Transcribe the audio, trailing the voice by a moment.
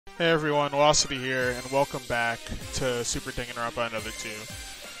Hey everyone, Velocity here, and welcome back to Super Danganronpa another 2.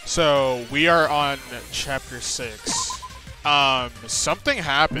 So, we are on Chapter 6. Something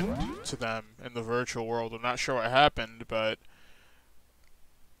happened to them in the virtual world. I'm not sure what happened, but...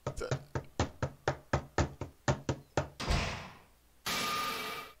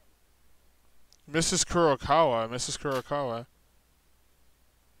 Mrs. Kurokawa.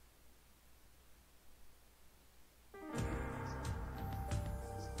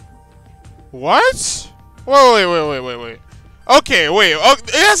 What? Wait. Okay, wait. Oh,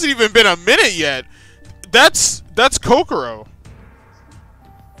 it hasn't even been a minute yet. That's Kokoro.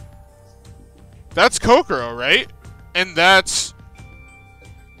 That's Kokoro, right? And that's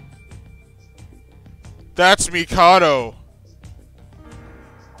Mikado.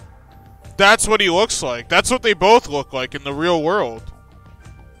 That's what he looks like. That's what they both look like in the real world.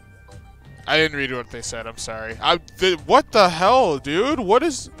 I didn't read what they said. I'm sorry. What the hell, dude? What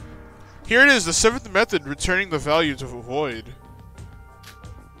is... Here it is, the 7th method, returning the value to the void.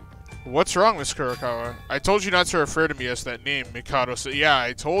 What's wrong, Miss Kurokawa? I told you not to refer to me as that name, Mikado said. Yeah,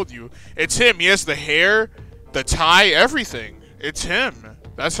 I told you. It's him. He has the hair, the tie, everything. It's him.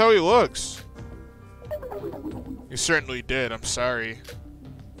 That's how he looks. You certainly did. I'm sorry.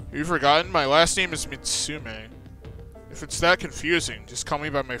 Have you forgotten? My last name is Mitsume. If it's that confusing, just call me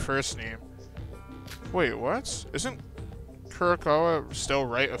by my first name. Wait, what? Isn't Kurokawa still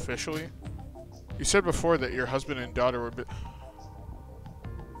right officially? You said before that your husband and daughter were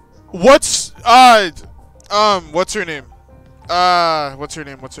what's her name? What's her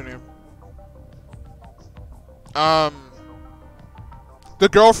name? The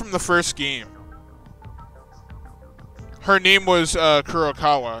girl from the first game. Her name was,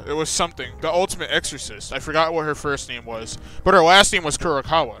 Kurokawa. It was something. The Ultimate Exorcist. I forgot what her first name was. But her last name was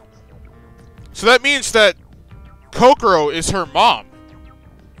Kurokawa. So that means that Kokoro is her mom.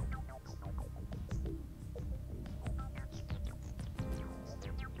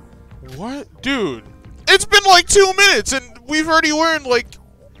 What? Dude. It's been like 2 minutes and we've already learned like...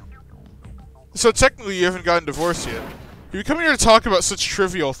 So technically you haven't gotten divorced yet. You come here to talk about such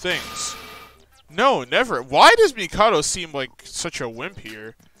trivial things. No, never. Why does Mikado seem like such a wimp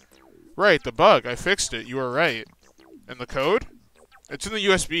here? Right, the bug. I fixed it. You were right. And the code? It's in the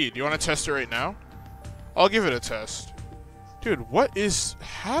USB. Do you want to test it right now? I'll give it a test. Dude, what is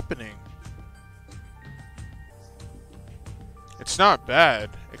happening? It's not bad,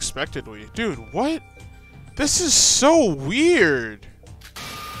 expectedly. Dude, what? This is so weird.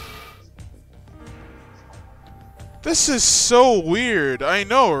 This is so weird. I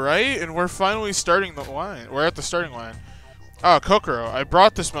know, right? And we're finally starting the line. We're at the starting line. Ah, Kokoro, I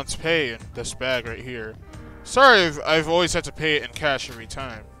brought this month's pay in this bag right here. Sorry I've always had to pay it in cash every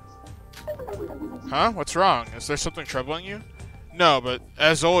time. Huh? What's wrong? Is there something troubling you? No, but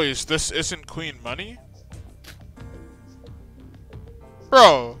as always, this isn't clean money?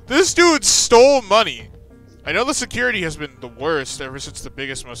 Bro, this dude stole money. I know the security has been the worst ever since the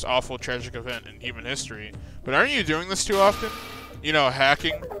biggest, most awful, tragic event in human history. But aren't you doing this too often? You know,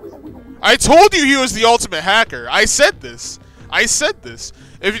 hacking? I told you he was the ultimate hacker. I said this.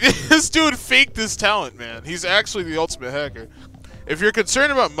 If this dude faked his talent, man. He's actually the ultimate hacker. If you're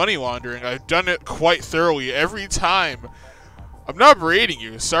concerned about money laundering, I've done it quite thoroughly every time. I'm not berating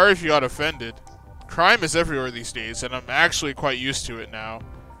you. Sorry if you got offended. Crime is everywhere these days, and I'm actually quite used to it now.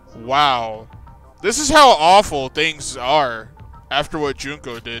 Wow. This is how awful things are after what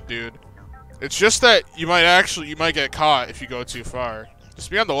Junko did, dude. It's just that you might get caught if you go too far.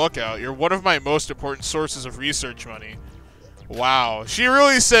 Just be on the lookout. You're one of my most important sources of research money. Wow. She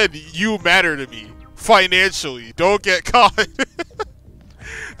really said you matter to me. Financially. Don't get caught.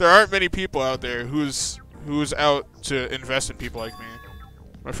 There aren't many people out there who's out to invest in people like me.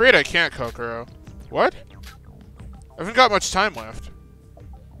 I'm afraid I can't, Kokoro. What? I haven't got much time left.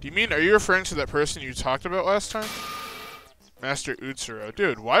 Do you mean, are you referring to that person you talked about last time? Master Utsuro.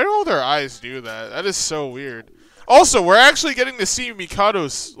 Dude, why do all their eyes do that? That is so weird. Also, we're actually getting to see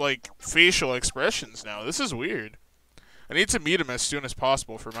Mikado's, like, facial expressions now. This is weird. I need to meet him as soon as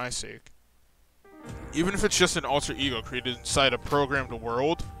possible for my sake. Even if it's just an alter ego created inside a programmed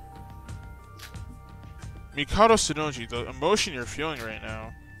world. Mikado Sonoji, the emotion you're feeling right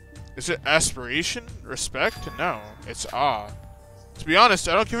now. Is it aspiration? Respect? No. It's awe. To be honest,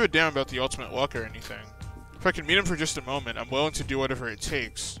 I don't give a damn about the ultimate luck or anything. If I can meet him for just a moment, I'm willing to do whatever it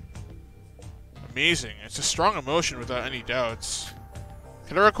takes. Amazing. It's a strong emotion without any doubts.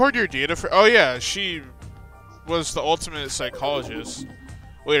 Can I record your data for... Oh yeah, she was the ultimate psychologist.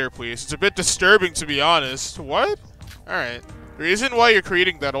 Later, please. It's a bit disturbing, to be honest. What? Alright. The reason why you're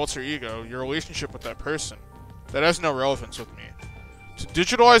creating that alter ego, your relationship with that person, that has no relevance with me. To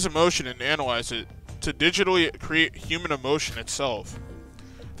digitalize emotion and analyze it, to digitally create human emotion itself.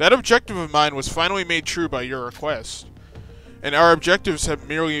 That objective of mine was finally made true by your request. And our objectives have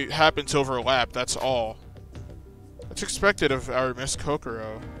merely happened to overlap, that's all. That's expected of our Miss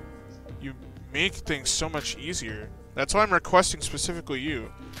Kokoro. You make things so much easier. That's why I'm requesting specifically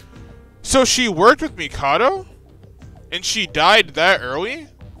you. So she worked with Mikado? And she died that early?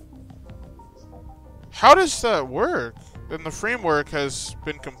 How does that work? Then the framework has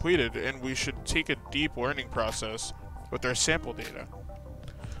been completed, and we should take a deep learning process with our sample data.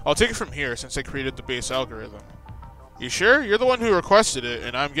 I'll take it from here, since I created the base algorithm. You sure? You're the one who requested it,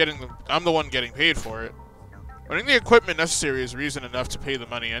 and I'm the one getting paid for it. Running the equipment necessary is reason enough to pay the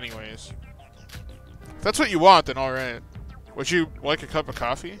money anyways. If that's what you want, then alright. Would you like a cup of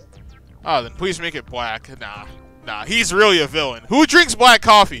coffee? Ah, then please make it black. Nah, he's really a villain. Who drinks black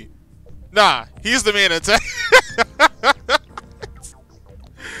coffee? Nah, he's the main attack.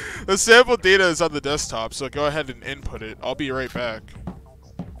 The sample data is on the desktop, so go ahead and input it. I'll be right back.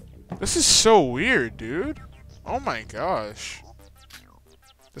 This is so weird, dude. Oh my gosh.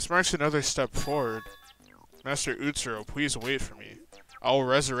 This marks another step forward. Master Utsuro, please wait for me. I'll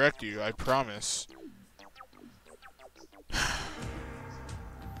resurrect you, I promise.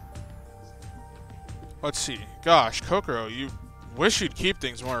 Let's see. Gosh, Kokoro, you wish you'd keep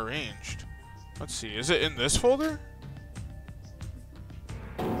things more arranged. Let's see. Is it in this folder?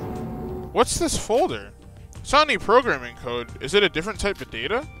 What's this folder? It's not any programming code. Is it a different type of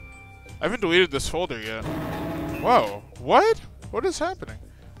data? I haven't deleted this folder yet. Whoa. What? What is happening?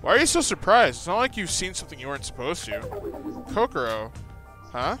 Why are you so surprised? It's not like you've seen something you weren't supposed to. Kokoro.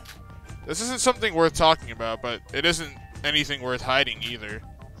 Huh? This isn't something worth talking about, but it isn't anything worth hiding either.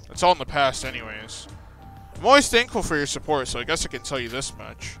 It's all in the past anyways. I'm always thankful for your support, so I guess I can tell you this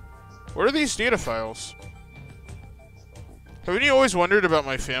much. What are these data files? Haven't you always wondered about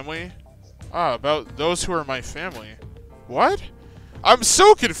my family? Ah, about those who are my family. What? I'm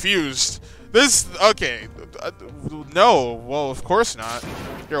so confused. Okay. No, well, of course not.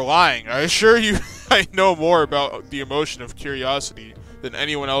 You're lying. I assure you I know more about the emotion of curiosity than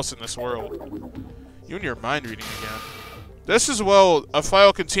anyone else in this world. You and your mind reading again. This is, well, a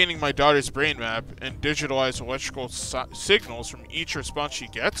file containing my daughter's brain map and digitalized electrical signals from each response she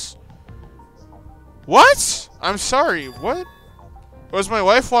gets? What? I'm sorry, what? It was my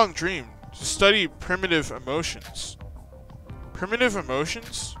lifelong dream to study primitive emotions. Primitive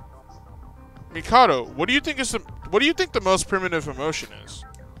emotions? Mikado, what do you think the most primitive emotion is?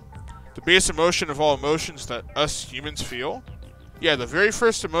 The base emotion of all emotions that us humans feel? Yeah, the very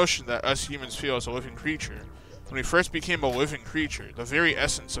first emotion that us humans feel as a living creature. When we first became a living creature, the very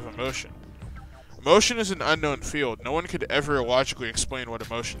essence of emotion. Emotion is an unknown field. No one could ever logically explain what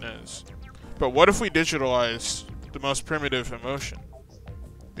emotion is. But what if we digitalized the most primitive emotion?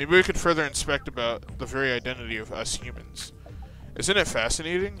 Maybe we could further inspect about the very identity of us humans. Isn't it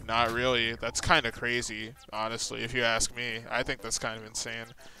fascinating? Not really. That's kind of crazy, honestly, if you ask me. I think that's kind of insane.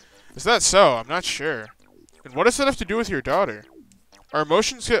 Is that so? I'm not sure. And what does that have to do with your daughter? Our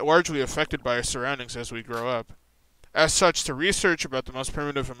emotions get largely affected by our surroundings as we grow up. As such, to research about the most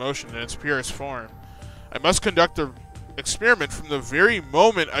primitive emotion in its purest form, I must conduct the experiment from the very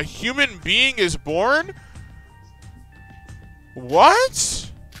moment a human being is born? What?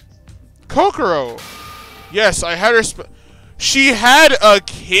 Kokoro! Yes, I had her she had a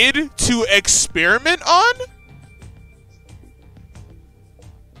kid to experiment on?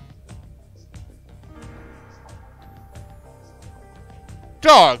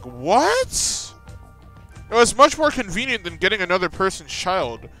 Dog, what? It was much more convenient than getting another person's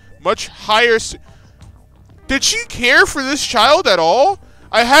child. Much higher Did she care for this child at all?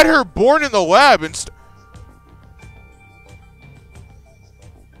 I had her born in the lab and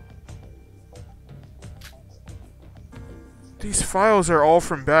These files are all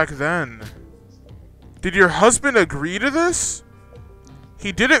from back then. Did your husband agree to this?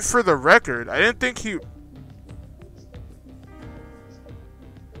 He did it for the record. I didn't think he...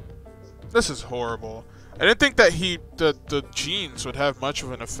 This is horrible. I didn't think that the genes would have much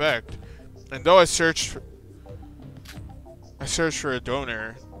of an effect. And though I searched for a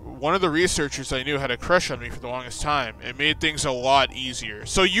donor, one of the researchers I knew had a crush on me for the longest time. It made things a lot easier.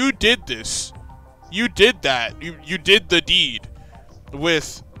 So you did this. You did that. You did the deed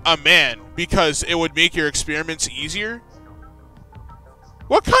with a man because it would make your experiments easier?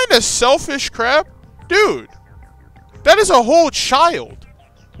 What kind of selfish crap? Dude, that is a whole child.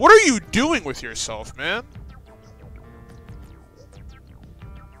 What are you doing with yourself, man?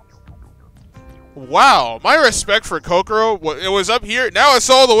 Wow, my respect for Kokoro, it was up here, now it's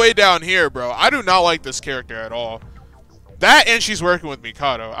all the way down here, bro. I do not like this character at all. That and she's working with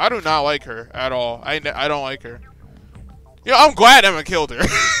Mikado. I do not like her at all. I don't like her. You know, I'm glad Emma killed her.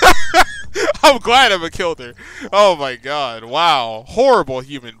 I'm glad Emma killed her. Oh my god. Wow. Horrible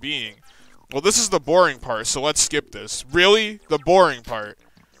human being. Well, this is the boring part, so let's skip this. Really? The boring part.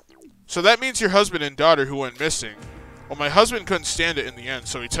 So that means your husband and daughter who went missing. Well, my husband couldn't stand it in the end,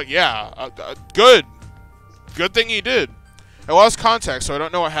 so he took... Yeah. Good. Good thing he did. I lost contact, so I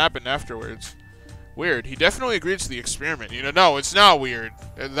don't know what happened afterwards. Weird. He definitely agreed to the experiment. You know, no, it's not weird.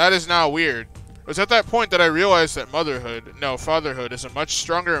 That is not weird. It was at that point that I realized that fatherhood is a much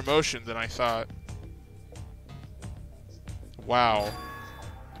stronger emotion than I thought. Wow.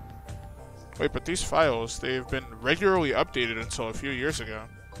 Wait, but these files, they've been regularly updated until a few years ago.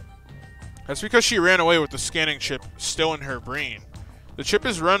 That's because she ran away with the scanning chip still in her brain. The chip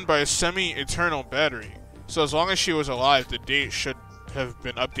is run by a semi-eternal battery, so as long as she was alive, the date should have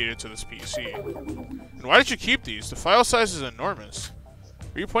been updated to this PC. And why did you keep these? The file size is enormous.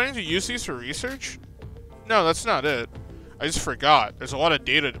 Are you planning to use these for research? No, that's not it. I just forgot. There's a lot of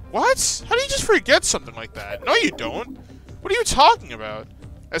data. What? How do you just forget something like that? No, you don't. What are you talking about?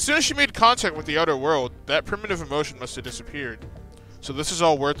 As soon as she made contact with the outer world, that primitive emotion must have disappeared. So this is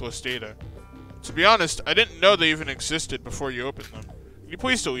all worthless data. To be honest, I didn't know they even existed before you opened them. Can you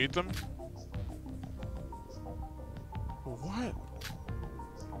please delete them? What?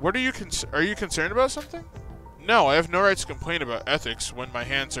 What are you concerned about something? No, I have no right to complain about ethics when my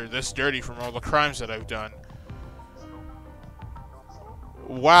hands are this dirty from all the crimes that I've done.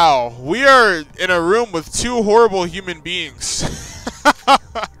 Wow, we are in a room with two horrible human beings.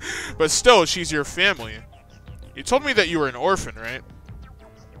 But still, she's your family. You told me that you were an orphan, right?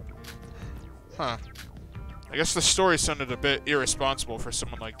 Huh. I guess the story sounded a bit irresponsible for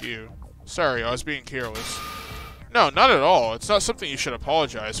someone like you. Sorry, I was being careless. No, not at all. It's not something you should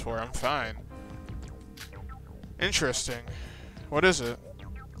apologize for. I'm fine. Interesting. What is it?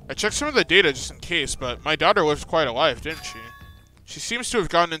 I checked some of the data just in case, but my daughter lived quite a life, didn't she? She seems to have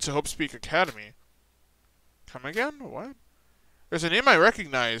gotten into Hope Speak Academy. Come again? What? There's a name I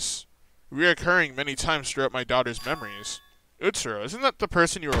recognize, reoccurring many times throughout my daughter's memories. Utsuro, isn't that the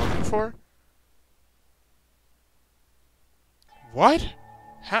person you were looking for? What?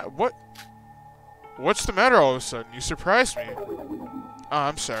 What? What's the matter all of a sudden? You surprised me. Oh,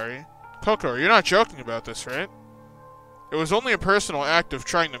 I'm sorry. Kokoro, you're not joking about this, right? It was only a personal act of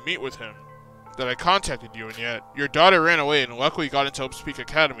trying to meet with him that I contacted you, and yet your daughter ran away and luckily got into Hope Speak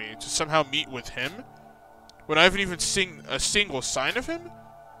Academy to somehow meet with him? When I haven't even seen a single sign of him?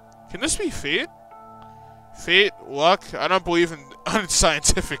 Can this be fate? Fate? Luck? I don't believe in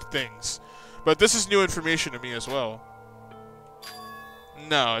unscientific things. But this is new information to me as well.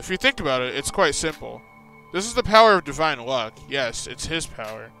 No, if you think about it, it's quite simple. This is the power of divine luck. Yes, it's his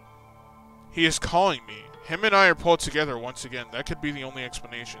power. He is calling me. Him and I are pulled together once again. That could be the only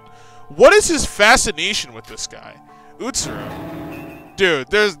explanation. What is his fascination with this guy? Utsuro. Dude,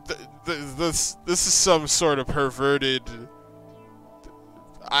 there's... This is some sort of perverted...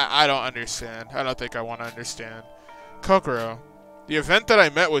 I don't understand. I don't think I want to understand. Kokoro, the event that I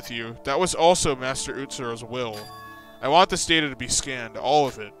met with you, that was also Master Utsuro's will. I want this data to be scanned, all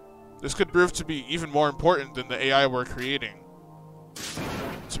of it. This could prove to be even more important than the AI we're creating.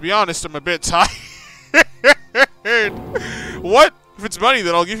 To be honest, I'm a bit tired. What? If it's money,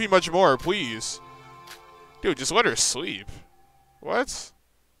 then I'll give you much more, please. Dude, just let her sleep. What?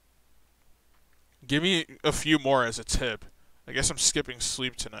 Give me a few more as a tip. I guess I'm skipping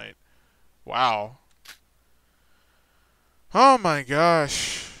sleep tonight. Wow. Oh my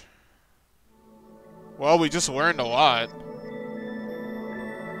gosh. Well, we just learned a lot.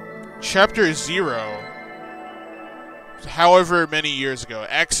 Chapter 0. However many years ago.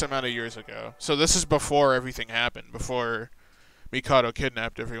 X amount of years ago. So this is before everything happened. Before Mikado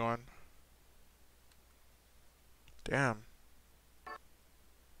kidnapped everyone. Damn.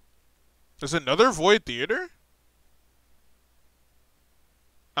 There's another Void Theater?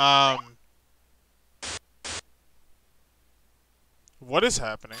 What is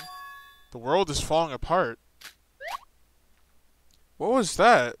happening? The world is falling apart. What was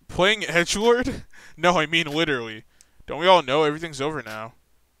that? Playing Edgelord? No, I mean literally. Don't we all know everything's over now?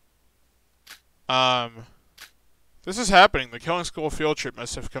 This is happening. The Killing School field trip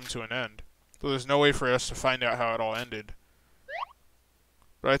must have come to an end. Though there's no way for us to find out how it all ended.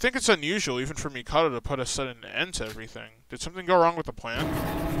 But I think it's unusual even for Mikado to put a sudden end to everything. Did something go wrong with the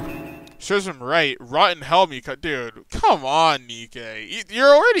plan? Shows him right. Rotten hell, Mikado. Dude, come on, Nikke.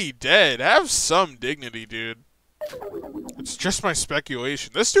 You're already dead. Have some dignity, dude. It's just my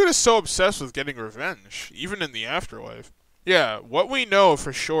speculation. This dude is so obsessed with getting revenge, even in the afterlife. Yeah, what we know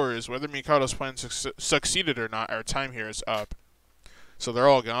for sure is whether Mikado's plan succeeded or not, our time here is up. So they're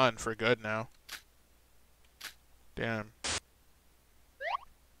all gone for good now. Damn.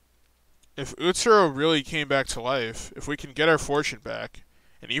 If Utsuro really came back to life, if we can get our fortune back,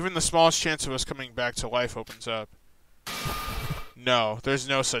 and even the smallest chance of us coming back to life opens up. No, there's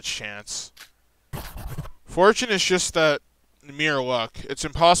no such chance. Fortune is just that mere luck. It's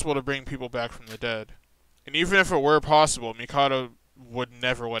impossible to bring people back from the dead. And even if it were possible, Mikado would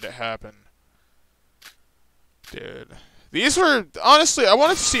never let it happen. Dude. These were, honestly, I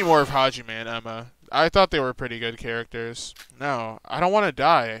wanted to see more of Hajime and Emma. I thought they were pretty good characters. No, I don't want to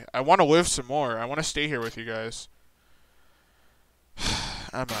die. I want to live some more. I want to stay here with you guys.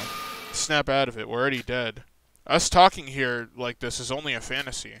 Emma, snap out of it. We're already dead. Us talking here like this is only a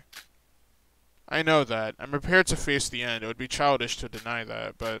fantasy. I know that. I'm prepared to face the end. It would be childish to deny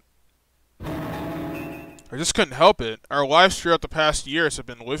that, but I just couldn't help it. Our lives throughout the past years have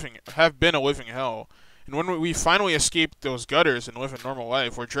been a living hell. And when we finally escape those gutters and live a normal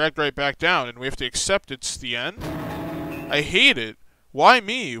life, we're dragged right back down, and we have to accept it's the end? I hate it. Why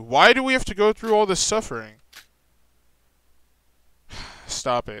me? Why do we have to go through all this suffering?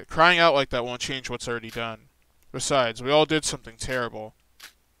 Stop it. Crying out like that won't change what's already done. Besides, we all did something terrible.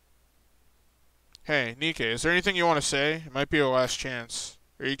 Hey, Nikke, is there anything you want to say? It might be our last chance.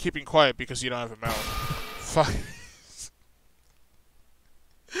 Or are you keeping quiet because you don't have a mouth? Fuck.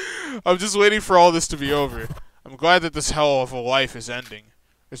 I'm just waiting for all this to be over. I'm glad that this hell of a life is ending.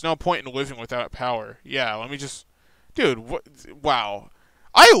 There's no point in living without power. Yeah, let me just... Dude, what... Wow.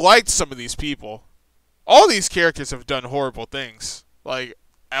 I liked some of these people. All these characters have done horrible things. Like,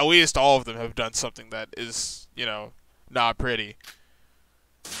 at least all of them have done something that is, you know, not pretty.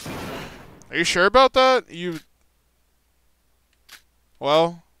 Are you sure about that?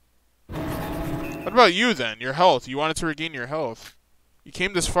 Well... What about you, then? Your health. You wanted to regain your health. You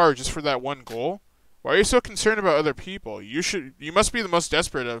came this far just for that one goal? Why are you so concerned about other people? You must be the most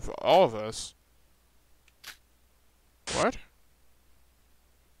desperate of all of us. What?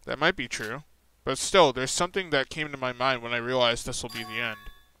 That might be true. But still, there's something that came to my mind when I realized this will be the end.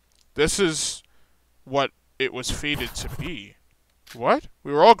 This is what it was fated to be. What?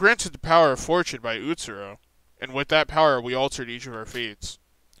 We were all granted the power of fortune by Utsuro. And with that power, we altered each of our fates.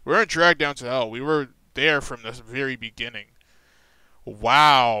 We weren't dragged down to hell. We were there from the very beginning.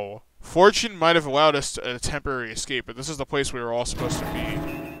 Wow. Fortune might have allowed us a temporary escape, but this is the place we were all supposed to be.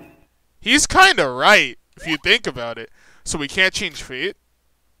 He's kinda right, if you think about it. So we can't change fate?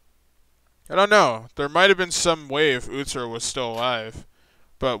 I don't know. There might have been some way if Utsuro was still alive.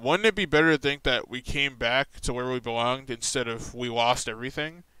 But wouldn't it be better to think that we came back to where we belonged instead of we lost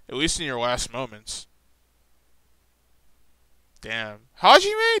everything? At least in your last moments. Damn.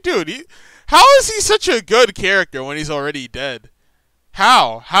 Hajime? Dude, how is he such a good character when he's already dead?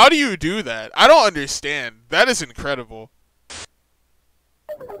 How? How do you do that? I don't understand. That is incredible.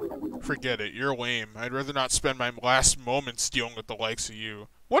 Forget it. You're lame. I'd rather not spend my last moments dealing with the likes of you.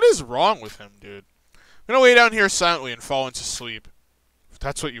 What is wrong with him, dude? I'm gonna lay down here silently and fall into sleep. If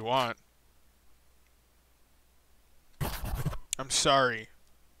that's what you want. I'm sorry.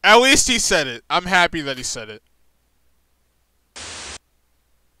 At least he said it. I'm happy that he said it.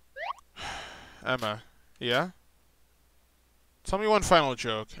 Emma. Yeah? Tell me one final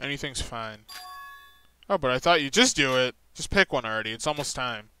joke. Anything's fine. Oh, but I thought you'd just do it. Just pick one already. It's almost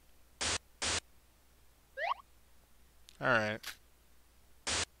time. Alright.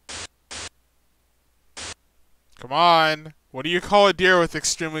 Come on. What do you call a deer with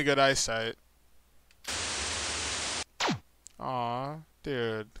extremely good eyesight? Aw,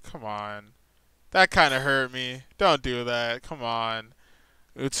 dude. Come on. That kind of hurt me. Don't do that. Come on.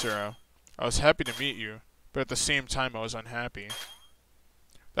 Utsuro. I was happy to meet you, but at the same time I was unhappy.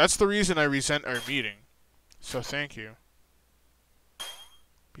 That's the reason I resent our meeting. So thank you.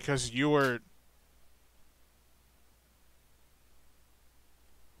 Because you were...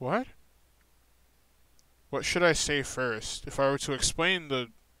 What? What should I say first? If I were to explain the...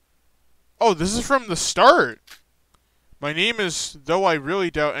 Oh, this is from the start! My name is Though I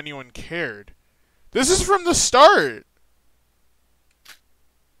Really Doubt Anyone Cared. This is from the start!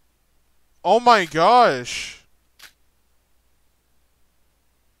 Oh my gosh!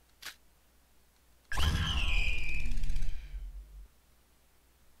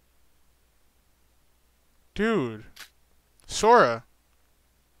 Dude. Sora.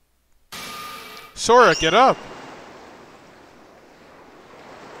 Sora, get up!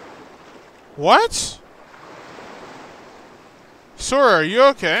 What? Sora, are you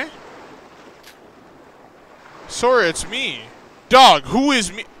okay? Sora, it's me. Dog, who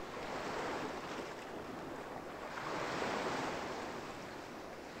is me?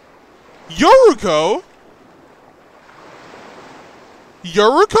 Yoruko?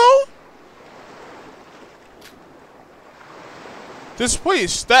 Yoruko? This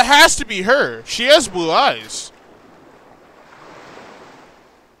place, that has to be her. She has blue eyes.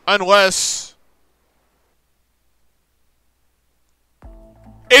 Unless...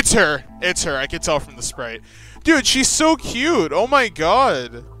 It's her. It's her. I can tell from the sprite. Dude, she's so cute. Oh my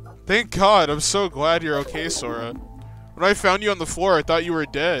god. Thank God. I'm so glad you're okay, Sora. When I found you on the floor, I thought you were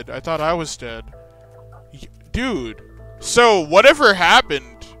dead. I thought I was dead. Dude. So, whatever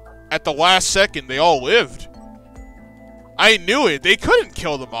happened at the last second, they all lived. I knew it. They couldn't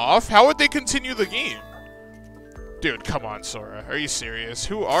kill them off. How would they continue the game? Dude, come on, Sora. Are you serious?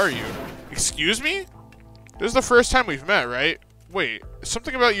 Who are you? Excuse me? This is the first time we've met, right? Wait,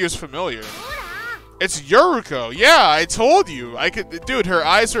 something about you is familiar. It's Yoruko. Yeah, I told you. Dude, her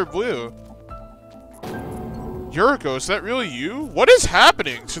eyes are blue. Yoruko, is that really you? What is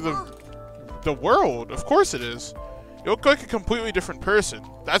happening to the world? Of course it is. You look like a completely different person.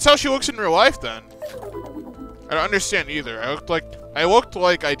 That's how she looks in real life, then. I don't understand either. I looked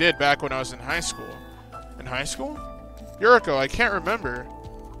like I did back when I was in high school. In high school? Yoruko, I can't remember.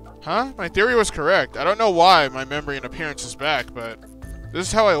 Huh? My theory was correct. I don't know why my memory and appearance is back, but this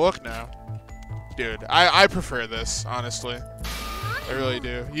is how I look now. Dude, I prefer this, honestly. I really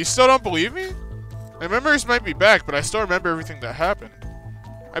do. You still don't believe me? My memories might be back, but I still remember everything that happened.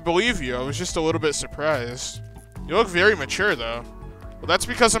 I believe you. I was just a little bit surprised. You look very mature, though. Well, that's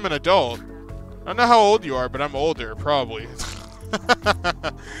because I'm an adult. I don't know how old you are, but I'm older, probably.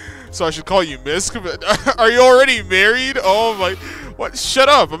 So I should call you Miss? Are you already married? Oh my... What? Shut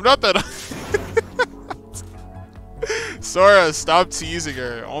up. I'm not that... Sora, stop teasing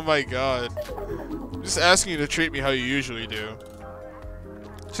her. Oh my god. I'm just asking you to treat me how you usually do.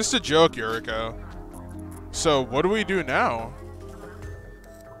 It's just a joke, Yoruko. So, what do we do now?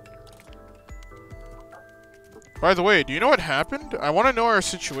 By the way, do you know what happened? I want to know our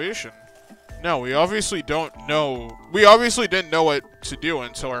situation. No, we obviously don't know. We obviously didn't know what to do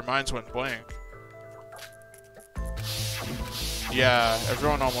until our minds went blank. Yeah,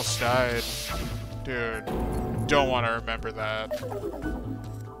 everyone almost died. Dude, don't want to remember that.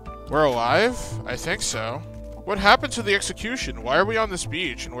 We're alive? I think so. What happened to the execution? Why are we on this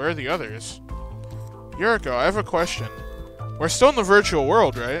beach, and where are the others? Yoruko, I have a question. We're still in the virtual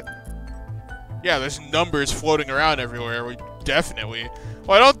world, right? Yeah, there's numbers floating around everywhere. Definitely.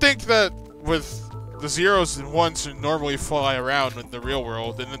 Well, I don't think that with the zeros and ones that normally fly around in the real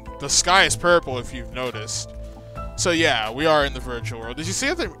world, and the sky is purple if you've noticed. So yeah, we are in the virtual world. Did you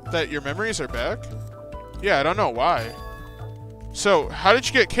see that your memories are back? Yeah, I don't know why. So, how did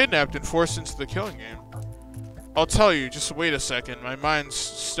you get kidnapped and forced into the killing game? I'll tell you, just wait a second. My mind's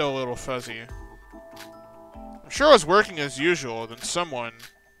still a little fuzzy. I'm sure I was working as usual, then someone...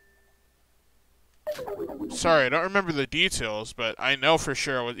 Sorry, I don't remember the details, but I know for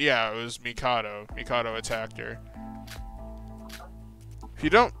sure it was Mikado. Mikado attacked her. If you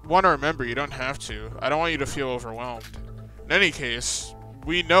don't want to remember, you don't have to. I don't want you to feel overwhelmed. In any case,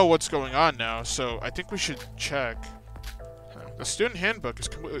 we know what's going on now, so I think we should check. The student handbook is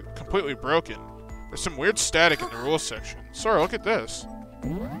completely broken. There's some weird static in the rules section. Sora, look at this.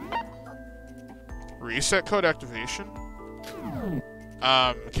 Reset code activation?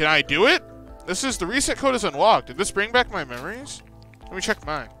 Can I do it? The reset code is unlocked. Did this bring back my memories? Let me check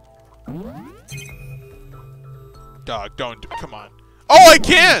mine. Dog, come on. Oh, I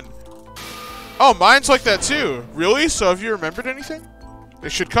can! Oh, mine's like that too. Really? So have you remembered anything? They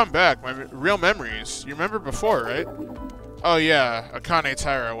should come back. My real memories. You remember before, right? Oh yeah, Akane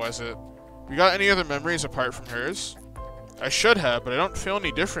Taira, was it? You got any other memories apart from hers? I should have, but I don't feel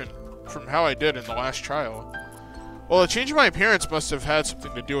any different from how I did in the last trial. Well, the change in my appearance must have had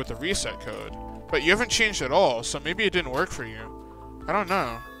something to do with the reset code. But you haven't changed at all, so maybe it didn't work for you. I don't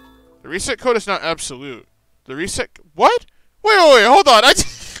know. The reset code is not absolute. The reset... What? Wait, hold on. I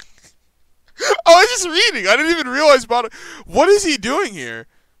was just reading. I didn't even realize about it. What is he doing here?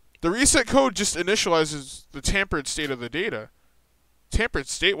 The reset code just initializes the tampered state of the data. Tampered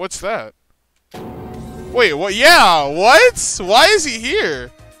state? What's that? Wait, what? Yeah, what? Why is he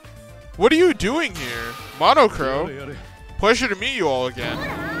here? What are you doing here? Monocro? Pleasure to meet you all again.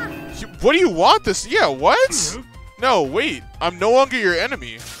 What do you want this? Yeah, what? No, wait. I'm no longer your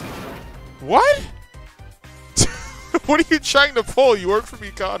enemy. What? What are you trying to pull? You work for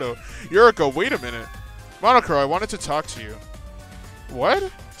Mikado. Yoruko, wait a minute. Monocro, I wanted to talk to you.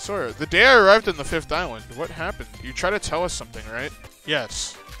 What? Sora, the day I arrived on the 5th island, what happened? You tried to tell us something, right?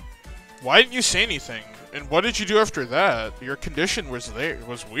 Yes. Why didn't you say anything? And what did you do after that? Your condition was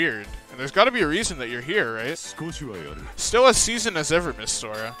weird. And there's gotta be a reason that you're here, right? Still as seasoned as ever, Miss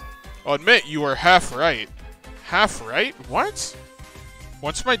Sora. I'll admit you were half right. Half right? What?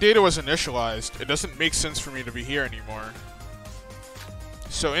 Once my data was initialized, it doesn't make sense for me to be here anymore.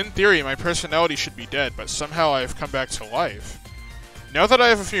 So in theory, my personality should be dead, but somehow I have come back to life. Now that I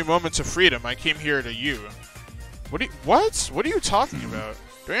have a few moments of freedom, I came here to you. What? What are you talking about?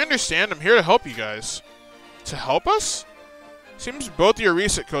 Do I understand? I'm here to help you guys. To help us? Seems both your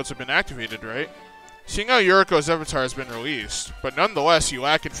reset codes have been activated, right? Seeing how Yuriko's avatar has been released, but nonetheless you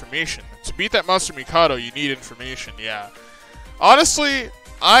lack information. To beat that monster Mikado, you need information, yeah. Honestly,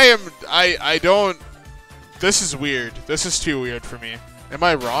 I don't... This is weird. This is too weird for me. Am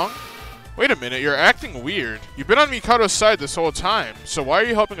I wrong? Wait a minute, you're acting weird. You've been on Mikado's side this whole time, so why are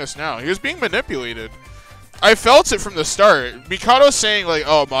you helping us now? He was being manipulated. I felt it from the start. Mikado saying like,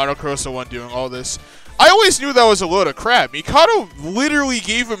 oh, Monokro's the one doing all this. I always knew that was a load of crap. Mikado literally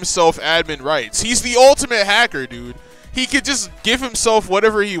gave himself admin rights. He's the ultimate hacker, dude. He could just give himself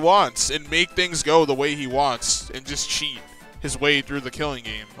whatever he wants and make things go the way he wants and just cheat his way through the killing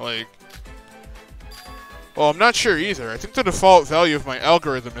game. Like, well, I'm not sure either. I think the default value of my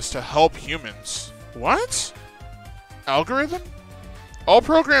algorithm is to help humans. What? Algorithm? All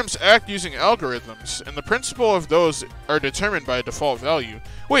programs act using algorithms, and the principle of those are determined by a default value.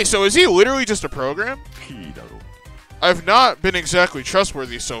 Wait, so is he literally just a program? I've not been exactly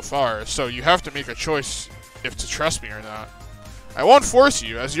trustworthy so far, so you have to make a choice if to trust me or not. I won't force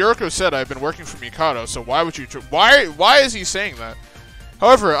you. As Yuriko said, I've been working for Mikado, so why would you why is he saying that?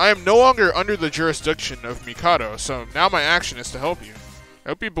 However, I am no longer under the jurisdiction of Mikado, so now my action is to help you. I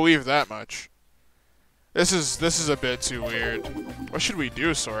hope you believe that much. This is a bit too weird. What should we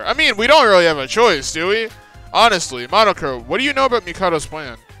do, Sora? I mean, we don't really have a choice, do we? Honestly, Monokro, what do you know about Mikado's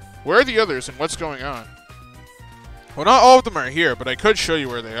plan? Where are the others and what's going on? Well, not all of them are here, but I could show you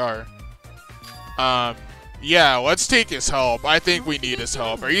where they are. Yeah, let's take his help. I think we need his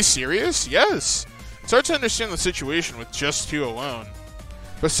help. Are you serious? Yes. It's hard to understand the situation with just two alone.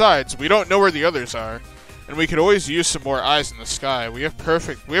 Besides, we don't know where the others are, and we could always use some more eyes in the sky. We have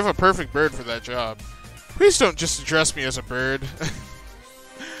a perfect bird for that job. Please don't just address me as a bird.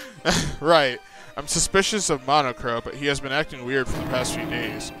 Right. I'm suspicious of Monokro, but he has been acting weird for the past few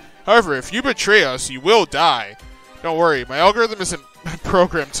days. However, if you betray us, you will die. Don't worry, my algorithm isn't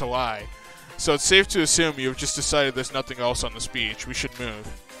programmed to lie. So it's safe to assume you have just decided there's nothing else on this beach. We should move.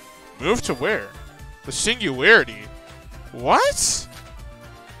 Move to where? The Singularity. What?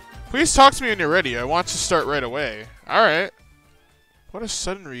 Please talk to me when you're ready. I want to start right away. Alright. What a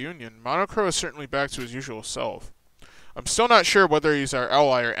sudden reunion. Monokro is certainly back to his usual self. I'm still not sure whether he's our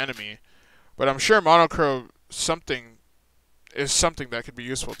ally or enemy, but I'm sure Monokro is something that could be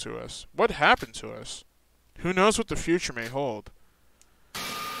useful to us. What happened to us? Who knows what the future may hold?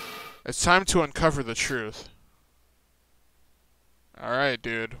 It's time to uncover the truth. Alright,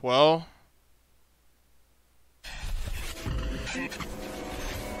 dude. Well...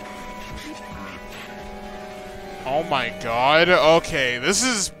 Oh my god. Okay, this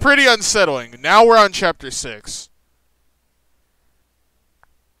is pretty unsettling. Now we're on chapter 6.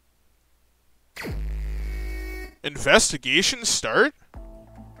 Investigation start?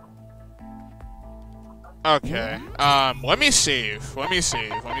 Okay. Let me save.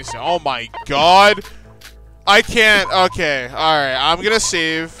 Oh my god. I can't. Okay. Alright, I'm gonna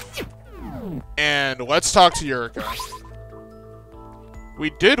save. And let's talk to Yuriko.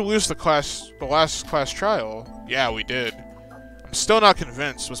 We did lose the last class trial. Yeah, we did. I'm still not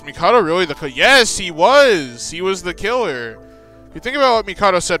convinced. Was Mikado really the killer? Yes, he was! He was the killer. If you think about what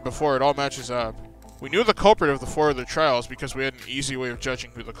Mikado said before, it all matches up. We knew the culprit of the 4 other trials because we had an easy way of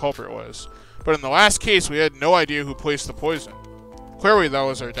judging who the culprit was. But in the last case, we had no idea who placed the poison. Clearly, that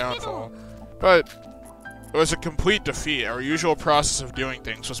was our downfall. But it was a complete defeat. Our usual process of doing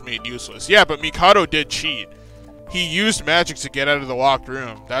things was made useless. Yeah, but Mikado did cheat. He used magic to get out of the locked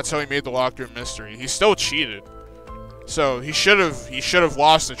room. That's how he made the locked room mystery. He still cheated. So he should have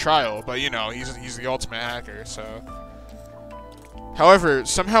lost the trial, but you know, he's the ultimate hacker, so. However,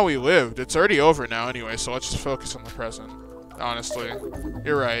 somehow we lived. It's already over now anyway, so let's just focus on the present. Honestly.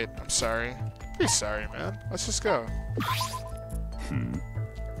 You're right. I'm sorry. Pretty sorry, man. Let's just go.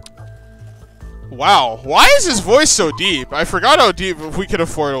 Wow, why is his voice so deep? I forgot how deep we could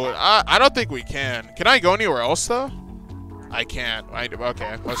afford it. I don't think we can. Can I go anywhere else, though? I can't.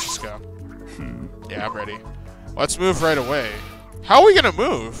 Okay, let's just go. Yeah, I'm ready. Let's move right away. How are we gonna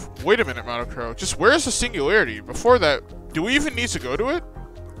move? Wait a minute, Monokro. Just where's the Singularity? Before that, do we even need to go to it?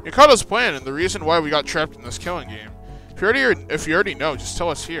 Mikado's plan and the reason why we got trapped in this killing game. If you already know, just tell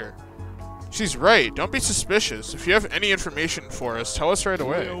us here. She's right. Don't be suspicious. If you have any information for us, tell us right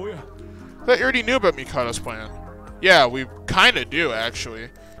away. I thought you already knew about Mikado's plan. Yeah, we kinda do, actually.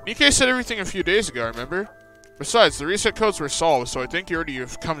 Nikkei said everything a few days ago, remember? Besides, the reset codes were solved, so I think you already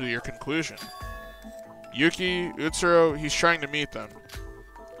have come to your conclusion. Yuki, Utsuro, he's trying to meet them.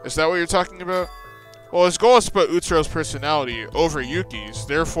 Is that what you're talking about? Well, his goal is to put Utsuro's personality over Yuki's,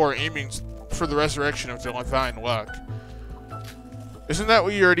 therefore aiming for the resurrection of divine luck. Isn't that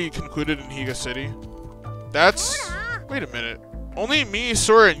what you already concluded in Higa City? That's... Wait a minute. Only me,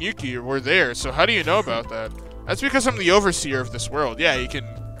 Sora, and Yuki were there, so how do you know about that? That's because I'm the overseer of this world. Yeah, you can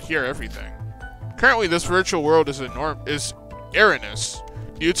hear everything. Currently, this virtual world is erroneous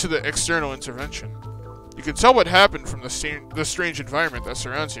due to the external intervention. You can tell what happened from the strange environment that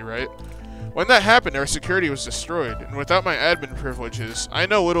surrounds you, right? When that happened, our security was destroyed, and without my admin privileges, I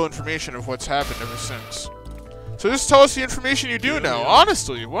know little information of what's happened ever since. So just tell us the information you do know,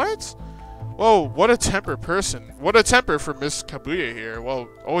 honestly, what? Whoa, what a temper person. What a temper for Miss Kabuya here. Well,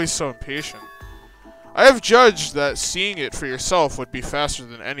 always so impatient. I have judged that seeing it for yourself would be faster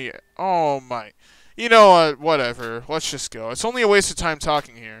than any... Oh my... You know what, whatever. Let's just go. It's only a waste of time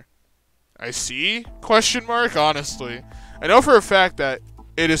talking here. I see? Question mark? Honestly. I know for a fact that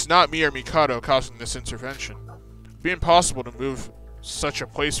it is not me or Mikado causing this intervention. It'd be impossible to move such a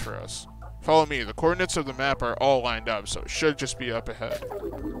place for us. Follow me. The coordinates of the map are all lined up, so it should just be up ahead.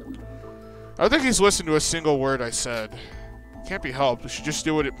 I don't think he's listened to a single word I said. Can't be helped. We should just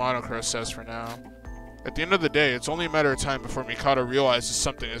do what Monocro says for now. At the end of the day, it's only a matter of time before Mikado realizes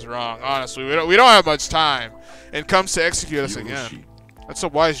something is wrong. Honestly, we don't have much time, and comes to execute us again. That's a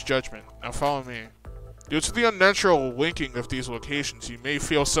wise judgment. Now follow me. Due to the unnatural linking of these locations, you may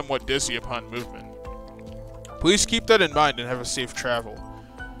feel somewhat dizzy upon movement. Please keep that in mind and have a safe travel.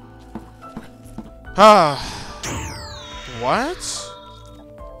 What?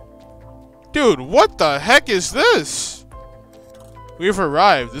 Dude, what the heck is this? We have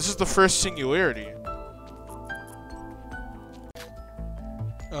arrived. This is the first singularity.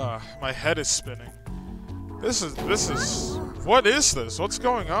 My head is spinning. This is... What is this? What's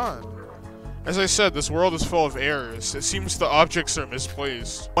going on? As I said, this world is full of errors. It seems the objects are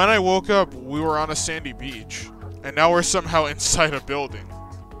misplaced. When I woke up, we were on a sandy beach. And now we're somehow inside a building.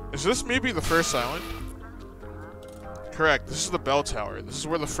 Is this maybe the first island? Correct, this is the bell tower. This is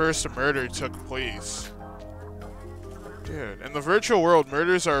where the first murder took place. Dude, in the virtual world,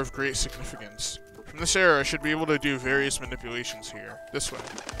 murders are of great significance. From this era, I should be able to do various manipulations here. This way.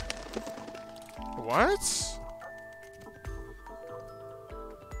 What?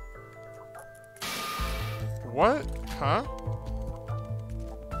 What? Huh?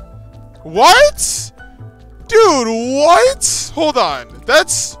 What? Dude, what? Hold on.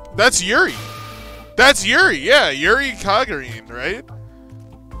 That's Yuri. That's Yuri, yeah, Yuri Kagarin, right?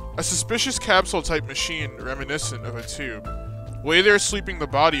 A suspicious capsule-type machine reminiscent of a tube. Lay there sleeping the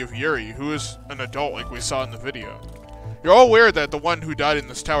body of Yuri, who is an adult like we saw in the video. You're all aware that the one who died in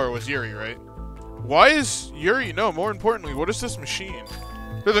this tower was Yuri, right? Why is Yuri... No, more importantly, what is this machine?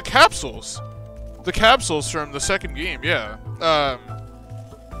 They're the capsules. The capsules from the second game, yeah.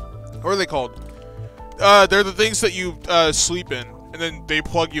 What are they called? They're the things that you sleep in, and then they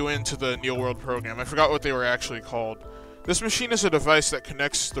plug you into the Neil World program. I forgot what they were actually called. This machine is a device that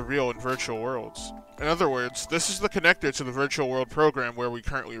connects the real and virtual worlds. In other words, this is the connector to the virtual world program where we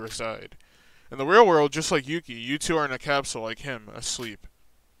currently reside. In the real world, just like Yuki, you two are in a capsule like him, asleep.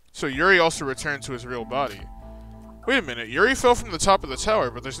 So Yuri also returned to his real body. Wait a minute, Yuri fell from the top of the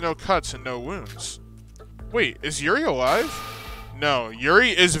tower, but there's no cuts and no wounds. Wait, is Yuri alive? No, Yuri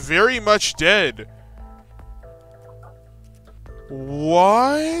is very much dead.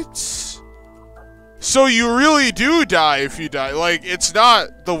 What? So you really do die if you die. Like, it's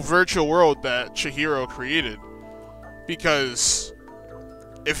not the virtual world that Chihiro created. Because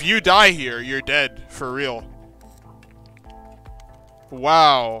if you die here, you're dead. For real.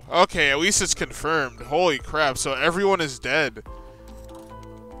 Wow. Okay, at least it's confirmed. Holy crap, so everyone is dead.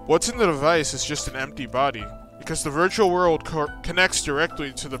 What's in the device is just an empty body. Because the virtual world connects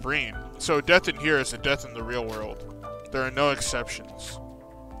directly to the brain. So death in here is a death in the real world. There are no exceptions.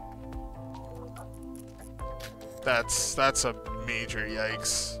 That's a major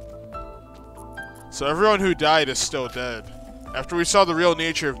yikes. So everyone who died is still dead. After we saw the real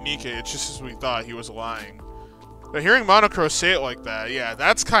nature of Nikkei, it's just as we thought, he was lying. But hearing Monocro say it like that, yeah,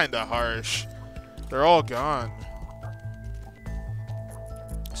 that's kinda harsh. They're all gone.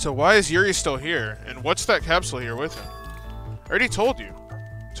 So why is Yuri still here? And what's that capsule here with him? I already told you.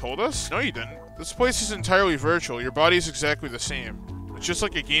 Told us? No, you didn't. This place is entirely virtual. Your body is exactly the same. It's just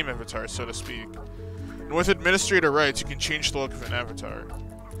like a game avatar, so to speak. And with administrator rights, you can change the look of an avatar.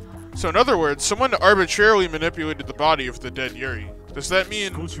 So in other words, someone arbitrarily manipulated the body of the dead Yuri. Does that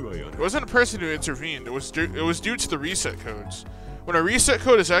mean it wasn't a person who intervened? It was due to the reset codes. When a reset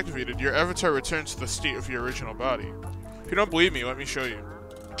code is activated, your avatar returns to the state of your original body. If you don't believe me, let me show you.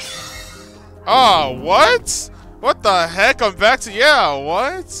 Oh, what? What the heck? I'm back to... Yeah,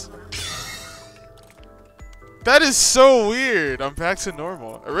 what? That is so weird. I'm back to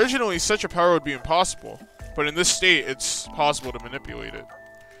normal. Originally, such a power would be impossible. But in this state, it's possible to manipulate it.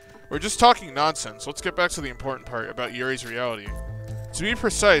 We're just talking nonsense. Let's get back to the important part about Yuri's reality. To be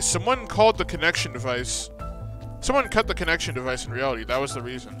precise, someone cut the connection device in reality. That was the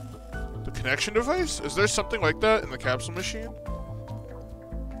reason. The connection device? Is there something like that in the capsule machine?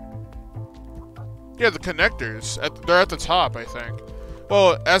 Yeah, the connectors. They're at the top, I think.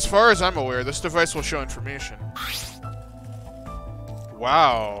 Well, as far as I'm aware, this device will show information.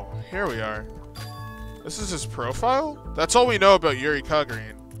 Wow. Here we are. This is his profile? That's all we know about Yuri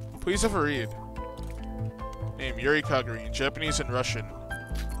Kagarin. Please have a read. Name, Yuri Kagarin, Japanese and Russian.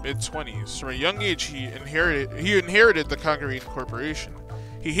 Mid-20s. From a young age, he inherited the Kagarin Corporation.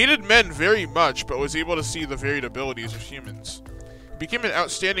 He hated men very much, but was able to see the varied abilities of humans. He became an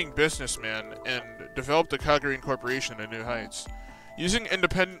outstanding businessman and developed the Kagarin Corporation to new heights. Using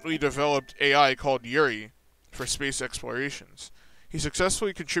independently developed AI called Yuri for space explorations, he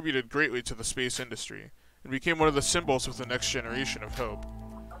successfully contributed greatly to the space industry, and became one of the symbols of the next generation of hope.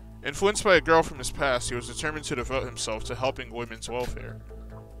 Influenced by a girl from his past, he was determined to devote himself to helping women's welfare.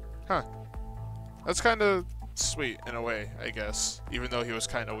 Huh. That's kind of sweet, in a way, I guess, even though he was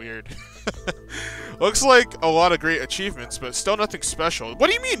kind of weird. Looks like a lot of great achievements, but still nothing special. What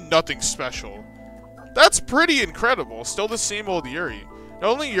do you mean, nothing special? That's pretty incredible. Still the same old Yuri.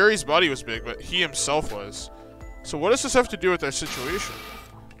 Not only Yuri's body was big, but he himself was. So what does this have to do with our situation?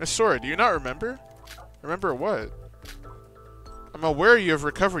 Miss Sora, do you not remember? Remember what? I'm aware you have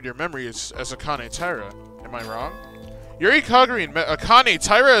recovered your memories as Akane Taira. Am I wrong? Yuri Kagarin met Akane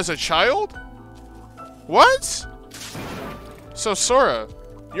Taira as a child? What? So Sora,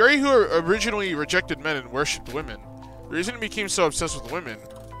 Yuri, who originally rejected men and worshipped women, the reason he became so obsessed with women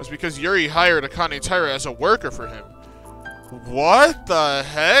was because Yuri hired Akane Taira as a worker for him. What the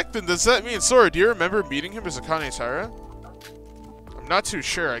heck? Then does that mean, Sora, do you remember meeting him as Akane Taira? I'm not too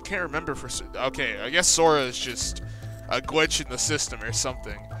sure. I can't remember for... Okay, I guess Sora is just a glitch in the system or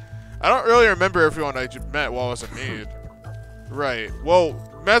something. I don't really remember everyone I met while I was a maid. Right. Well,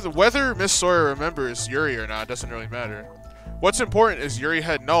 whether Miss Sora remembers Yuri or not doesn't really matter. What's important is Yuri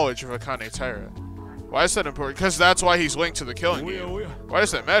had knowledge of Akane Taira. Why is that important? Because that's why he's linked to the killing game. Why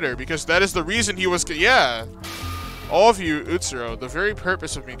does that matter? Because that is the reason he was... Yeah! All of you, Utsuro, the very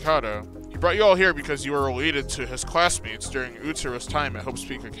purpose of Mikado. He brought you all here because you were related to his classmates during Utsuro's time at Hope's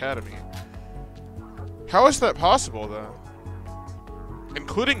Peak Academy. How is that possible, though?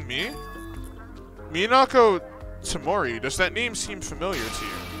 Including me? Minako Tamori, does that name seem familiar to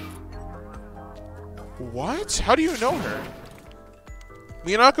you? What? How do you know her?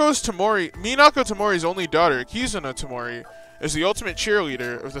 Minako Tamori's only daughter, Kizuna Tamori, is the ultimate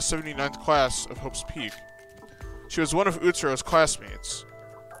cheerleader of the 79th class of Hope's Peak. She was one of Utsuro's classmates.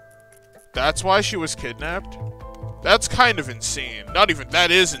 That's why she was kidnapped? That's kind of insane. Not even,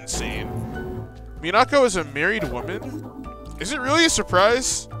 that is insane. Minako is a married woman? Is it really a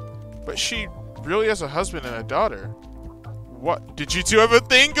surprise? But she really has a husband and a daughter. What? Did you two have a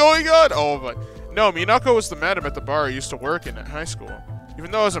thing going on? Oh my. No, Minako was the madam at the bar I used to work in at high school. Even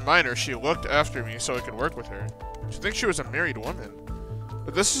though I was a minor, she looked after me so I could work with her. She thinks she was a married woman.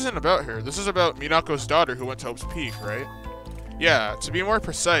 But this isn't about her. This is about Minako's daughter who went to Hope's Peak, right? Yeah, to be more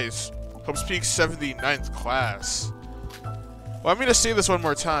precise, Hope's Peak's 79th class. Allow me to say this one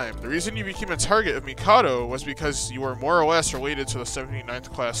more time. The reason you became a target of Mikado was because you were more or less related to the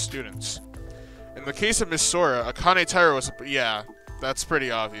 79th class students. In the case of Miss Sora, Akane Taira was... Yeah, that's pretty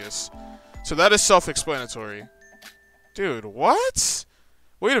obvious. So that is self-explanatory. Dude, what?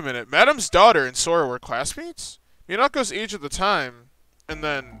 Wait a minute. Madam's daughter and Sora were classmates? Minako's age at the time, and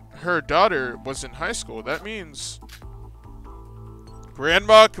then her daughter was in high school. That means...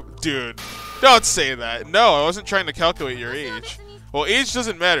 Grandma... Dude, don't say that. No, I wasn't trying to calculate your age. Well, age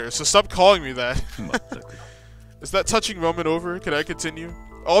doesn't matter, so stop calling me that. Is that touching moment over? Can I continue?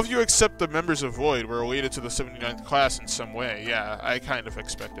 All of you except the members of Void were related to the 79th class in some way. Yeah, I kind of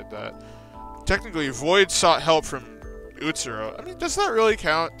expected that. Technically, Void sought help from Utsuro. I mean, does that really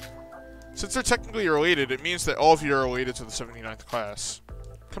count? Since they're technically related, it means that all of you are related to the 79th class.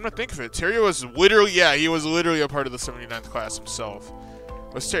 Come to think of it, Terry was literally... Yeah, he was literally a part of the 79th class himself.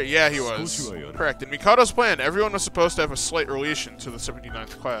 Was Terry? Yeah, he was. Correct. In Mikado's plan, everyone was supposed to have a slight relation to the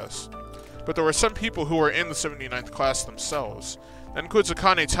 79th class. But there were some people who were in the 79th class themselves. That includes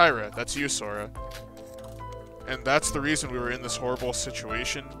Akane Taira. That's you, Sora. and that's the reason we were in this horrible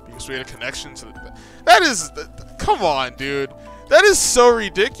situation, because we had a connection to that is... Come on, dude. That is so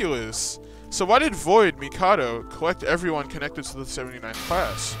ridiculous. So why did Void Mikado collect everyone connected to the 79th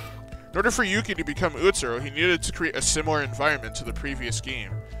class? In order for Yuki to become Utsuro, he needed to create a similar environment to the previous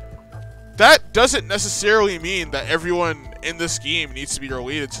game. That doesn't necessarily mean that everyone in this game needs to be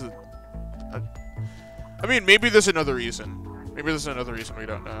related to... I mean, maybe there's another reason. Maybe there's another reason we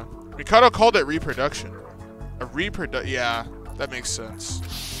don't know. Mikado called it reproduction. Yeah, that makes sense.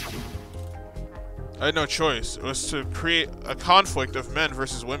 I had no choice. It was to create a conflict of men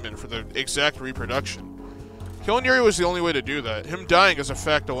versus women for the exact reproduction. Killing Yuri was the only way to do that. Him dying as a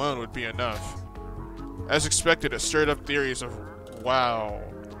fact alone would be enough. As expected, it stirred up theories of... Wow.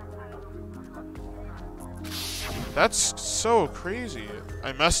 That's so crazy.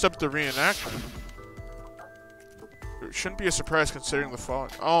 I messed up the reenactment. It shouldn't be a surprise considering the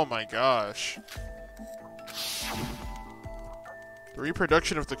following... Oh my gosh. The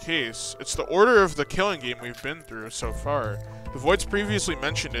reproduction of the case. It's the order of the killing game we've been through so far. The Voids previously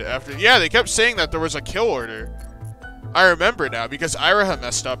mentioned it after... Yeah, they kept saying that there was a kill order. I remember now, because Iraha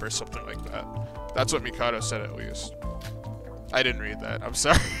messed up or something like that. That's what Mikado said, at least. I didn't read that. I'm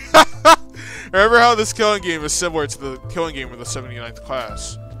sorry. Remember how this killing game is similar to the killing game of the 79th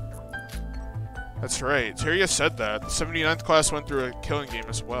class? That's right. Teria said that. The 79th class went through a killing game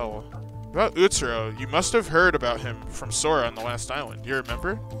as well. About Utsuro, you must have heard about him from Sora on the last island. Do you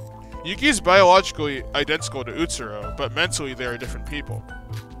remember? Yuki is biologically identical to Utsuro, but mentally they are different people.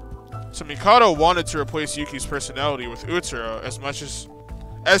 So Mikado wanted to replace Yuki's personality with Utsuro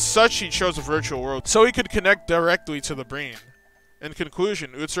as such he chose a virtual world so he could connect directly to the brain. In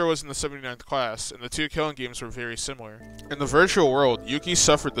conclusion, Utsuro was in the 79th class, and the two killing games were very similar. In the virtual world, Yuki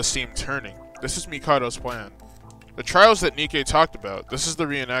suffered the same turning. This is Mikado's plan. The trials that Nikke talked about, this is the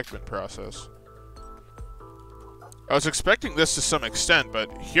reenactment process. I was expecting this to some extent, but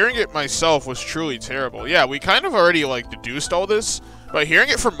hearing it myself was truly terrible. Yeah, we kind of already, deduced all this, but hearing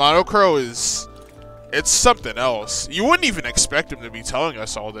it from Monocro is... It's something else. You wouldn't even expect him to be telling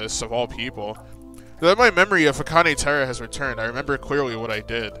us all this, of all people. Now that my memory of Akane Taira has returned, I remember clearly what I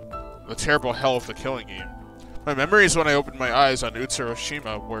did. The terrible hell of the killing game. My memories when I opened my eyes on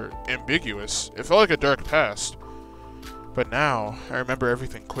Utsuroshima were ambiguous. It felt like a dark past. But now, I remember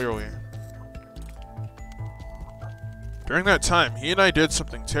everything clearly. During that time, he and I did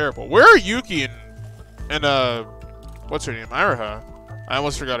something terrible. Where are Yuki and what's her name? Iraha? I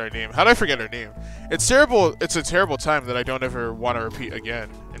almost forgot her name. How'd I forget her name? It's terrible. It's a terrible time that I don't ever want to repeat again.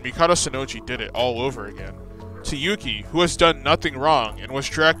 And Mikado Sonoji did it all over again. To Yuki, who has done nothing wrong and was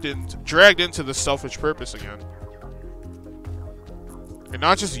dragged into this selfish purpose again. And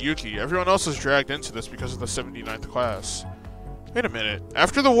not just Yuki, everyone else was dragged into this because of the 79th class. Wait a minute.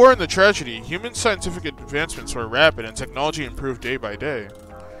 After the war and the tragedy, human scientific advancements were rapid and technology improved day by day.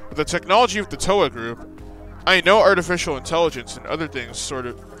 With the technology of the Toa group, I know artificial intelligence and other things sort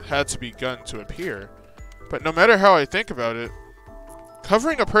of had to begun to appear. But no matter how I think about it,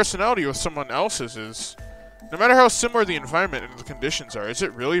 covering a personality with someone else's is... No matter how similar the environment and the conditions are, is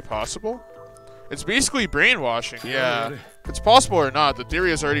it really possible? It's basically brainwashing, yeah. If it's possible or not, the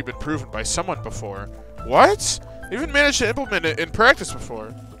theory has already been proven by someone before. What? They even managed to implement it in practice before.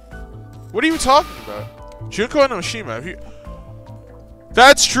 What are you talking about? Junko and Oshima, have you...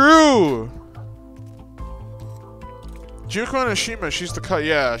 That's true! Junko and Oshima, she's the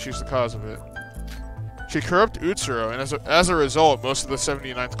cause of it. She corrupted Utsuro, and as a result, most of the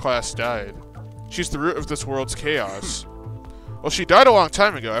 79th class died. She's the root of this world's chaos. Well, she died a long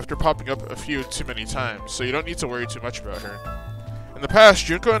time ago after popping up a few too many times, so you don't need to worry too much about her. In the past,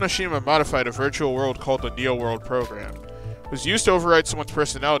 Junko and Oshima modified a virtual world called the Neo World Program. It was used to override someone's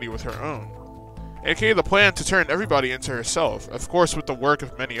personality with her own, aka the plan to turn everybody into herself, of course with the work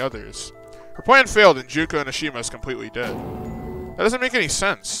of many others. Her plan failed and Junko and Oshima is completely dead. That doesn't make any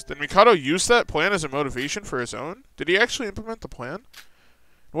sense. Did Mikado use that plan as a motivation for his own? Did he actually implement the plan?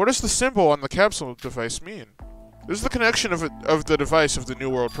 What does the symbol on the capsule device mean? This is the connection of the device of the New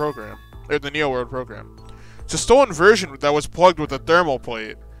World Program, or the Neo World Program. It's a stolen version that was plugged with a thermal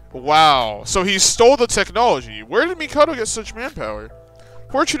plate. Wow. So he stole the technology. Where did Mikado get such manpower?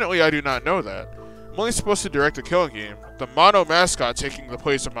 Fortunately, I do not know that. I'm only supposed to direct the killing game, the Mono mascot taking the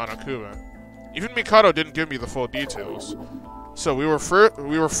place of Monokuma. Even Mikado didn't give me the full details. So we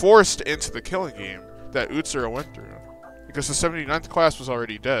were forced into the killing game that Utsuro went through, because the 79th class was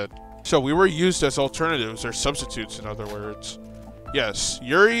already dead. So we were used as alternatives, or substitutes in other words. Yes,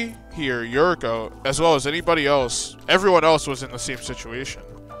 Yuri, here, Yuriko, as well as anybody else, everyone else was in the same situation.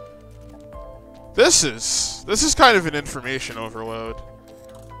 This is kind of an information overload.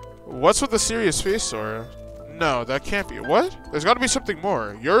 What's with the serious face, Sora? No, that can't be. What? There's gotta be something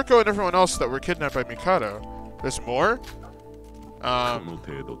more. Yuriko and everyone else that were kidnapped by Mikado. There's more?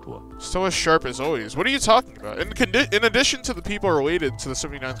 Still as sharp as always. What are you talking about? In addition to the people related to the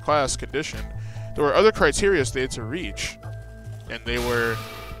 79th class condition, there were other criteria they had to reach. And they were,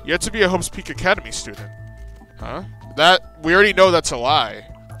 you had to be a Hope's Peak Academy student. Huh? We already know that's a lie.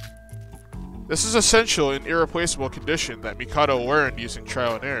 This is essential and irreplaceable condition that Mikado learned using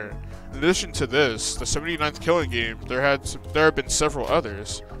trial and error. In addition to this, the 79th killing game, there have been several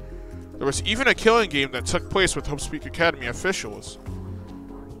others. There was even a killing game that took place with Hope's Peak Academy officials.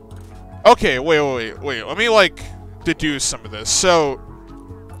 Okay, wait. Let me, like, deduce some of this. So,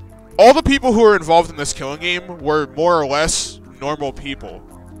 all the people who were involved in this killing game were more or less normal people.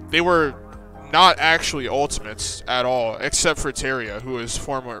 They were not actually ultimates at all, except for Teria, who is a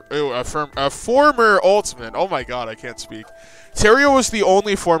former ultimate. Oh my god, I can't speak. Teria was the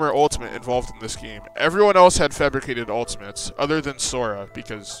only former ultimate involved in this game. Everyone else had fabricated ultimates, other than Sora,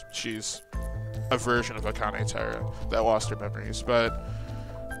 because she's a version of Akane Taira that lost her memories. But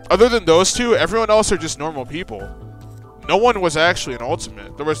other than those two, everyone else are just normal people. No one was actually an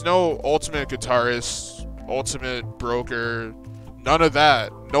ultimate. There was no ultimate guitarist, ultimate broker, none of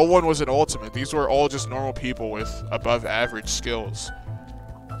that. No one was an ultimate. These were all just normal people with above average skills.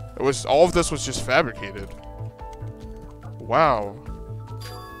 All of this was just fabricated. Wow.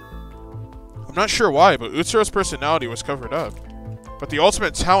 I'm not sure why, but Utsuro's personality was covered up. But the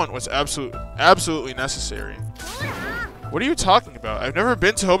ultimate talent was absolutely necessary. What are you talking about? I've never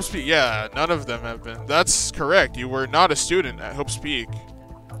been to Hope's Peak. Yeah, none of them have been. That's correct. You were not a student at Hope's Peak.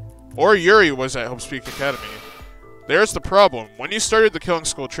 Or Yuri was at Hope's Peak Academy. There's the problem. When you started the Killing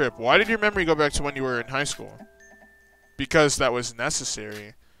School trip, why did your memory go back to when you were in high school? Because that was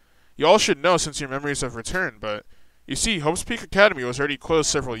necessary. You all should know since your memories have returned, but you see, Hope's Peak Academy was already closed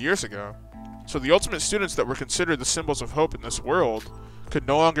several years ago. So the ultimate students that were considered the symbols of hope in this world could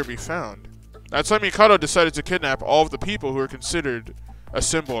no longer be found. That's why Mikado decided to kidnap all of the people who were considered a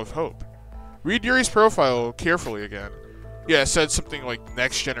symbol of hope. Read Yuri's profile carefully again. Yeah, it said something like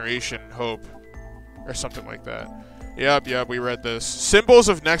Next Generation Hope, or something like that. Yep, we read this. Symbols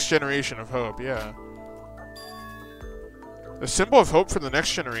of Next Generation of Hope, yeah. The symbol of hope for the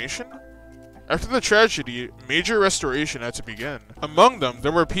next generation? After the tragedy, major restoration had to begin. Among them,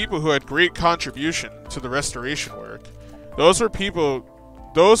 there were people who had great contribution to the restoration work. Those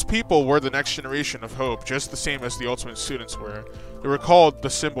people were the next generation of hope, just the same as the ultimate students were. They were called the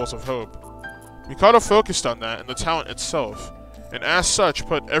symbols of hope. Mikado focused on that and the talent itself, and as such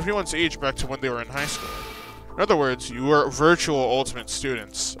put everyone's age back to when they were in high school. In other words, you were virtual ultimate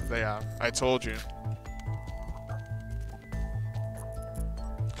students. Yeah, I told you.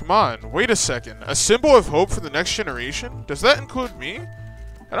 Come on, wait a second. A symbol of hope for the next generation? Does that include me?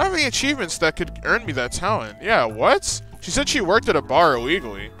 I don't have any achievements that could earn me that talent. Yeah, what? She said she worked at a bar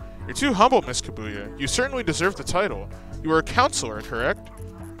illegally. You're too humble, Miss Kabuya. You certainly deserve the title. You were a counselor, correct?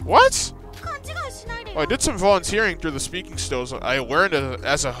 What? Well, I did some volunteering through the speaking skills I learned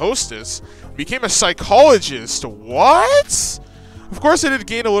as a hostess. Became a psychologist. What? Of course I did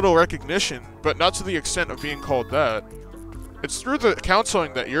gain a little recognition, but not to the extent of being called that. It's through the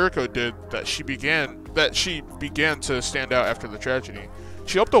counseling that Yuriko did that she began to stand out after the tragedy.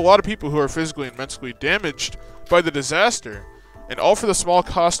 She helped a lot of people who are physically and mentally damaged by the disaster, and all for the small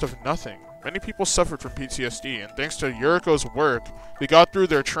cost of nothing. Many people suffered from PTSD, and thanks to Yuriko's work, they got through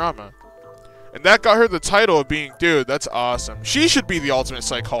their trauma. And that got her the title of being, dude, that's awesome. She should be the ultimate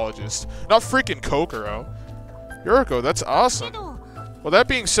psychologist, not freaking Kokoro. Yuriko, that's awesome. Well, that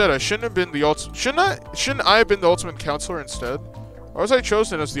being said, I shouldn't have been the shouldn't I have been the ultimate counselor instead? Why was I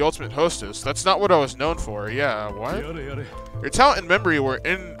chosen as the ultimate hostess? That's not what I was known for. Yeah, what? Your talent and memory were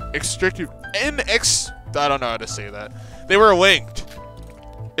I don't know how to say that. They were linked.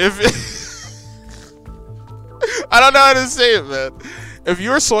 I don't know how to say it, man. If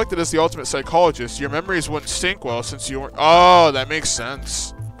you were selected as the ultimate psychologist, your memories wouldn't sync well since you weren't. Oh, that makes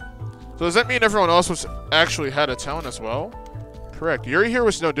sense. So does that mean everyone else actually had a talent as well? Correct. Yuri here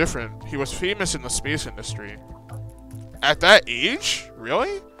was no different. He was famous in the space industry. At that age?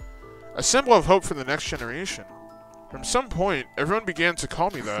 Really? A symbol of hope for the next generation. From some point, everyone began to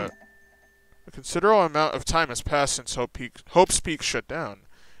call me that. A considerable amount of time has passed since Hope's Peak shut down,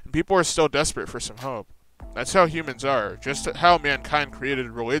 and people are still desperate for some hope. That's how humans are. Just how mankind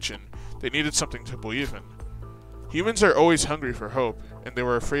created religion, they needed something to believe in. Humans are always hungry for hope, and they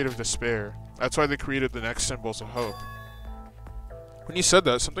were afraid of despair. That's why they created the next symbols of hope. When you said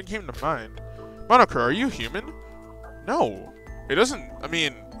that, something came to mind. Monokuro, are you human? No. It doesn't, I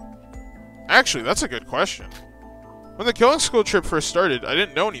mean... Actually, that's a good question. When the killing school trip first started, I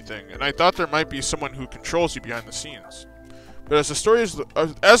didn't know anything, and I thought there might be someone who controls you behind the scenes. But as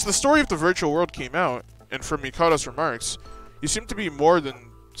the story of the virtual world came out, and from Mikado's remarks, you seem to be more than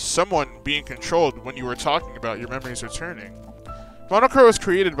someone being controlled when you were talking about your memories returning. Monochrome was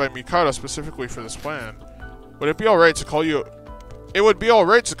created by Mikado specifically for this plan. Would it be alright to call you... It would be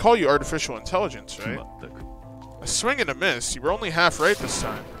alright to call you artificial intelligence, right? A swing and a miss. You were only half right this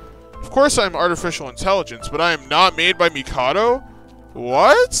time. Of course I'm artificial intelligence, but I am not made by Mikado?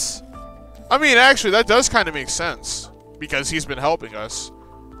 What? I mean, actually, that does kind of make sense. Because he's been helping us.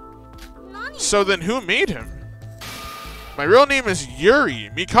 So then who made him? My real name is Yuri.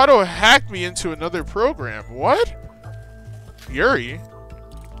 Mikado hacked me into another program. What? Yuri?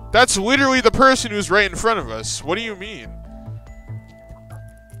 That's literally the person who's right in front of us. What do you mean?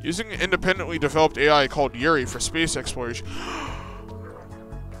 Using an independently developed AI called Yuri for space exploration.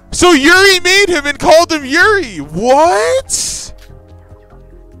 So Yuri made him and called him Yuri! What?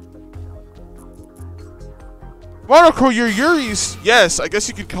 Monochrome, you're Yuri's... Yes, I guess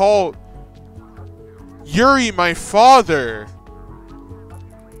you could call... Yuri my father.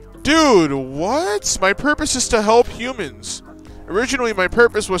 Dude, what? My purpose is to help humans. Originally, my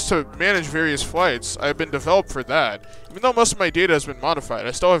purpose was to manage various flights. I have been developed for that. Even though most of my data has been modified,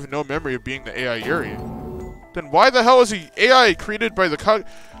 I still have no memory of being the AI Yuri. Then why the hell is the AI created by the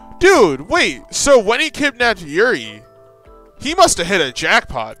Dude, wait. So when he kidnapped Yuri, he must have hit a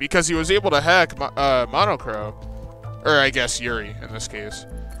jackpot because he was able to hack Monochrome. Or I guess Yuri, in this case.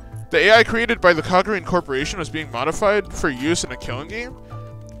 The AI created by the Kagurine Corporation was being modified for use in a killing game?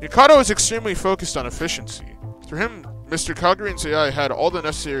 Mikado is extremely focused on efficiency. Through him, Mr. Kagurine's AI had all the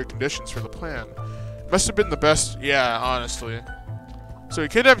necessary conditions for the plan. It must have been the best, yeah, honestly. So he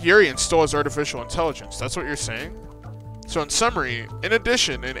kidnapped Yuri and stole his artificial intelligence, that's what you're saying? So in summary, in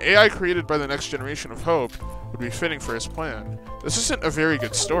addition, an AI created by the next generation of Hope would be fitting for his plan. This isn't a very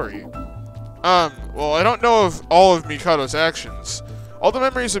good story. Well, I don't know of all of Mikado's actions. All the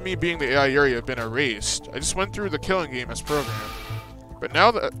memories of me being the AI Yuri have been erased. I just went through the killing game as programmed. But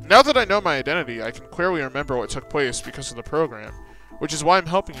now that I know my identity, I can clearly remember what took place because of the program, which is why I'm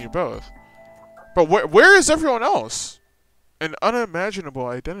helping you both. But where is everyone else? An unimaginable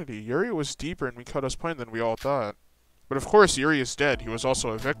identity. Yuri was deeper in Mikado's plan than we all thought. But of course, Yuri is dead. He was also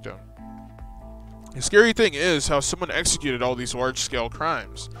a victim. The scary thing is how someone executed all these large-scale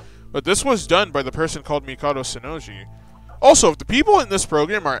crimes. But this was done by the person called Mikado Sonoji. Also, if the people in this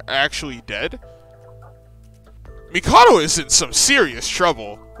program are actually dead, Mikado is in some serious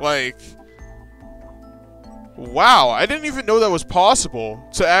trouble. Like, wow, I didn't even know that was possible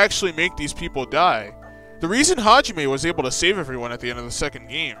to actually make these people die. The reason Hajime was able to save everyone at the end of the second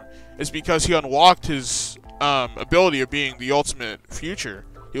game is because he unlocked his ability of being the ultimate future.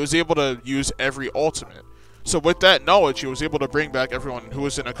 He was able to use every ultimate. So with that knowledge, he was able to bring back everyone who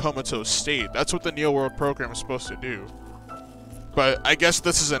was in a comatose state. That's what the Neo World program is supposed to do. But I guess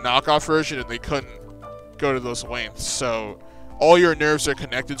this is a knockoff version and they couldn't go to those lengths. So all your nerves are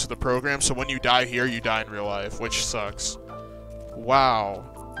connected to the program, so when you die here, you die in real life, which sucks. Wow.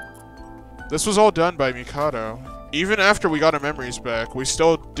 This was all done by Mikado. Even after we got our memories back, we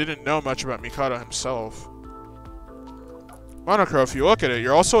still didn't know much about Mikado himself. Monochrome, if you look at it,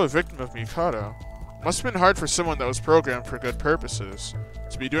 you're also a victim of Mikado. Must have been hard for someone that was programmed for good purposes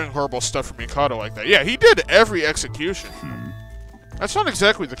to be doing horrible stuff for Mikado like that. Yeah, he did every execution. That's not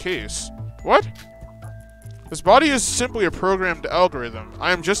exactly the case. What? His body is simply a programmed algorithm.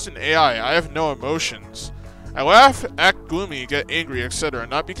 I am just an AI. I have no emotions. I laugh, act gloomy, get angry, etc.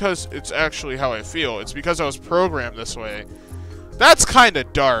 Not because it's actually how I feel. It's because I was programmed this way. That's kind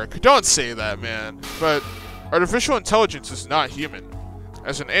of dark. Don't say that, man. But artificial intelligence is not human.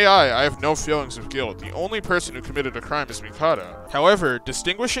 As an AI, I have no feelings of guilt. The only person who committed a crime is Mikado. However,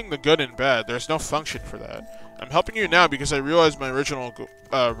 distinguishing the good and bad, there's no function for that. I'm helping you now because I realized my original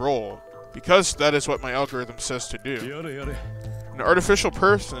role. Because that is what my algorithm says to do. An artificial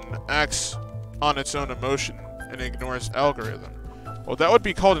person acts on its own emotion and ignores algorithm. Well, that would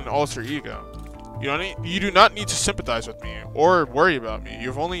be called an alter ego. You do not need to sympathize with me or worry about me.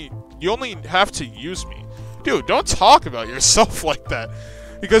 You only have to use me. Dude, don't talk about yourself like that.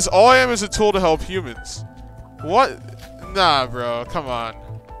 Because all I am is a tool to help humans. What? Nah, bro. Come on.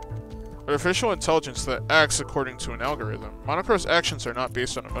 Artificial intelligence that acts according to an algorithm. Monochrome's actions are not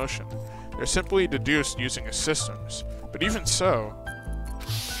based on emotion. They're simply deduced using his systems. But even so...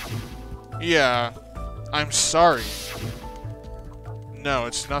 Yeah. I'm sorry. No,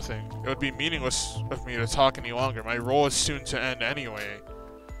 it's nothing. It would be meaningless of me to talk any longer. My role is soon to end anyway.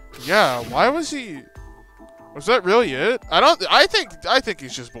 Yeah, why was he... Was that really it? I think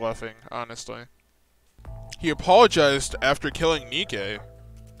he's just bluffing, honestly. He apologized after killing Nikke.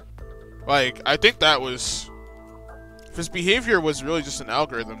 Like, I think that was... If his behavior was really just an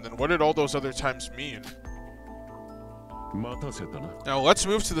algorithm, then what did all those other times mean? Now, let's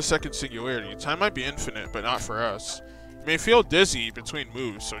move to the second singularity. Time might be infinite, but not for us. You may feel dizzy between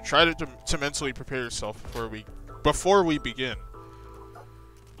moves, so try to mentally prepare yourself before we begin.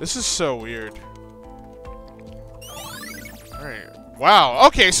 This is so weird. Alright. Wow,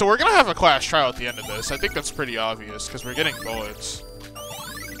 okay, so we're gonna have a class trial at the end of this. I think that's pretty obvious, because we're getting bullets.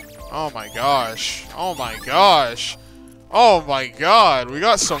 Oh my gosh. Oh my gosh. Oh my god, we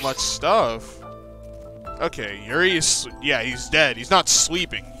got so much stuff. Okay, Yuri is... Yeah, he's dead. He's not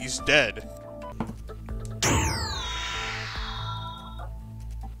sleeping. He's dead.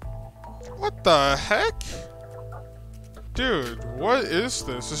 What the heck? Dude, what is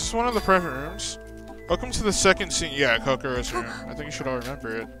this? Is this one of the private rooms? Welcome to the second scene. Yeah, Kokoro's room. I think you should all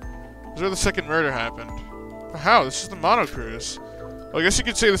remember it. This is where the second murder happened. How? This is the monocruise. Well, I guess you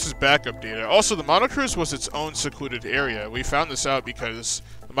could say this is backup data. Also, the monocruise was its own secluded area. We found this out because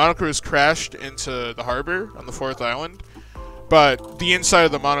the monocruise crashed into the harbor on the 4th island, but the inside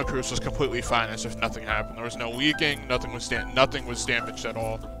of the monocruise was completely fine, as if nothing happened. There was no leaking, nothing was damaged at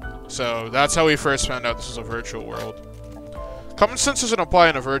all. So that's how we first found out this is a virtual world. Common sense doesn't apply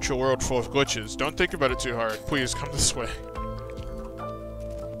in a virtual world full of glitches. Don't think about it too hard. Please, come this way.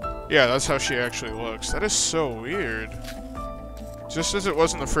 Yeah, that's how she actually looks. That is so weird. Just as it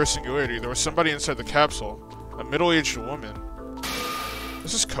was in the first singularity, there was somebody inside the capsule. A middle-aged woman.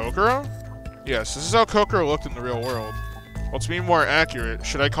 This is Kokoro? Yes, this is how Kokoro looked in the real world. Well, to be more accurate,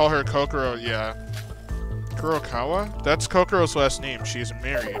 should I call her Kokoro? Yeah. Kurokawa? That's Kokoro's last name. She is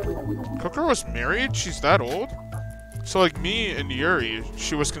married. Kokoro's married? She's that old? So like me and Yuri,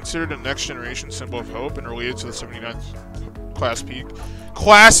 she was considered a next generation symbol of hope and related to the 79th class peak.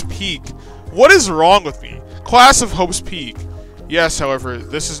 Class peak! What is wrong with me? Class of Hope's peak. Yes, however,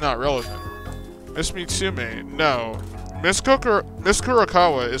 this is not relevant. Miss Mitsume, no. Miss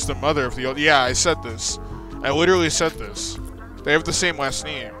Kurokawa is the mother of the old... Yeah, I said this. I literally said this. They have the same last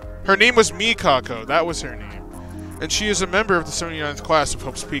name. Her name was Mikako, that was her name. And she is a member of the 79th class of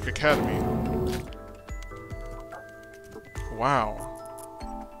Hope's Peak Academy. Wow.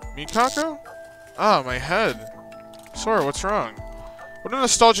 Mikako? Ah, my head. Sora, what's wrong? What a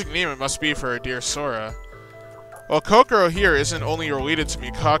nostalgic name it must be for our dear Sora. Well, Kokoro here isn't only related to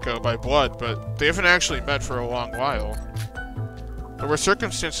Mikako by blood, but they haven't actually met for a long while. There were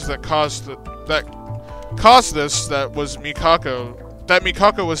circumstances that caused this that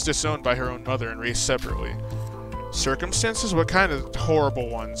Mikako was disowned by her own mother and raised separately. Circumstances? What kind of horrible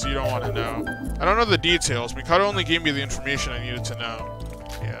ones? You don't want to know. I don't know the details. Mikado only gave me the information I needed to know.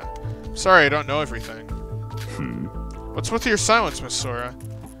 Yeah. Sorry, I don't know everything. What's with your silence, Miss Sora?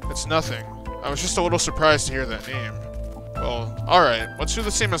 It's nothing. I was just a little surprised to hear that name. Well, alright. Let's do the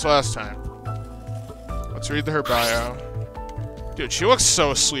same as last time. Let's read her bio. Dude, she looks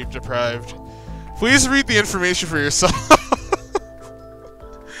so sleep-deprived. Please read the information for yourself.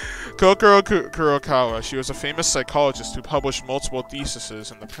 Kokoro Kurokawa. She was a famous psychologist who published multiple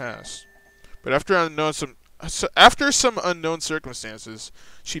theses in the past. But after some unknown circumstances,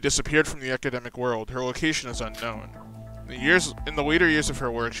 she disappeared from the academic world. Her location is unknown. In the later years of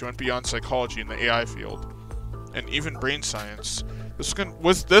her work, she went beyond psychology in the AI field, and even brain science.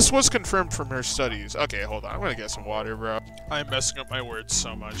 This was confirmed from her studies. Okay, hold on. I'm gonna get some water, bro. I'm messing up my words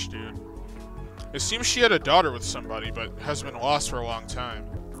so much, dude. It seems she had a daughter with somebody, but has been lost for a long time.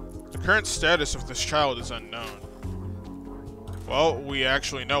 The current status of this child is unknown. Well, we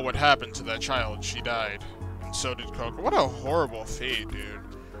actually know what happened to that child. She died. And so did Kokoro. What a horrible fate, dude.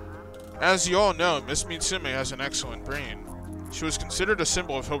 As you all know, Miss Mitsume has an excellent brain. She was considered a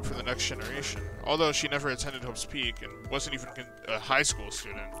symbol of hope for the next generation, although she never attended Hope's Peak and wasn't even a high school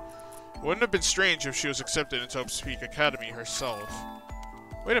student. It wouldn't have been strange if she was accepted into Hope's Peak Academy herself.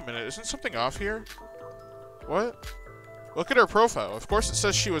 Wait a minute, isn't something off here? What? Look at her profile. Of course it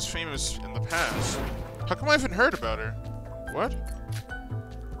says she was famous in the past. How come I haven't heard about her? What?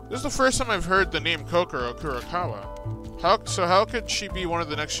 This is the first time I've heard the name Kokoro Kurokawa. How could she be one of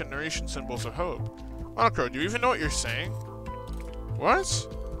the next generation symbols of hope? Monokro, do you even know what you're saying? What?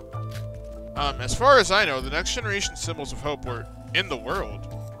 As far as I know, the next generation symbols of hope were in the world.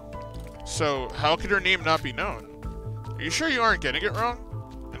 So, how could her name not be known? Are you sure you aren't getting it wrong?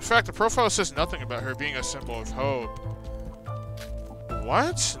 In fact, the profile says nothing about her being a symbol of hope.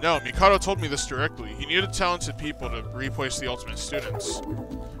 What? No, Mikado told me this directly. He needed talented people to replace the ultimate students.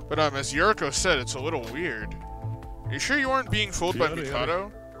 But as Yuriko said, it's a little weird. Are you sure you aren't being fooled by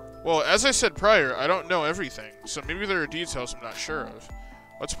Mikado? Well, as I said prior, I don't know everything, so maybe there are details I'm not sure of.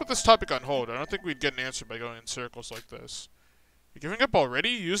 Let's put this topic on hold. I don't think we'd get an answer by going in circles like this. You're giving up already?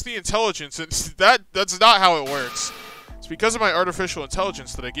 Use the intelligence. That's not how it works. It's because of my artificial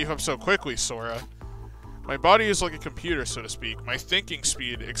intelligence that I gave up so quickly, Sora. My body is like a computer, so to speak. My thinking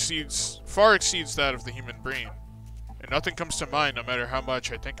speed far exceeds that of the human brain. And nothing comes to mind no matter how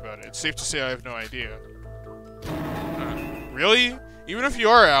much I think about it. It's safe to say I have no idea. Really? Even if you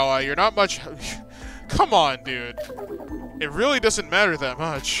are an ally, you're not much... Come on, dude. It really doesn't matter that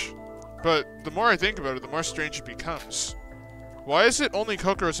much. But the more I think about it, the more strange it becomes. Why is it only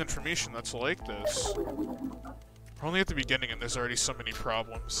Kokoro's information that's like this? We're only at the beginning and there's already so many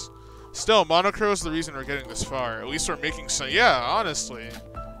problems. Still, Monocro is the reason we're getting this far. At least we're making some... Yeah, honestly.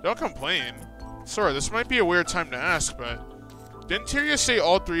 Don't complain. Sora, this might be a weird time to ask, but... Didn't Tyria say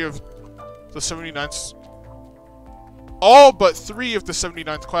all three of the 79th... All but 3 of the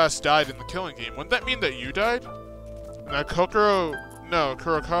 79th class died in the killing game. Wouldn't that mean that you died? And that Kokoro... No,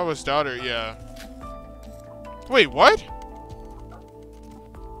 Kurokawa's daughter, yeah. Wait, what?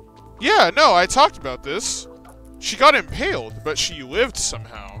 Yeah, no, I talked about this. She got impaled, but she lived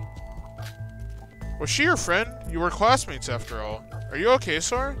somehow. Was she your friend? You were classmates after all. Are you okay,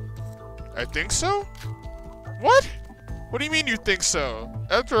 Sora? I think so? What? What do you mean you think so?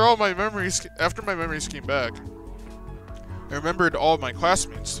 After my memories came back, I remembered all of my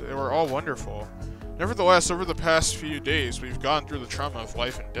classmates. They were all wonderful. Nevertheless, over the past few days, we've gone through the trauma of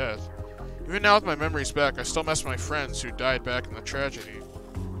life and death. Even now with my memories back, I still miss my friends who died back in the tragedy.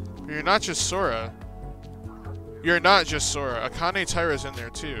 But you're not just Sora. You're not just Sora. Akane Taira's in there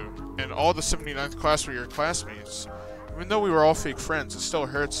too. And all the 79th class were your classmates. Even though we were all fake friends, it still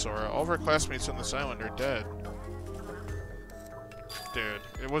hurts, Sora. All of our classmates on this island are dead. Dude,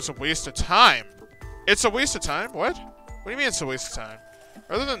 it was a waste of time. It's a waste of time? What? What do you mean it's a waste of time?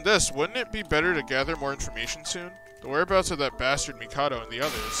 Other than this, wouldn't it be better to gather more information soon? The whereabouts of that bastard Mikado and the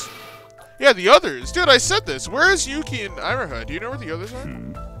others. Yeah, the others! Dude, I said this! Where is Yuki and Iraha? Do you know where the others are?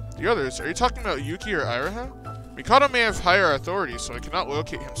 The others? Are you talking about Yuki or Iraha? Mikado may have higher authority, so I cannot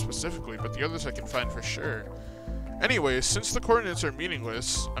locate him specifically, but the others I can find for sure. Anyways, since the coordinates are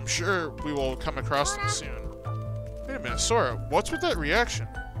meaningless, I'm sure we will come across them soon. Wait a minute, Sora, what's with that reaction?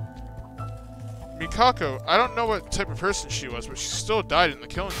 Mikako, I don't know what type of person she was, but she still died in the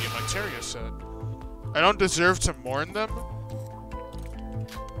killing game, like Tyria said. I don't deserve to mourn them?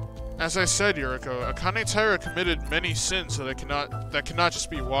 As I said, Yuriko, Akane Taira committed many sins that cannot just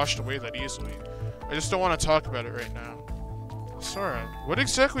be washed away that easily. I just don't want to talk about it right now. Sora, what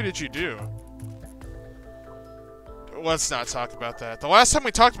exactly did you do? Let's not talk about that. The last time we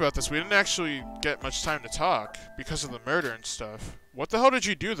talked about this, we didn't actually get much time to talk, because of the murder and stuff. What the hell did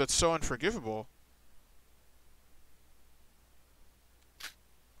you do that's so unforgivable?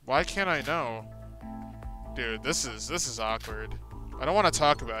 Why can't I know? Dude, this is awkward. I don't want to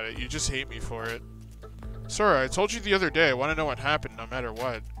talk about it, you just hate me for it. Sora, I told you the other day I want to know what happened no matter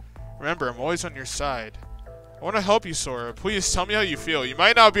what. Remember, I'm always on your side. I want to help you, Sora. Please tell me how you feel. You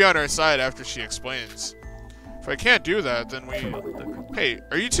might not be on our side after she explains. If I can't do that, then we... Hey,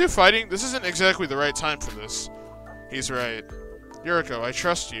 are you two fighting? This isn't exactly the right time for this. He's right. Yuriko, I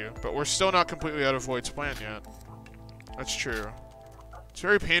trust you, but we're still not completely out of Void's plan yet. That's true. It's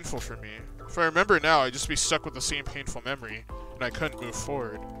very painful for me. If I remember now, I'd just be stuck with the same painful memory, and I couldn't move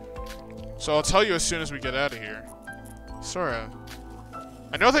forward. So I'll tell you as soon as we get out of here. Sora,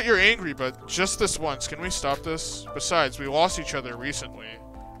 I know that you're angry, but just this once, can we stop this? Besides, we lost each other recently.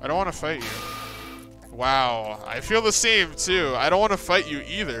 I don't want to fight you. Wow, I feel the same too. I don't want to fight you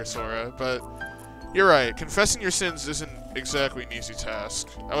either, Sora, but you're right. Confessing your sins isn't exactly an easy task.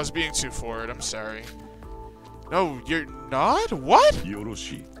 I was being too forward, I'm sorry. No, you're not? What?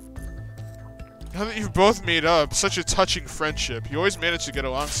 Yoroshi. Now that you've both made up, such a touching friendship, you always manage to get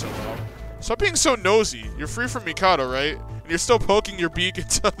along so well. Stop being so nosy. You're free from Mikado, right? And you're still poking your beak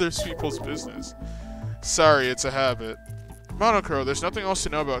into other people's business. Sorry, it's a habit. Monocro, there's nothing else to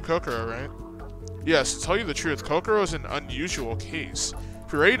know about Kokoro, right? Yes, to tell you the truth, Kokoro is an unusual case.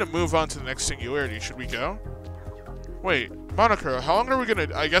 If you're ready to move on to the next singularity, should we go? Wait, Monocro, how long are we gonna...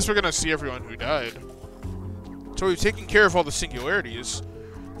 I guess we're gonna see everyone who died. So we've taken care of all the singularities.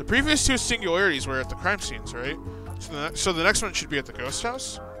 The previous 2 singularities were at the crime scenes, right? So the next one should be at the ghost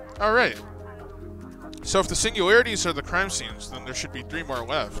house? Alright. So if the singularities are the crime scenes, then there should be 3 more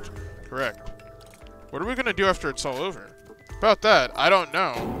left. Correct. What are we gonna do after it's all over? About that, I don't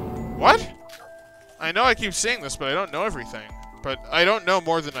know. What? I know I keep saying this, but I don't know everything. But I don't know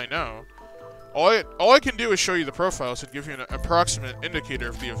more than I know. All I can do is show you the profiles and give you an approximate indicator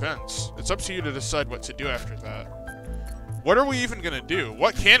of the events. It's up to you to decide what to do after that. What are we even gonna do?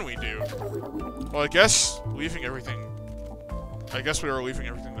 What can we do? Well, I guess leaving everything I guess we were leaving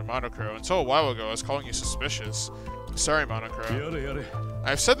everything to Monocro. Until a while ago, I was calling you suspicious. Sorry, Monocro.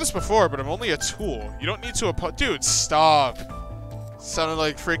 I've said this before, but I'm only a tool. You don't need to Dude, stop. Sounded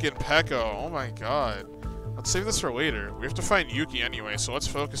like freaking Pekko. Oh my god. Let's save this for later. We have to find Yuki anyway, so let's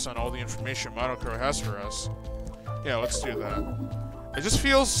focus on all the information Monocro has for us. Yeah, let's do that. It just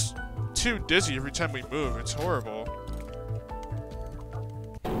feels too dizzy every time we move. It's horrible.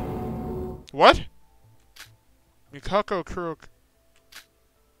 What? Mikako Kurok.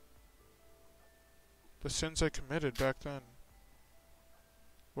 The sins I committed back then.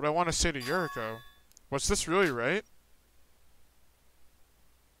 What I want to say to Yuriko. Was this really right?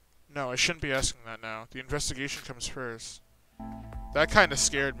 No, I shouldn't be asking that now. The investigation comes first. That kind of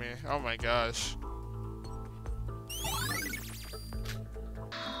scared me. Oh my gosh.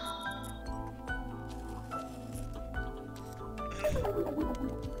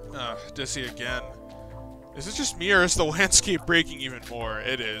 Dizzy again. Is it just me or is the landscape breaking even more?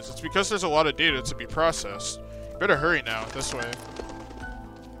 It is. It's because there's a lot of data to be processed. Better hurry now. This way.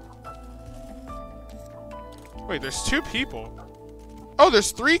 Wait, there's 2 people. Oh,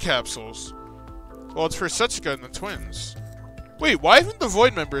 there's 3 capsules. Well, it's for Setsuka and the twins. Wait, why haven't the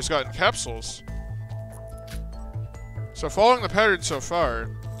Void members gotten capsules? So following the pattern so far,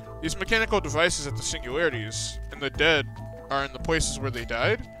 these mechanical devices at the singularities and the dead are in the places where they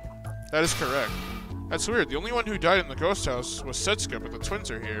died? That is correct. That's weird. The only one who died in the ghost house was Setsuka, but the twins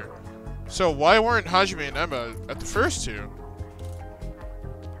are here. So why weren't Hajime and Emma at the first 2?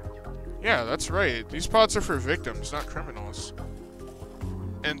 Yeah, that's right. These pods are for victims, not criminals.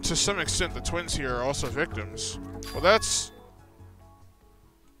 And to some extent, the twins here are also victims. Well, that's...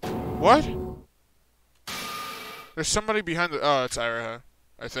 What? There's somebody behind the... Oh, it's Iraha,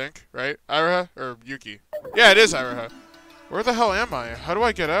 I think, right? Iraha? Or Yuki? Yeah, it is Iraha. Where the hell am I? How do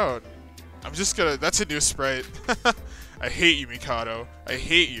I get out? I'm just gonna... That's a new sprite. I hate you, Mikado. I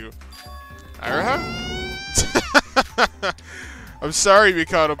hate you. Iraha? I'm sorry,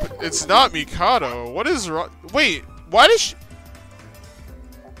 Mikado, but it's not Mikado. What is wrong? Wait, why does she...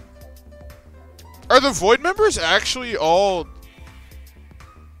 Are the Void members actually all...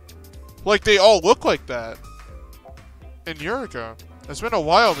 Like, they all look like that? In Yuriko. It's been a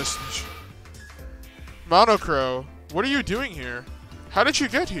while, Miss... Monocro, what are you doing here? How did you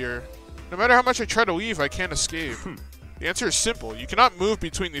get here? No matter how much I try to leave, I can't escape. The answer is simple. You cannot move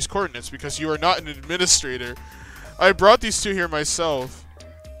between these coordinates because you are not an administrator. I brought these 2 here myself.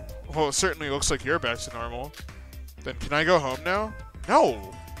 Well, it certainly looks like you're back to normal. Then can I go home now? No!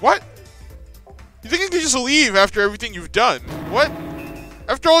 What? You think I can just leave after everything you've done? What?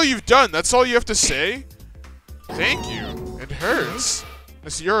 After all you've done, that's all you have to say? Thank you. It hurts.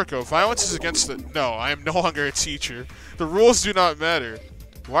 Miss Yuriko, violence is against the... No, I am no longer a teacher. The rules do not matter.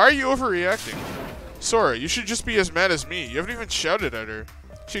 Why are you overreacting? Sora, you should just be as mad as me. You haven't even shouted at her.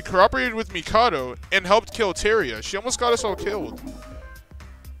 She cooperated with Mikado and helped kill Teria. She almost got us all killed.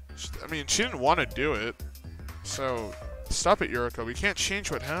 I mean, she didn't want to do it. So, stop it, Yuriko. We can't change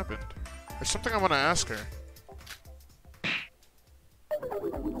what happened. There's something I want to ask her.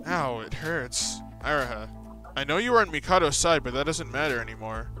 Ow, it hurts. Iraha, I know you were on Mikado's side, but that doesn't matter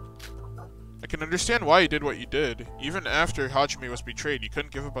anymore. I can understand why you did what you did. Even after Hajime was betrayed, you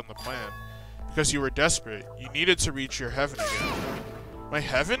couldn't give up on the plan. Because you were desperate. You needed to reach your heaven again. My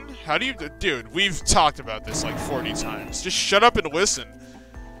heaven? How do you... Dude, we've talked about this like 40 times. Just shut up and listen.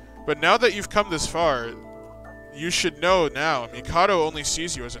 But now that you've come this far, you should know now, Mikado only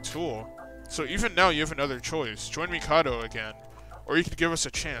sees you as a tool. So even now you have another choice. Join Mikado again. Or you could give us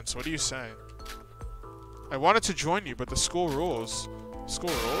a chance. What do you say? I wanted to join you, but the school rules.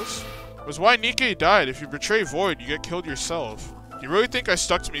 School rules? It was why Nikkei died. If you betray Void, you get killed yourself. Do you really think I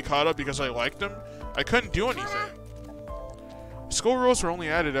stuck to Mikado because I liked him? I couldn't do anything. School rules were only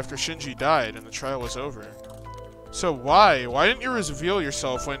added after Shinji died and the trial was over. So why? Why didn't you reveal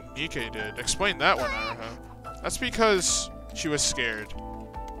yourself when Nikkei did? Explain that one, Iraha. That's because she was scared.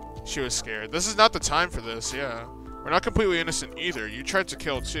 She was scared. This is not the time for this, yeah. We're not completely innocent either. You tried to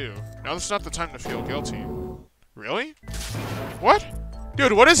kill too. Now this is not the time to feel guilty. Really? What?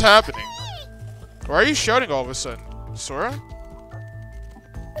 Dude, what is happening? Why are you shouting all of a sudden? Sora?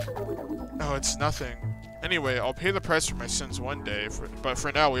 Oh, it's nothing. Anyway, I'll pay the price for my sins one day, but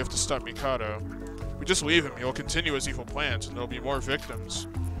for now we have to stop Mikado. If we just leave him, he'll continue his evil plans, and there'll be more victims.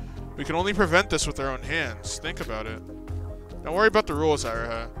 We can only prevent this with our own hands. Think about it. Don't worry about the rules,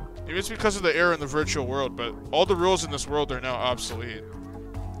 Iraha. Maybe it's because of the error in the virtual world, but all the rules in this world are now obsolete.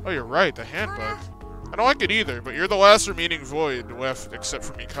 Oh, you're right, the handbook. I don't like it either, but you're the last remaining Void left except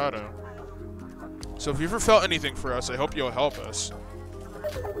for Mikado. So if you ever felt anything for us, I hope you'll help us.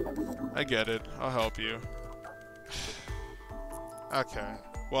 I get it. I'll help you. Okay.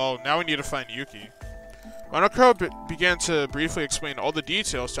 Well, now we need to find Yuki. Monokuro began to briefly explain all the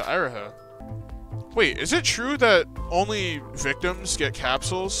details to Iroha. Wait, is it true that only victims get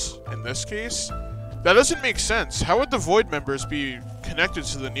capsules in this case? That doesn't make sense. How would the Void members be connected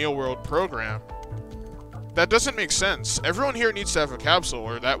to the Neo World program? That doesn't make sense. Everyone here needs to have a capsule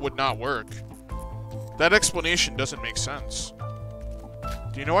or that would not work. That explanation doesn't make sense.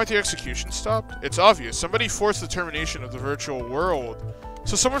 Do you know why the execution stopped? It's obvious. Somebody forced the termination of the virtual world.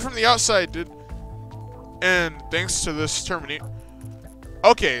 So someone from the outside did... And thanks to this termination...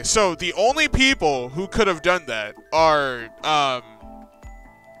 Okay, so the only people who could have done that are,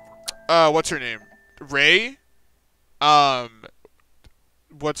 what's her name? Rei?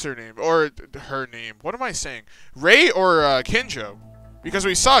 What's her name? Or her name. What am I saying? Rei or, Kinjo. Because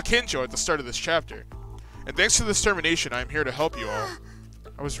we saw Kinjo at the start of this chapter. And thanks to this termination, I'm here to help you all.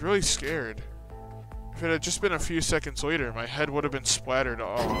 I was really scared. If it had just been a few seconds later, my head would have been splattered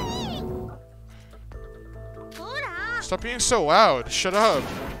all. Stop being so loud. Shut up.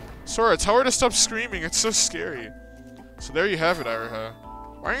 Sora, tell her to stop screaming. It's so scary. So there you have it, Iroha.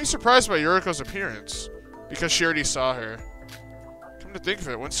 Why aren't you surprised by Yuriko's appearance? Because she already saw her. Come to think of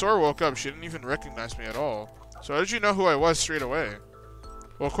it, when Sora woke up, she didn't even recognize me at all. So how did you know who I was straight away?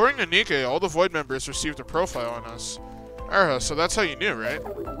 Well, according to Nikkei, all the Void members received a profile on us. Iroha, so that's how you knew, right?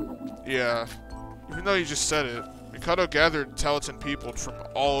 Yeah. Even though you just said it, Mikado gathered talented people from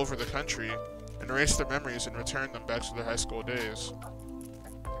all over the country and erased their memories and returned them back to their high school days.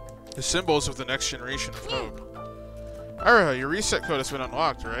 The symbols of the next generation of hope. Iroha, your reset code has been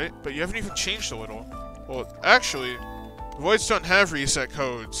unlocked, right? But you haven't even changed a little. Well, actually, the Voids don't have reset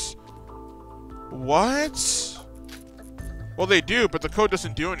codes. What? Well, they do, but the code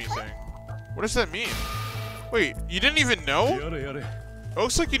doesn't do anything. What does that mean? Wait, you didn't even know? It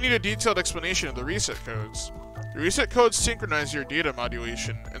looks like you need a detailed explanation of the reset codes. The reset codes synchronize your data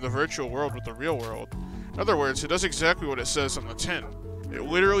modulation in the virtual world with the real world. In other words, it does exactly what it says on the tin. It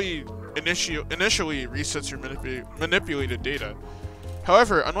literally initially resets your manipulated data.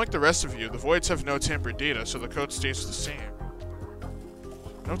 However, unlike the rest of you, the Voids have no tampered data, so the code stays the same.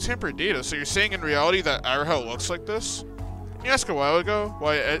 No tampered data? So you're saying in reality that Iroha looks like this? You asked a while ago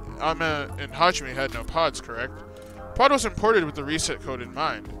why Ama and Hajime had no pods, correct? Pod was imported with the reset code in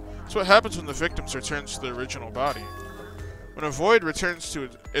mind. It's what happens when the victims return to the original body. When a Void returns to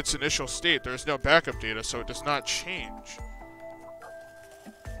its initial state, there is no backup data, so it does not change.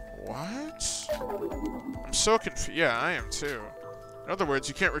 What? I'm so confused. Yeah, I am too. In other words,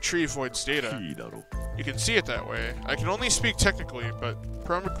 you can't retrieve Void's data. You can see it that way. I can only speak technically, but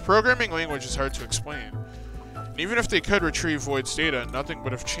programming language is hard to explain. And even if they could retrieve Void's data, nothing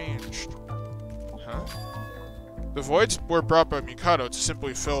would have changed. Huh? The Voids were brought by Mikado to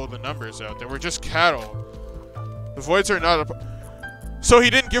simply fill the numbers out. They were just cattle. The Voids are not a... So he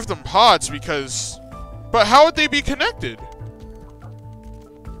didn't give them pods because... But how would they be connected?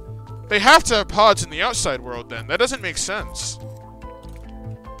 They have to have pods in the outside world then. That doesn't make sense.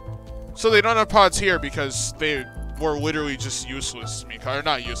 So they don't have pods here because they were literally just useless to Mikado. Or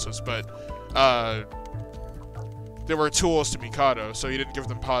not useless, but... they were tools to Mikado, so he didn't give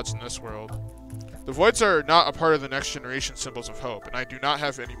them pods in this world. The Voids are not a part of the next generation symbols of hope, and I do not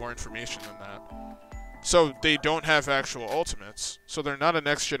have any more information than that. So they don't have actual ultimates. So they're not a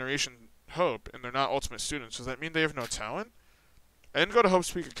next generation hope, and they're not ultimate students. Does that mean they have no talent? I didn't go to Hope's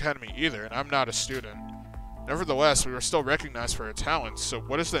Peak Academy either, and I'm not a student. Nevertheless, we were still recognized for our talents, so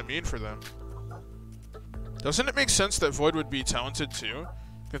what does that mean for them? Doesn't it make sense that Void would be talented too?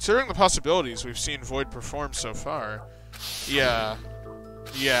 Considering the possibilities we've seen Void perform so far. Yeah,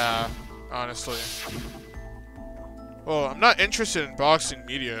 honestly. Well, I'm not interested in boxing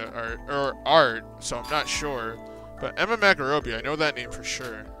media or art, so I'm not sure. But Emma Magarobi, I know that name for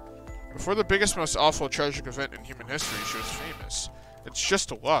sure. Before the biggest, most awful, tragic event in human history, she was famous. It's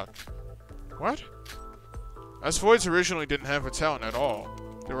just luck. What? Us Voids originally didn't have a talent at all.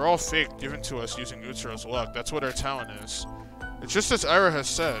 They were all fake, given to us using Utsuro's luck. That's what our talent is. It's just as Ira has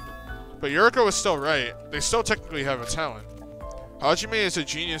said. But Yuriko was still right. They still technically have a talent. Hajime is a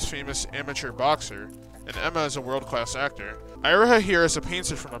genius famous amateur boxer, and Emma is a world-class actor. Iroha here is a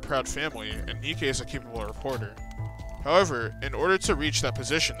painter from a proud family, and Nikkei is a capable reporter. However, in order to reach that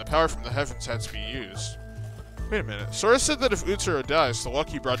position, the power from the heavens had to be used. Wait a minute. Sora said that if Utsuro dies, the luck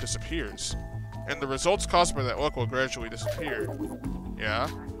he brought disappears. And the results caused by that luck will gradually disappear. Yeah?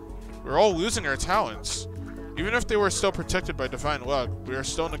 We're all losing our talents. Even if they were still protected by divine luck, we are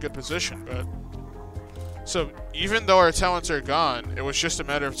still in a good position, but... So, even though our talents are gone, it was just a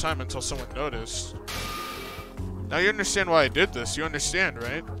matter of time until someone noticed. Now you understand why I did this. You understand,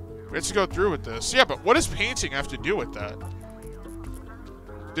 right? We have to go through with this. Yeah, but what does painting have to do with that?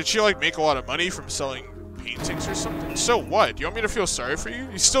 Did she, like, make a lot of money from selling paintings or something? So what? Do you want me to feel sorry for you?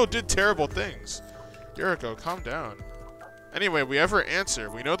 You still did terrible things. Yuriko, calm down. Anyway, we have our answer.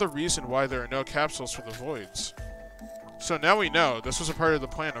 We know the reason why there are no capsules for the Voids. So now we know. This was a part of the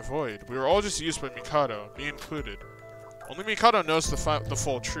plan of Void. We were all just used by Mikado, me included. Only Mikado knows the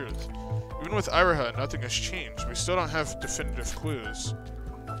full truth. Even with Iroha, nothing has changed. We still don't have definitive clues.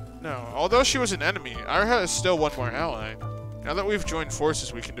 No, although she was an enemy, Iroha is still one more ally. Now that we've joined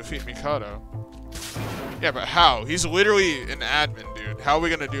forces, we can defeat Mikado. Yeah, but how? He's literally an admin, dude. How are we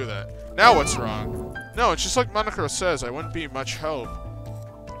gonna do that? Now what's wrong? No, it's just like Monokuro says, I wouldn't be much help.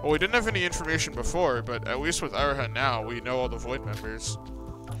 Well, we didn't have any information before, but at least with Iroha now, we know all the Void members.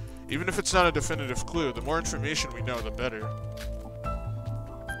 Even if it's not a definitive clue, the more information we know, the better.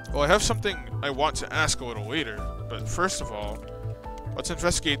 Well, I have something I want to ask a little later, but first of all, let's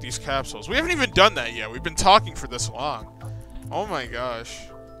investigate these capsules. We haven't even done that yet. We've been talking for this long. Oh my gosh.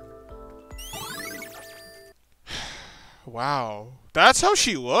 Wow. That's how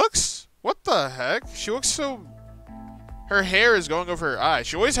she looks? What the heck? She looks so... Her hair is going over her eye.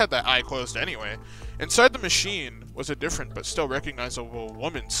 She always had that eye closed anyway. Inside the machine was a different but still recognizable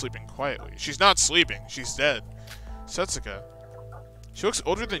woman sleeping quietly. She's not sleeping. She's dead. Setsuka. She looks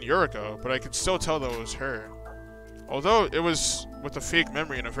older than Yuriko, but I could still tell that it was her. Although it was with a fake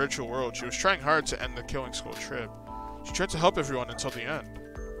memory in a virtual world, she was trying hard to end the killing school trip. She tried to help everyone until the end.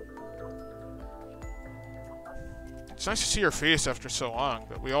 It's nice to see her face after so long,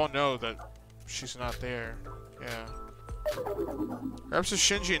 but we all know that she's not there. Yeah. Perhaps if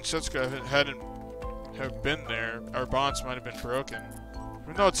Shinji and Setsuka hadn't been there, our bonds might have been broken.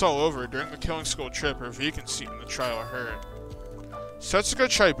 Even though it's all over, during the killing school trip, her vacancy in the trial hurt. Setsuka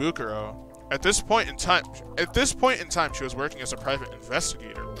Chaibukuro. At this point in time, she was working as a private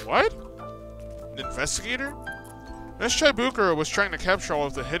investigator. What? An investigator? Miss Chaibukuro was trying to capture all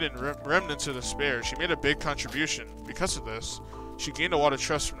of the hidden remnants of the spare. She made a big contribution. Because of this, she gained a lot of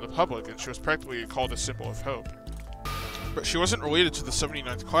trust from the public, and she was practically called a symbol of hope. But she wasn't related to the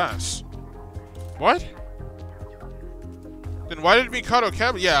 79th class. What? Then why did Mikado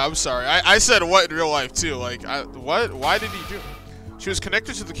capture? Yeah, I'm sorry. I said what in real life too. Like, what? Why did he do it? She was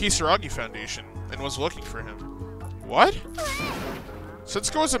connected to the Kisaragi Foundation and was looking for him. What?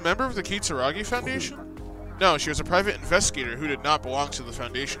 Setsuko was a member of the Kisaragi Foundation? No, she was a private investigator who did not belong to the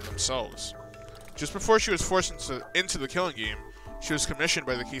Foundation themselves. Just before she was forced into the killing game, she was commissioned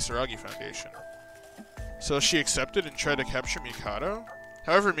by the Kisaragi Foundation. So she accepted and tried to capture Mikado?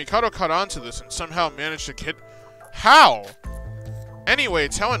 However, Mikado caught on to this and somehow managed to kid... How? Anyway,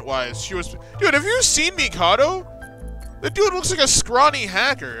 talent-wise, she was... Dude, have you seen Mikado? The dude looks like a scrawny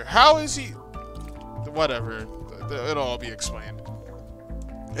hacker. How is he... Whatever. It'll all be explained.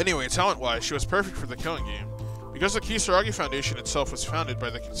 Anyway, talent-wise, she was perfect for the killing game. Because the Kisaragi Foundation itself was founded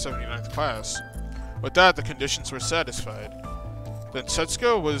by the 79th class. With that, the conditions were satisfied. Then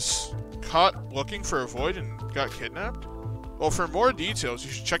Setsuko was caught looking for a Void and got kidnapped? Well, for more details,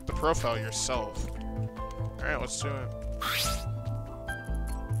 you should check the profile yourself. Alright, let's do it.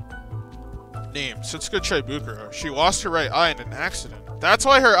 Name, Setsuko Chaibukuro. She lost her right eye in an accident. That's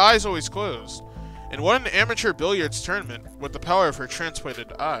why her eye's always closed. And won an amateur billiards tournament with the power of her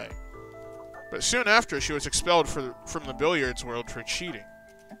transplanted eye. But soon after, she was expelled from the billiards world for cheating.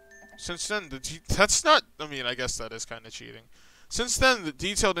 Since then, that's not... I mean, I guess that is kind of cheating. Since then, the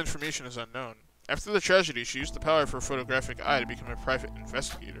detailed information is unknown. After the tragedy, she used the power of her photographic eye to become a private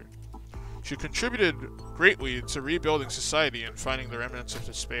investigator. She contributed greatly to rebuilding society and finding the remnants of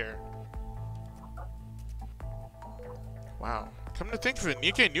despair. Wow. Come to think of it,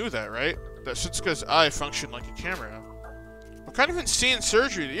 Nikke knew that, right? That Setsuka's eye functioned like a camera. What kind of insane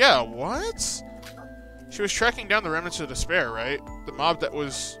surgery? Yeah, what? She was tracking down the remnants of despair, right? The mob that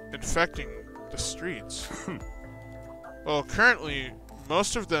was infecting the streets. Well, currently,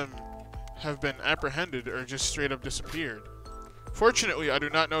 most of them have been apprehended or just straight up disappeared. Fortunately, I do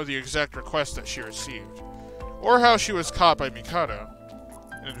not know the exact request that she received, or how she was caught by Mikado.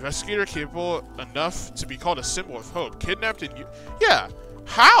 An investigator capable enough to be called a symbol of hope, kidnapped and yeah,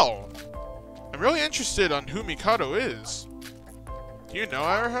 how? I'm really interested on who Mikado is. Do you know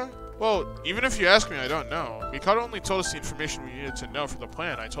Iroha? Well, even if you ask me, I don't know. Mikado only told us the information we needed to know for the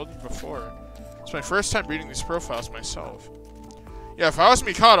plan. I told you before. It's my first time reading these profiles myself. Yeah, if I was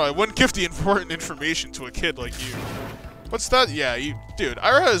Mikado, I wouldn't give the important information to a kid like you. What's that? Yeah, dude,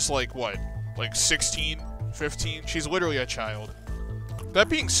 Iroha is like, what? Like 16? 15? She's literally a child. That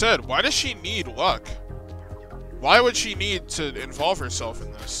being said, why does she need luck? Why would she need to involve herself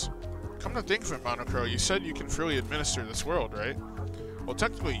in this? Come to think of it, Monokuro, you said you can freely administer this world, right? Well,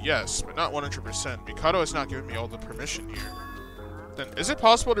 technically, yes, but not 100%. Mikado has not given me all the permission here. Then is it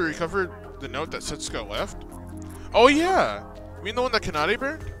possible to recover the note that Setsuko left? Oh yeah! You mean the one that Kanade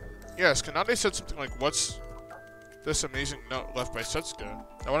burned? Yes, Kanade said something like, "What's this amazing note left by Setsuko?"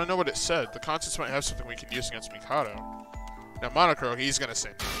 I want to know what it said. The contents might have something we can use against Mikado. Now Monokuro, he's gonna say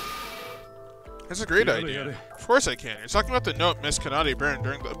no. That's a great idea. Of course I can. You're talking about the note Miss Kanade burned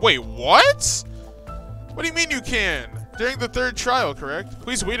during the— Wait, what? What do you mean you can? During the third trial, correct?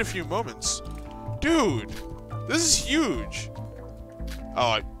 Please wait a few moments. Dude, this is huge.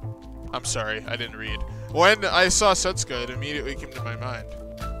 Oh, I'm sorry, I didn't read. When I saw Setsuko, it immediately came to my mind.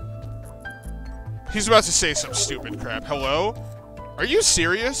 He's about to say some stupid crap. Hello? Are you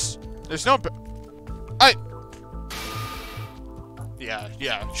serious? There's no—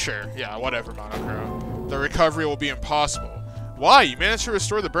 Yeah, sure. Yeah, whatever, Monokuro. The recovery will be impossible. Why? You managed to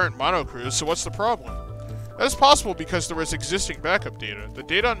restore the burnt Monokuro, so what's the problem? That is possible because there was existing backup data. The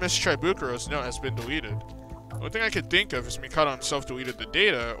data on Miss Chibukuro's note has been deleted. The only thing I could think of is Mikado himself deleted the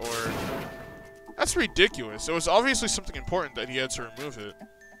data, or— That's ridiculous. It was obviously something important that he had to remove it.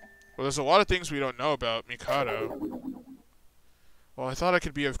 Well, there's a lot of things we don't know about Mikado. Well, I thought I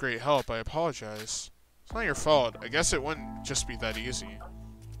could be of great help. I apologize. It's not your fault. I guess it wouldn't just be that easy.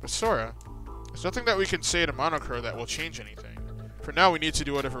 But Sora, there's nothing that we can say to Monokuro that will change anything. For now, we need to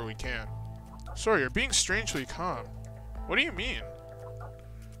do whatever we can. Sora, you're being strangely calm. What do you mean?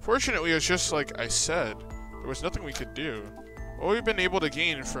 Fortunately, it's just like I said. There was nothing we could do. What we've been able to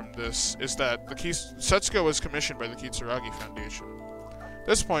gain from this is that Setsuko was commissioned by the Kitsuragi Foundation. At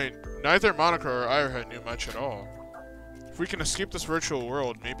this point, neither Monokuro or Iroha knew much at all. If we can escape this virtual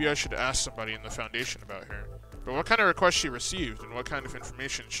world, maybe I should ask somebody in the Foundation about her. But what kind of request she received, and what kind of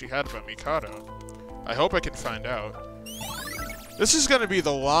information she had about Mikado? I hope I can find out. This is gonna be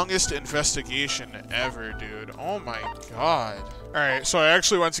the longest investigation ever, dude. Oh my god. Alright, so I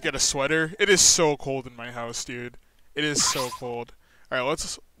actually went to get a sweater. It is so cold in my house, dude. It is so cold. Alright,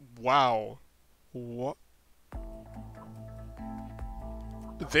 let's— Wow. What?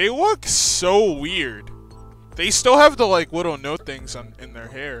 They look so weird. They still have the, like, little note things in their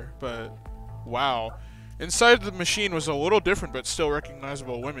hair, but wow. Inside the machine was a little different but still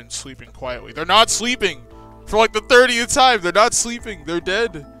recognizable women sleeping quietly. They're not sleeping! For like the 30th time, they're not sleeping. They're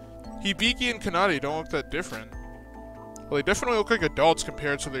dead. Hibiki and Kanade don't look that different. Well, they definitely look like adults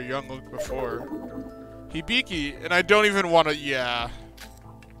compared to their young look before. Hibiki, and I don't even want to— Yeah.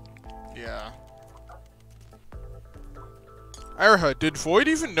 Iroha, did Void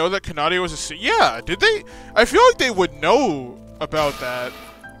even know that Kanade was a— Yeah, did they? I feel like they would know about that.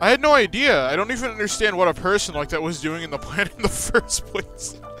 I had no idea. I don't even understand what a person like that was doing in the planet in the first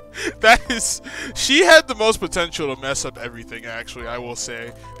place. That is— She had the most potential to mess up everything, actually, I will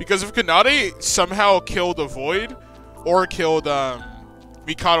say. Because if Kanade somehow killed a Void, or killed,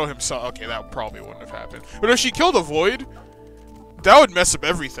 Mikado himself— Okay, that probably wouldn't have happened. But if she killed a Void, that would mess up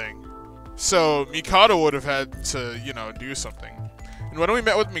everything. So, Mikado would have had to, you know, do something. And when we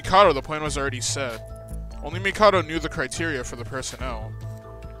met with Mikado, the plan was already set. Only Mikado knew the criteria for the personnel.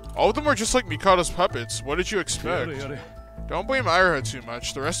 All of them were just like Mikado's puppets. What did you expect? Don't blame Iroha too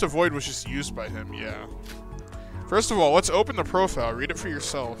much. The rest of Void was just used by him, yeah. First of all, let's open the profile. Read it for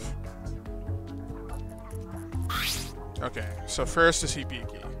yourself. Okay, so first is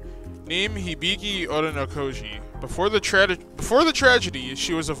Hibiki. Name Hibiki Orinokoji. Before the tragedy,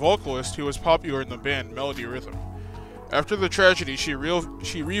 she was a vocalist who was popular in the band Melody Rhythm. After the tragedy, she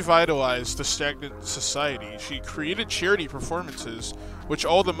revitalized the stagnant society. She created charity performances, which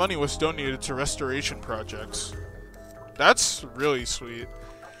all the money was donated to restoration projects. That's really sweet.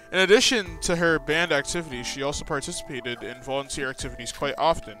 In addition to her band activities, she also participated in volunteer activities quite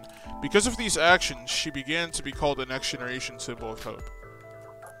often. Because of these actions, she began to be called the next generation symbol of hope.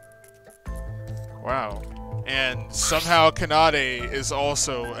 Wow. And somehow Kanade is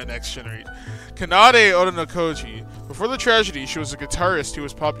also a next generation. Kanade Orinokoji. Before the tragedy, she was a guitarist who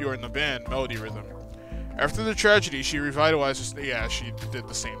was popular in the band Melody Rhythm. After the tragedy, she revitalized— Yeah, she did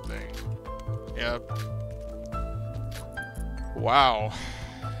the same thing. Yep. Wow.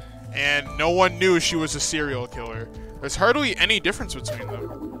 And no one knew she was a serial killer. There's hardly any difference between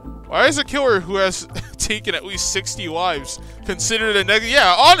them. Why is a killer who has taken at least 60 lives considered a negative—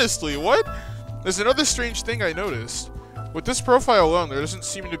 Yeah, honestly, what? There's another strange thing I noticed. With this profile alone, there doesn't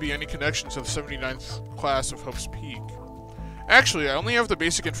seem to be any connection to the 79th class of Hope's Peak. Actually, I only have the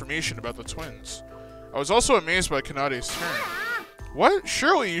basic information about the twins. I was also amazed by Kanade's turn. What?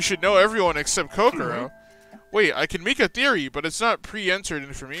 Surely you should know everyone except Kokoro. Wait, I can make a theory, but it's not pre-entered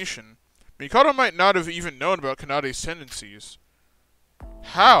information. Mikado might not have even known about Kanade's tendencies.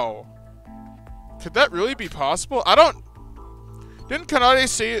 How? Could that really be possible? Didn't Kanade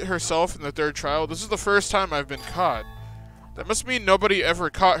say it herself in the third trial? This is the first time I've been caught. That must mean nobody ever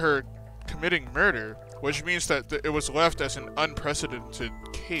caught her committing murder, which means that it was left as an unprecedented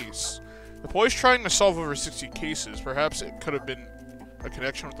case. The police trying to solve over 60 cases. Perhaps it could have been a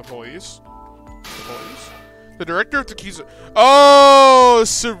connection with the police? The police? The director of the Kiza... Oh!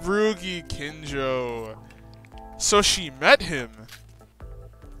 Tsurugi Kinjo. So she met him.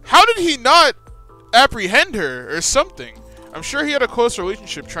 How did he not apprehend her or something? I'm sure he had a close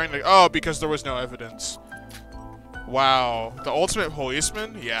relationship trying to... Oh, because there was no evidence. Wow. The ultimate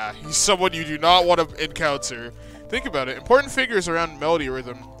policeman? Yeah, he's someone you do not want to encounter. Think about it. Important figures around Melody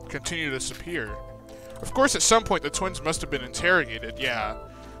Rhythm continue to disappear. Of course, at some point, the twins must have been interrogated. Yeah.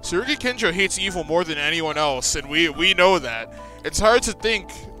 Tsurugi Kinjo hates evil more than anyone else, and we know that. It's hard to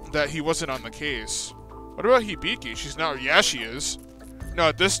think that he wasn't on the case. What about Hibiki? She's not... Yeah, she is. No,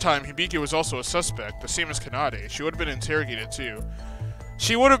 at this time, Hibiki was also a suspect, the same as Kanade. She would have been interrogated, too.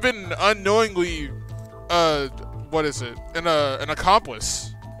 She would have been unknowingly, what is it? An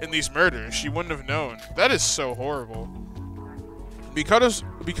accomplice in these murders. She wouldn't have known. That is so horrible. Because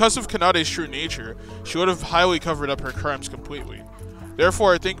of Kanade's true nature, she would have highly covered up her crimes completely.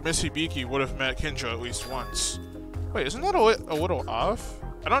 Therefore, I think Miss Hibiki would have met Kinjo at least once. Wait, isn't that a little off?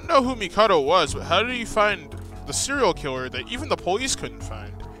 I don't know who Mikado was, but how did he find the serial killer that even the police couldn't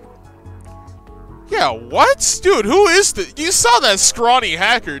find? Yeah, what? Dude, who is this? You saw that scrawny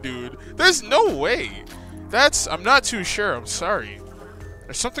hacker, dude. There's no way. I'm not too sure, I'm sorry.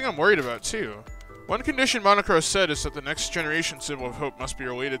 There's something I'm worried about, too. One condition Monokuro said is that the next generation symbol of hope must be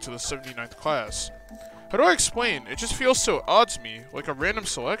related to the 79th class. How do I explain? It just feels so odd to me, like a random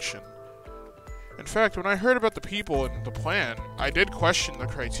selection. In fact, when I heard about the people and the plan, I did question the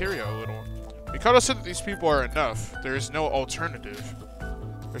criteria a little. Mikado said that these people are enough. There is no alternative.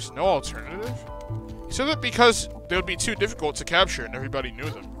 There's no alternative? He said that because they would be too difficult to capture and everybody knew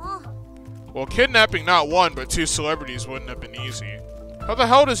them. Well, kidnapping not one, but two celebrities wouldn't have been easy. How the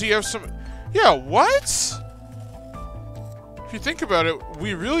hell does he have some... Yeah, what? If you think about it,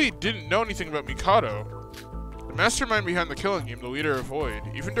 we really didn't know anything about Mikado. The mastermind behind the killing game, the leader of Void.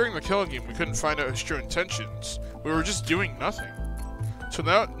 Even during the killing game, we couldn't find out his true intentions. We were just doing nothing. So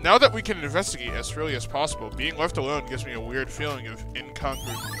now that we can investigate as freely as possible, being left alone gives me a weird feeling of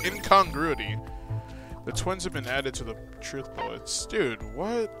incongruity. The twins have been added to the truth bullets. Dude,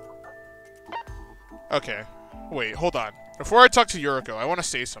 what? Okay. Wait, hold on. Before I talk to Yuriko, I want to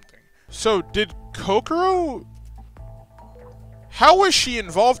say something. So, did Kokoro... How was she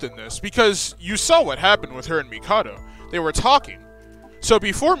involved in this? Because you saw what happened with her and Mikado. They were talking. So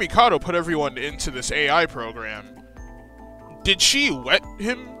before Mikado put everyone into this AI program, did she let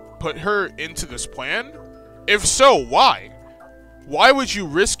him put her into this plan? If so, why? Why would you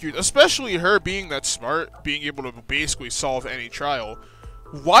risk your... Especially her being that smart, being able to basically solve any trial.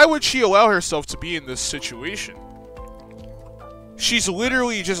 Why would she allow herself to be in this situation? She's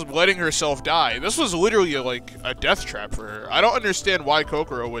literally just letting herself die. This was literally like a death trap for her. I don't understand why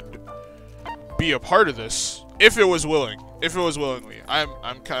Kokoro would be a part of this if it was willing. If it was willingly. I'm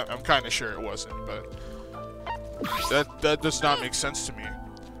kind of sure it wasn't, but that does not make sense to me.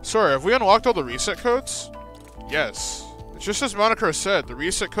 Sorry, have we unlocked all the reset codes? Yes. Just as Monokuro said, the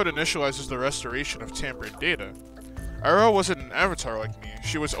reset code initializes the restoration of tampered data. Ira wasn't an avatar like me.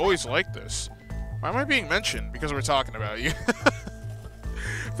 She was always like this. Why am I being mentioned? Because we're talking about you.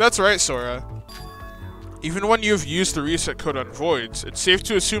 That's right, Sora. Even when you've used the reset code on Voids, it's safe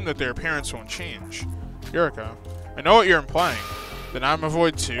to assume that their appearance won't change. Yuriko, I know what you're implying. Then I'm a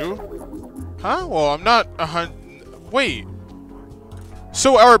Void too? Huh? Well, I'm not Wait.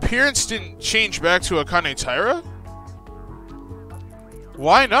 So our appearance didn't change back to Akane Taira?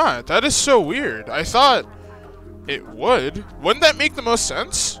 Why not? That is so weird. I thought it would. Wouldn't that make the most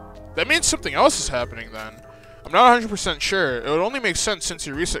sense? That means something else is happening then. I'm not 100% sure. It would only make sense since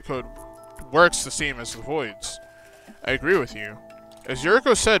your reset code works the same as the Void's. I agree with you. As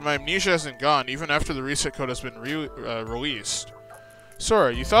Yuriko said, my amnesia hasn't gone even after the reset code has been released.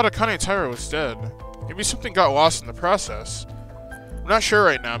 Sora, you thought Akane Taira was dead. Maybe something got lost in the process. I'm not sure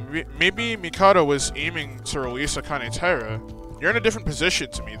right now. Maybe Mikado was aiming to release Akane Taira. You're in a different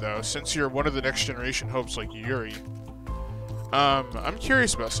position to me though, since you're one of the next generation hopes like Yuri. I'm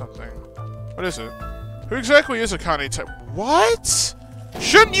curious about something. What is it? Who exactly is Akane Taira? What?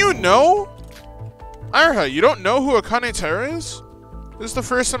 Shouldn't you know? Iroha, you don't know who Akane Taira is? This is the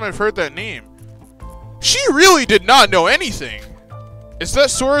first time I've heard that name. She really did not know anything! Is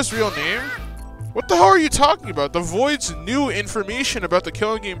that Sora's real name? What the hell are you talking about? The Voids knew information about the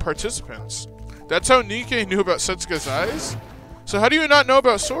killing game participants. That's how Nikke knew about Setsuka's eyes? So how do you not know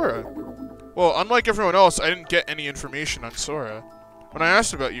about Sora? Well, unlike everyone else, I didn't get any information on Sora. When I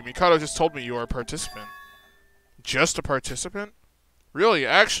asked about you, Mikado just told me you are a participant. Just a participant? Really,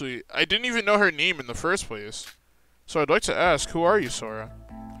 actually, I didn't even know her name in the first place. So I'd like to ask, who are you, Sora?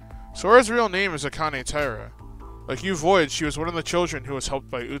 Sora's real name is Akane Taira. Like you, Void, she was one of the children who was helped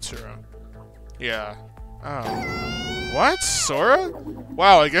by Utsuro. Yeah. Oh. What? Sora?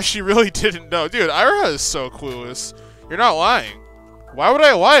 Wow, I guess she really didn't know. Dude, Ira is so clueless. You're not lying. Why would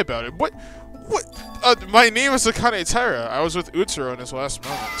I lie about it? What? My name is Akane Taira. I was with Utsuro in his last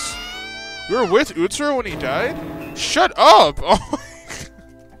moments. You were with Utsuro when he died? Shut up! Oh my...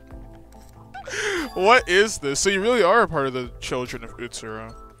 What is this? So you really are a part of the Children of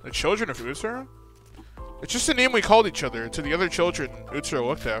Utsuro. The Children of Utsuro? It's just a name we called each other to the other children Utsuro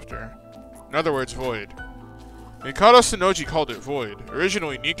looked after. In other words, Void. Mikado Sonoji called it Void.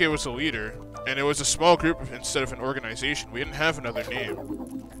 Originally, Nikke was the leader, and it was a small group instead of an organization. We didn't have another name.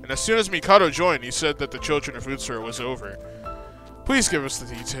 And as soon as Mikado joined, he said that the Children of Utsuro was over. Please give us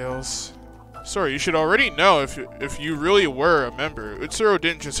the details. Sorry, you should already know if you really were a member. Utsuro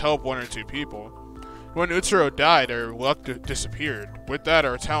didn't just help one or two people. When Utsuro died, our luck disappeared. With that,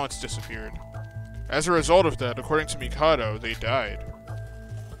 our talents disappeared. As a result of that, according to Mikado, they died.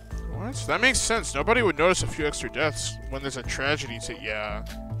 What? That makes sense. Nobody would notice a few extra deaths when there's a tragedy yeah.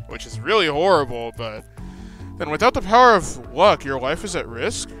 Which is really horrible, but... Then without the power of luck, your life is at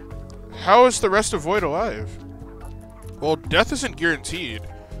risk? How is the rest of Void alive? Well, death isn't guaranteed.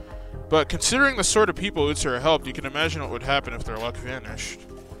 But considering the sort of people Utsuro helped, you can imagine what would happen if their luck vanished.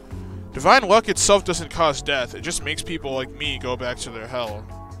 Divine luck itself doesn't cause death, it just makes people like me go back to their hell.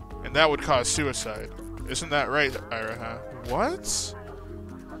 And that would cause suicide. Isn't that right, Iraha? What?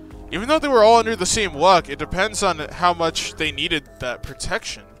 Even though they were all under the same luck, it depends on how much they needed that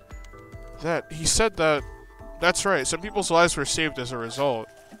protection. He said that... That's right, some people's lives were saved as a result.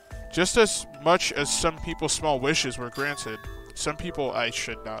 Just as much as some people's small wishes were granted. Some people... I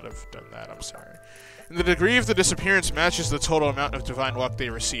should not have done that, I'm sorry. And the degree of the disappearance matches the total amount of divine luck they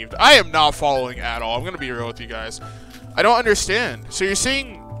received. I am not following at all, I'm gonna be real with you guys. I don't understand. So you're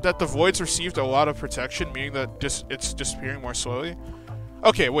saying that the Voids received a lot of protection, meaning that it's disappearing more slowly?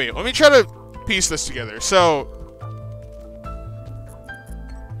 Okay, wait, let me try to piece this together. So,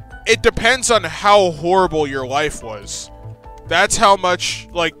 it depends on how horrible your life was. That's how much,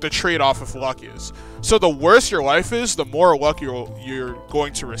 like, the trade-off of luck is. So the worse your life is, the more luck you're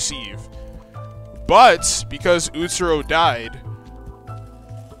going to receive. But, because Utsuro died,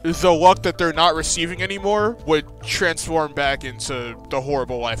 the luck that they're not receiving anymore would transform back into the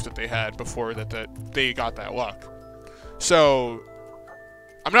horrible life that they had before that they got that luck. So...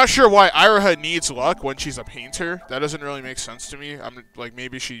 I'm not sure why Iraha needs luck when she's a painter. That doesn't really make sense to me. I'm like,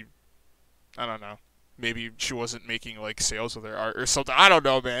 maybe she... I don't know. Maybe she wasn't making, like, sales of their art or something. I don't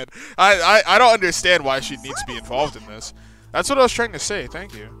know, man. I don't understand why she needs to be involved in this. That's what I was trying to say.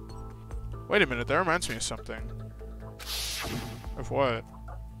 Thank you. Wait a minute. That reminds me of something. Of what?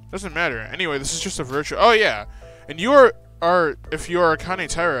 Doesn't matter. Anyway, this is just a virtual... Oh, yeah. And you are... if you are Akane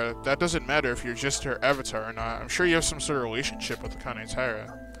Taira, that doesn't matter if you're just her avatar or not. I'm sure you have some sort of relationship with Akane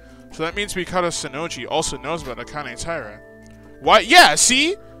Taira. So that means Mikado Sonoji also knows about Akane Taira. Why? Yeah,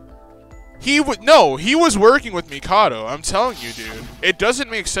 see? He was working with Mikado. I'm telling you, dude. It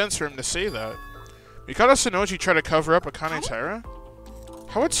doesn't make sense for him to say that. Mikado Sonoji tried to cover up Akane Taira?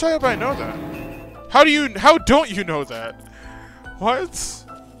 How would Sayabai know that? How don't you know that? What?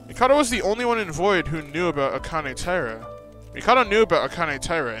 Mikado was the only one in Void who knew about Akane Taira. Mikado knew about Akane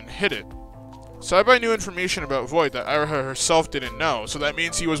Taira and hid it. Sayabai knew information about Void that Iraha herself didn't know, so that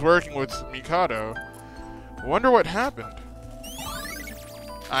means he was working with Mikado. Wonder what happened.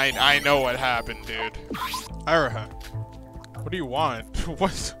 I know what happened, dude. Iraha, what do you want?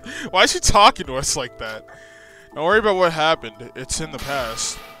 Why is she talking to us like that? Don't worry about what happened. It's in the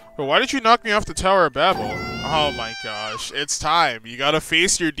past. But why did you knock me off the Tower of Babel? Oh my gosh, it's time. You gotta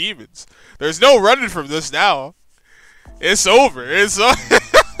face your demons. There's no running from this now. It's over. It's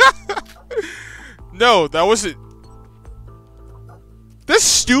No, that wasn't... This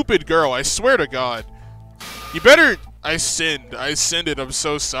stupid girl, I swear to God. You better... I sinned and I'm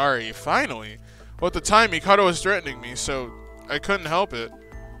so sorry. Finally. Well, at the time, Mikado was threatening me, so I couldn't help it.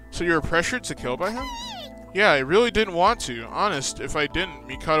 So you were pressured to kill by him? Yeah, I really didn't want to. Honest, if I didn't,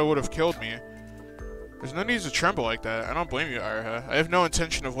 Mikado would have killed me. There's no need to tremble like that. I don't blame you, Iraha. I have no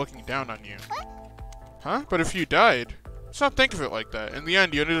intention of looking down on you. Huh? But if you died... Let's not think of it like that. In the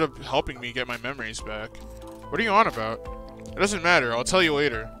end, you ended up helping me get my memories back. What are you on about? It doesn't matter. I'll tell you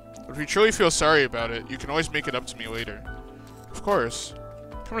later. But if you truly feel sorry about it, you can always make it up to me later. Of course.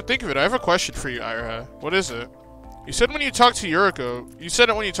 Come to think of it, I have a question for you, Iraha. What is it? You said when you talked to Yuriko... You said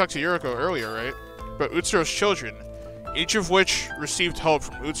it when you talked to Yuriko earlier, right? About Utsuro's children, each of which received help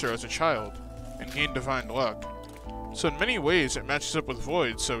from Utsuro as a child, and gained divine luck. So in many ways, it matches up with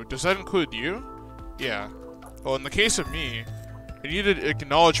Void, so does that include you? Yeah. Well, in the case of me, I needed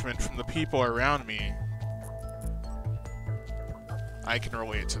acknowledgement from the people around me. I can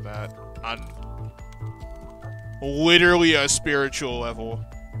relate to that on literally a spiritual level.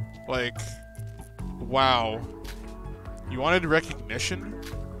 Like, wow. You wanted recognition?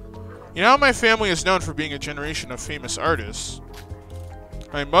 You know how my family is known for being a generation of famous artists?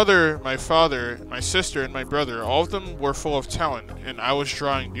 My mother, my father, my sister, and my brother, all of them were full of talent, and I was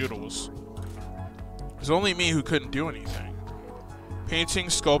drawing doodles. It was only me who couldn't do anything. Painting,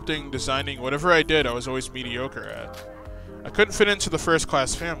 sculpting, designing, whatever I did, I was always mediocre at. I couldn't fit into the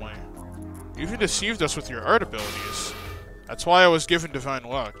first-class family. You even deceived us with your art abilities. That's why I was given divine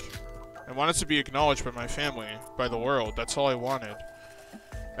luck. I wanted to be acknowledged by my family, by the world, that's all I wanted.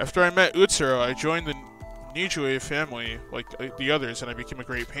 After I met Utsuro, I joined the Nijue family, like the others, and I became a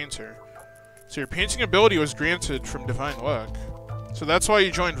great painter. So your painting ability was granted from divine luck. So that's why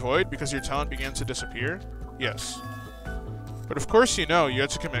you joined Void, because your talent began to disappear? Yes. But of course you know you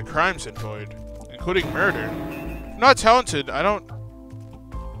had to commit crimes in Void, including murder. I'm not talented, I don't...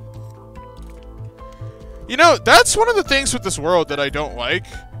 You know, that's one of the things with this world that I don't like.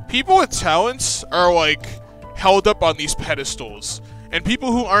 People with talents are, like, held up on these pedestals. And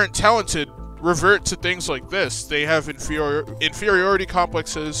people who aren't talented revert to things like this. They have inferiority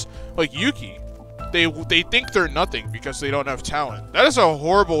complexes, like Yuki. They think they're nothing because they don't have talent. That is a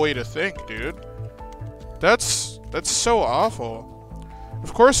horrible way to think, dude. That's so awful.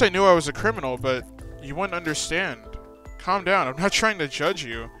 Of course I knew I was a criminal, but you wouldn't understand. Calm down, I'm not trying to judge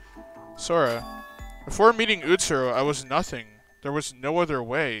you. Sora, before meeting Utsuro, I was nothing. There was no other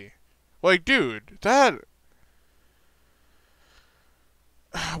way. Like, dude, that...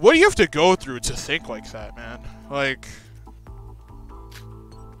 What do you have to go through to think like that, man? Like...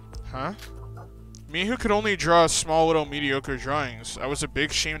 Huh? Me who could only draw small little mediocre drawings, I was a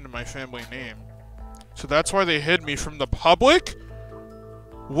big shame to my family name. So that's why they hid me from the public?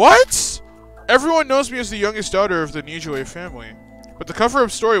 What? Everyone knows me as the youngest daughter of the Nijue family. But the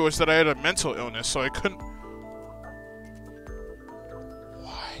cover-up story was that I had a mental illness, so I couldn't...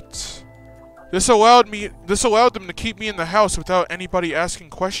 What? This allowed them to keep me in the house without anybody asking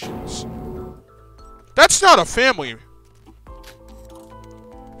questions. That's not a family!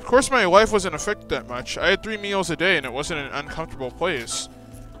 Of course my life wasn't affected that much. I had 3 meals a day and it wasn't an uncomfortable place.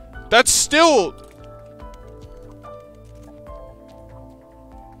 That's still...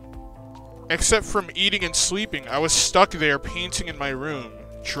 Except from eating and sleeping, I was stuck there painting in my room,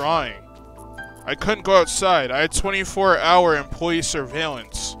 drawing. I couldn't go outside. I had 24-hour employee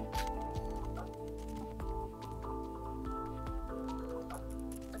surveillance.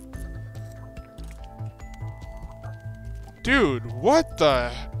 Dude, what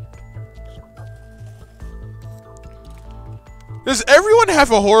the... Does everyone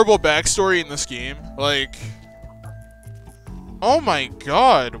have a horrible backstory in this game? Like... Oh my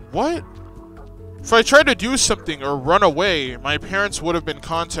god, what? If I tried to do something or run away, my parents would have been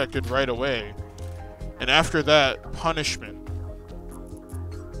contacted right away. And after that, punishment.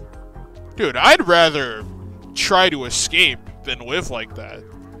 Dude, I'd rather try to escape than live like that.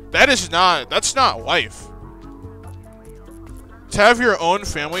 That's not life. To have your own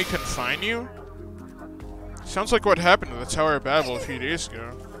family confine you? Sounds like what happened to the Tower of Babel a few days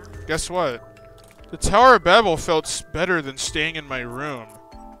ago. Guess what? The Tower of Babel felt better than staying in my room.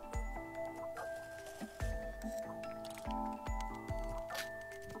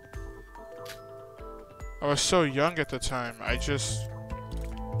 I was so young at the time, I just...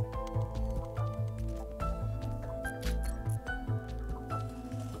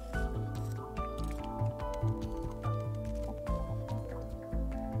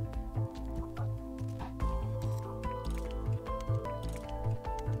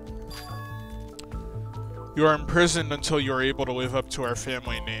 You are imprisoned until you are able to live up to our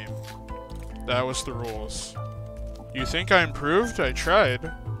family name. That was the rules. You think I improved? I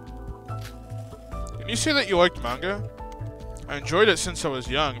tried. Can you say that you liked manga? I enjoyed it since I was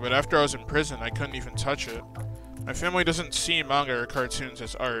young, but after I was in prison, I couldn't even touch it. My family doesn't see manga or cartoons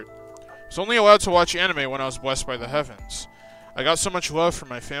as art. I was only allowed to watch anime when I was blessed by the heavens. I got so much love from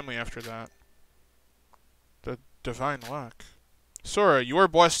my family after that. The divine luck. Sora, you are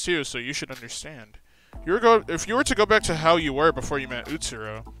blessed too, so you should understand. If you were to go back to how you were before you met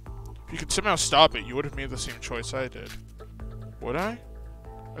Utsuro, if you could somehow stop it, you would have made the same choice I did. Would I?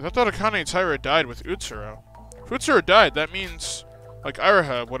 I thought that Akane Taira died with Utsuro. If Utsuro died, that means, like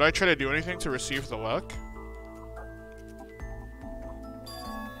Iraha, would I try to do anything to receive the luck?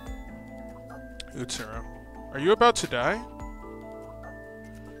 Utsuro, are you about to die?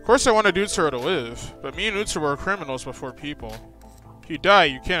 Of course I wanted Utsuro to live, but me and Utsuro were criminals before people. If you die,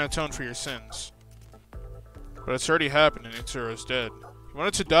 you can't atone for your sins. But it's already happened and Utsuro's dead. He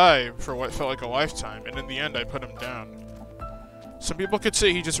wanted to die for what felt like a lifetime, and in the end I put him down. Some people could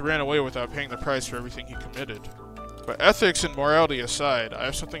say he just ran away without paying the price for everything he committed. But ethics and morality aside, I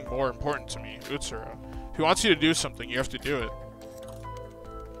have something more important to me, Utsuro. If he wants you to do something, you have to do it.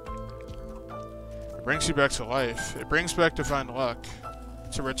 It brings you back to life. It brings back divine luck.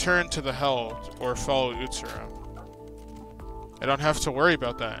 To return to the hell or follow Utsuro. I don't have to worry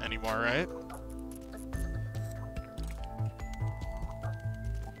about that anymore, right?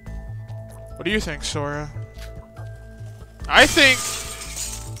 What do you think, Sora? I think...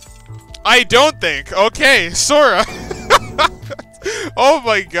 I don't think! Okay, Sora! Oh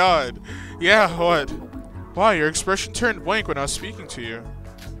my god. Yeah, what? Wow, your expression turned blank when I was speaking to you.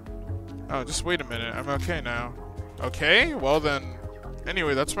 Oh, just wait a minute. I'm okay now. Okay? Well then...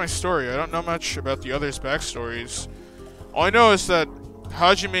 Anyway, that's my story. I don't know much about the others' backstories. All I know is that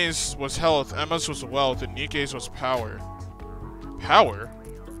Hajime's was health, Emma's was wealth, and Nikke's was power. Power?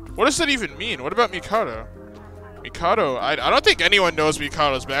 What does that even mean? What about Mikado? Mikado? I don't think anyone knows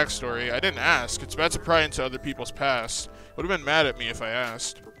Mikado's backstory. I didn't ask. It's bad to pry into other people's past. Would have been mad at me if I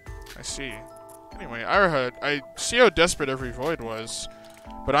asked. I see. Anyway, Iroha, I see how desperate every void was.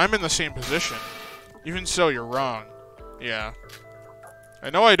 But I'm in the same position. Even so, you're wrong. Yeah. I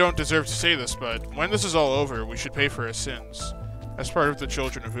know I don't deserve to say this, but when this is all over, we should pay for our sins. As part of the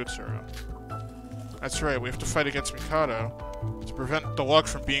children of Utsuro. That's right, we have to fight against Mikado to prevent the luck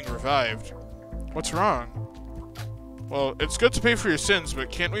from being revived. What's wrong? Well, it's good to pay for your sins,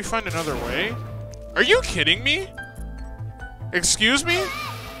 but can't we find another way? Are you kidding me? Excuse me?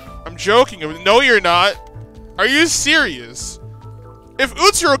 I'm joking. No, you're not. Are you serious? If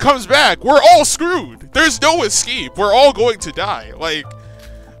Utsuro comes back, we're all screwed. There's no escape. We're all going to die. Like...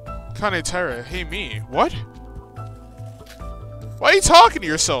 Kanetara, hey me. What? Why are you talking to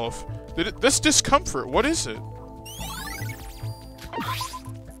yourself? This discomfort, what is it? What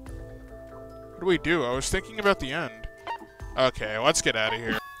do we do? I was thinking about the end. Okay, let's get out of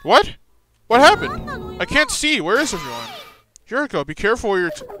here. What? What happened? I can't see. Where is everyone? Jericho, be careful where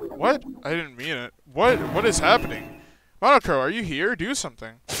you're what? I didn't mean it. What is happening? Monoko, are you here? Do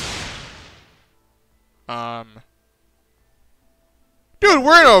something. Dude,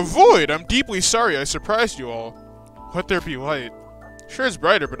 we're in a void! I'm deeply sorry I surprised you all. Let there be light. Sure it's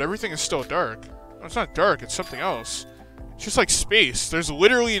brighter, but everything is still dark. No, it's not dark, it's something else. It's just like space. There's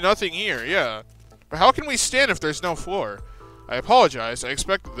literally nothing here, yeah. But how can we stand if there's no floor? I apologize, I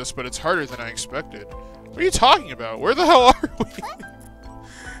expected this, but it's harder than I expected. What are you talking about? Where the hell are we?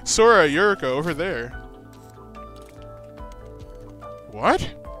 Sora, Yuriko, over there. What?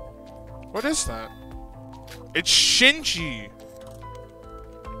 What is that? It's Shinji!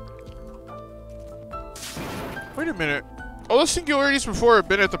 Wait a minute. All the singularities before have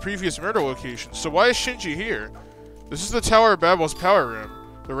been at the previous murder location, so why is Shinji here? This is the Tower of Babel's power room.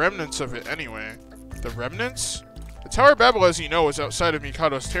 The remnants of it, anyway. The remnants? The Tower of Babel, as you know, is outside of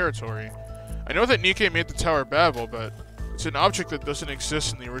Mikado's territory. I know that Nikke made the Tower of Babel, but it's an object that doesn't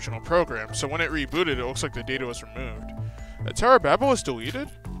exist in the original program, so when it rebooted, it looks like the data was removed. The Tower of Babel was deleted?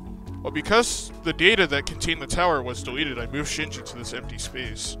 Well, because the data that contained the tower was deleted, I moved Shinji to this empty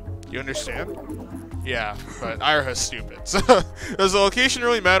space. You understand? Yeah, but Iroha's stupid. So, does the location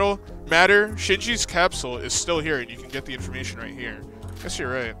really matter? Shinji's capsule is still here, and you can get the information right here. Guess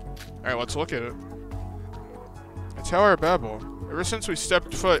you're right. Alright, let's look at it. The Tower of Babel. Ever since we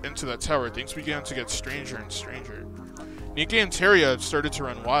stepped foot into that tower, things began to get stranger and stranger. Nikke and Teria started to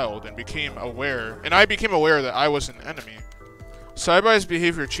run wild, and I became aware that I was an enemy. Saibai's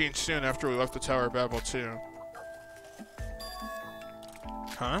behavior changed soon after we left the Tower of Babel, too.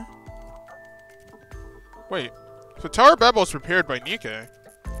 Huh? Wait, the Tower of Babel was prepared by Nikke.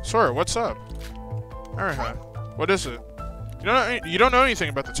 Sora, what's up? Iroha, what is it? You don't know anything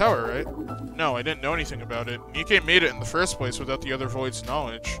about the tower, right? No, I didn't know anything about it. Nikke made it in the first place without the other void's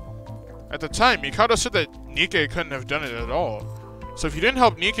knowledge. At the time, Mikado said that Nikke couldn't have done it at all. So if you didn't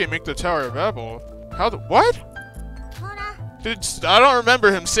help Nikke make the Tower of Babel, what? I don't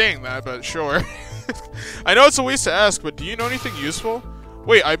remember him saying that, but sure. I know it's a waste to ask, but do you know anything useful?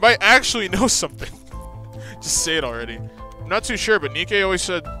 Wait, I might actually know something. Just say it already. I'm not too sure, but Nikke always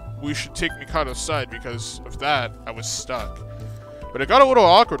said we should take Mikado's side. Because of that, I was stuck. But it got a little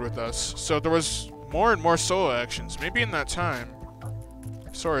awkward with us, so there was more and more solo actions. Maybe in that time.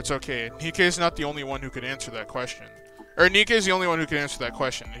 Sora, it's okay. Nikke's not the only one who could answer that question. Or Nikke's the only one who can answer that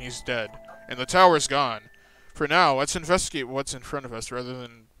question, and he's dead. And the tower's gone. For now, let's investigate what's in front of us rather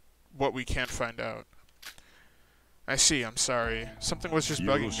than what we can't find out. I see, I'm sorry. Something was just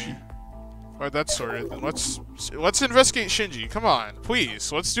bugging me. Alright, that's sorted. Then let's investigate Shinji. Come on,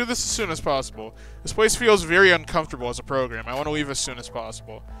 please. Let's do this as soon as possible. This place feels very uncomfortable as a program. I want to leave as soon as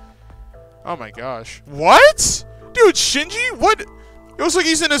possible. Oh my gosh. What? Dude, Shinji? What? It looks like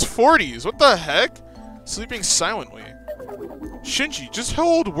he's in his 40s. What the heck? Sleeping silently. Shinji, just how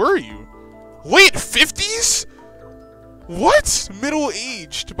old were you? Late 50s? What?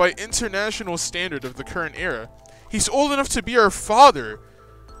 Middle-aged by international standard of the current era. He's old enough to be our father.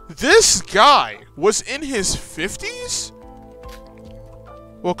 This guy was in his 50s?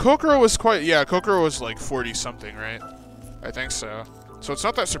 Well, Kokoro was quite... Yeah, Kokoro was like 40-something, right? I think so. So it's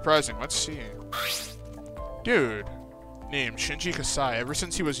not that surprising. Let's see. Dude. Named Shinji Kasai. Ever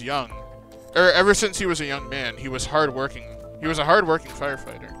since he was young... ever since he was a young man, he was hardworking. He was a hardworking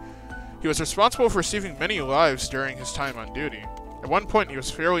firefighter. He was responsible for saving many lives during his time on duty. At one point, he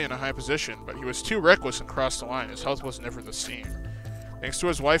was fairly in a high position, but he was too reckless and crossed the line. His health was never the same. Thanks to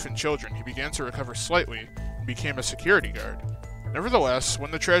his wife and children, he began to recover slightly and became a security guard. Nevertheless,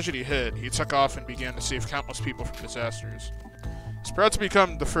 when the tragedy hit, he took off and began to save countless people from disasters. He's proud to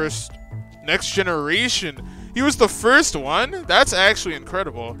become the first next generation. He was the first one? That's actually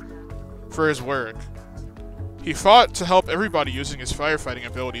incredible for his work. He fought to help everybody using his firefighting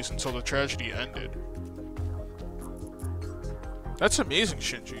abilities until the tragedy ended. That's amazing,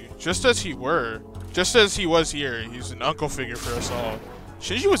 Shinji. Just as he was here, he's an uncle figure for us all.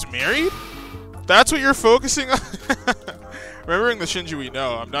 Shinji was married? That's what you're focusing on? Remembering the Shinji we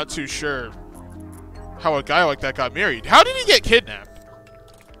know, I'm not too sure how a guy like that got married. How did he get kidnapped?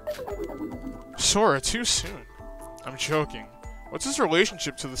 Sora, too soon. I'm joking. What's his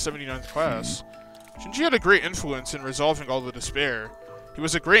relationship to the 79th class? Shinji had a great influence in resolving all the despair. He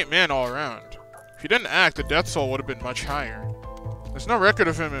was a great man all around. If he didn't act, the death toll would have been much higher. There's no record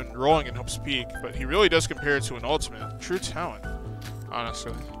of him enrolling in Hope's Peak, but he really does compare to an ultimate, true talent,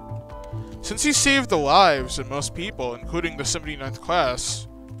 honestly. Since he saved the lives of most people, including the 79th class,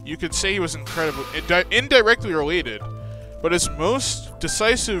 you could say he was indirectly related, but his most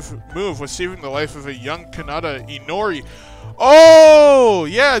decisive move was saving the life of a young Kanata Inori. Oh,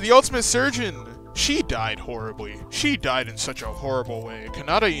 yeah, the ultimate surgeon. She died horribly. She died in such a horrible way.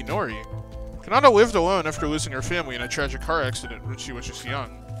 Kanata Inori. Kanata lived alone after losing her family in a tragic car accident when she was just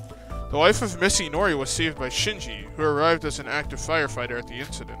young. The life of Miss Inori was saved by Shinji, who arrived as an active firefighter at the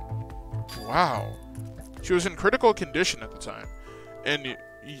incident. Wow. She was in critical condition at the time, and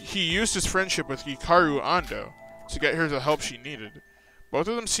he used his friendship with Hikaru Ando to get her the help she needed. Both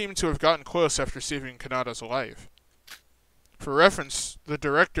of them seemed to have gotten close after saving Kanata's life. For reference, the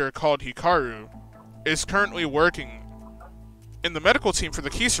director, called Hikaru, is currently working in the medical team for the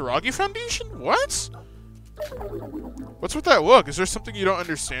Kisaragi Foundation? What? What's with that look? Is there something you don't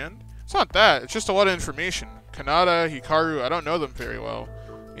understand? It's not that. It's just a lot of information. Kanata, Hikaru, I don't know them very well.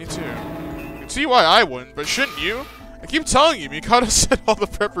 Me too. You can see why I wouldn't, but shouldn't you? I keep telling you, Mikado said all the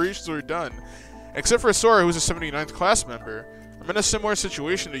preparations were done. Except for Sora, who's a 79th class member. I'm in a similar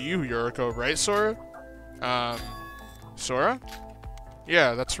situation to you, Yoriko, right, Sora? Sora?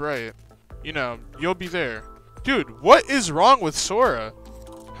 Yeah, that's right. You know, you'll be there. Dude, what is wrong with Sora?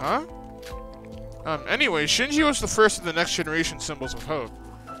 Huh? Anyway, Shinji was the first of the next generation symbols of hope.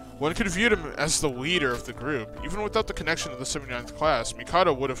 One could view him as the leader of the group. Even without the connection to the 79th class,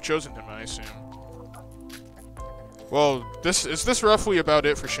 Mikado would have chosen him, I assume. Well, is this roughly about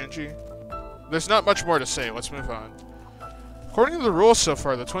it for Shinji? There's not much more to say. Let's move on. According to the rules so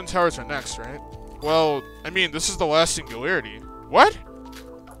far, the Twin Towers are next, right? Well, I mean, this is the last singularity. What?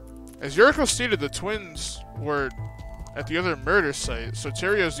 As Yoriko stated, the twins were at the other murder site, so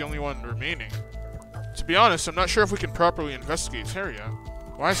Teria is the only one remaining. To be honest, I'm not sure if we can properly investigate Teria.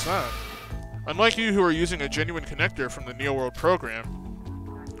 Why is that? Unlike you who are using a genuine connector from the Neo World program,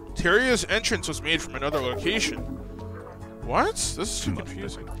 Teria's entrance was made from another location. What? This is too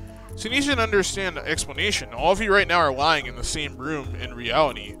confusing. So you need to understand the explanation. All of you right now are lying in the same room in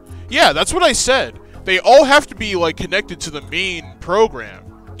reality. Yeah, that's what I said. They all have to be, like, connected to the main program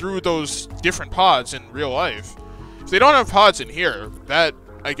through those different pods in real life. If they don't have pods in here, that,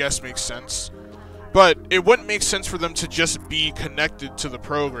 I guess, makes sense. But it wouldn't make sense for them to just be connected to the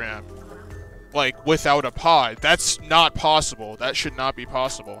program, like, without a pod. That's not possible. That should not be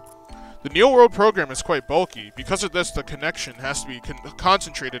possible. The Neo World program is quite bulky. Because of this, the connection has to be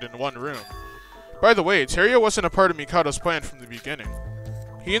concentrated in one room. By the way, Teria wasn't a part of Mikado's plan from the beginning.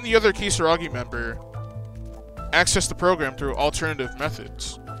 He and the other Kisaragi member accessed the program through alternative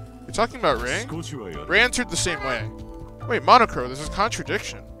methods. You're talking about Rei? Rei answered the same way. Wait, Monocro, this is a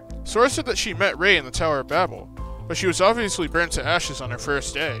contradiction. Sora said that she met Rei in the Tower of Babel, but she was obviously burnt to ashes on her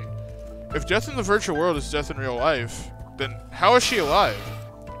first day. If death in the virtual world is death in real life, then how is she alive?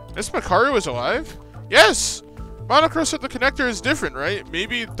 Miss Makaru is alive? Yes! Monocro said the connector is different, right?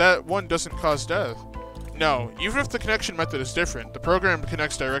 Maybe that one doesn't cause death. No, even if the connection method is different, the program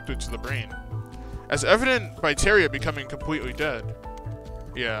connects directly to the brain. As evident by Teria becoming completely dead.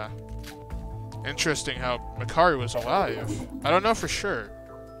 Yeah. Interesting how Makaru is alive. I don't know for sure.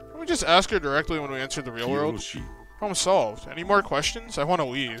 Can we just ask her directly when we enter the real world? Problem solved. Any more questions? I want to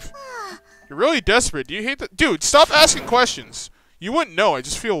leave. You're really desperate. Do you hate that? Dude, stop asking questions. You wouldn't know. I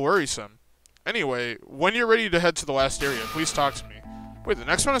just feel worrisome. Anyway, when you're ready to head to the last area, please talk to me. Wait, the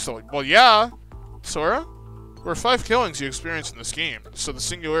next one is the... Well, yeah. Sora? There were 5 killings you experienced in this game, so the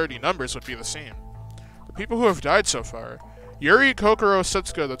singularity numbers would be the same. The people who have died so far. Yuri, Kokoro,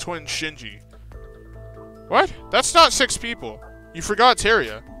 Setsuka, the twin Shinji. What? That's not 6 people. You forgot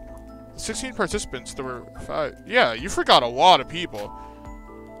Teria. 16 participants, there were 5. Yeah, you forgot a lot of people.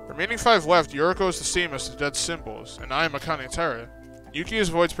 Remaining 5 left, Yoriko is the same as the dead symbols, and I am Akane Tara. Yuki is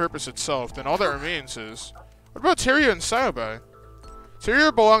Void's purpose itself, then all that remains is... What about Teria and Sayobai?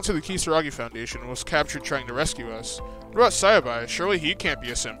 Teria belonged to the Kisaragi Foundation and was captured trying to rescue us. What about Sayobai? Surely he can't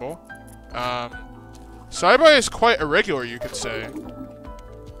be a symbol. Sayobai is quite irregular, you could say.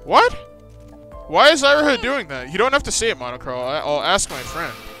 What? Why is Iroha doing that? You don't have to say it, Monocro. I'll ask my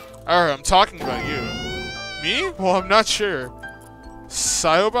friend. Iroha, I'm talking about you. Me? Well, I'm not sure.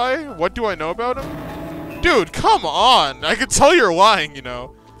 Sayobai? What do I know about him? Dude, come on! I could tell you're lying, you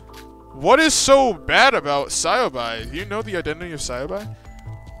know. What is so bad about Sayobai? Do you know the identity of Sayobai?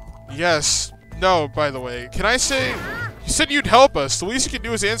 Yes. No, by the way. Can I say... You said you'd help us. The least you can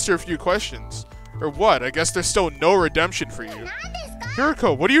do is answer a few questions. Or what? I guess there's still no redemption for you.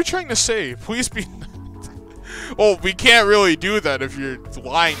 Hiriko, what are you trying to say? Please be... Well, we can't really do that if you're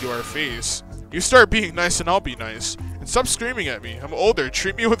lying to our face. You start being nice and I'll be nice. And stop screaming at me. I'm older.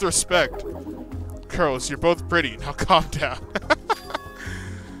 Treat me with respect. Girls, you're both pretty. Now calm down.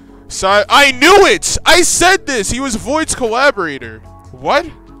 I knew it! I said this! He was Void's collaborator. What?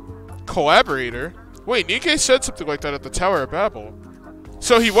 Collaborator? Wait, Nikke said something like that at the Tower of Babel.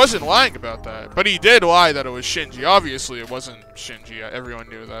 So he wasn't lying about that. But he did lie that it was Shinji. Obviously, it wasn't Shinji. Everyone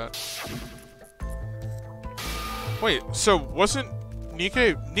knew that. Wait, so wasn't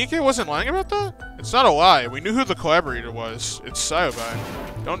Nikke wasn't lying about that? It's not a lie. We knew who the collaborator was. It's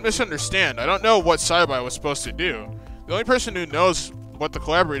Sayobai. Don't misunderstand. I don't know what Sayobai was supposed to do. The only person who knows what the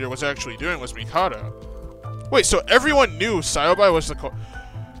collaborator was actually doing was Mikado. Wait, so everyone knew Sayobai was the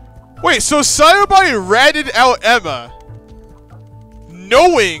Wait, so Sayobai ratted out Emma,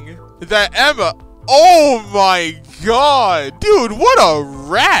 knowing that Emma... Oh my god! Dude, what a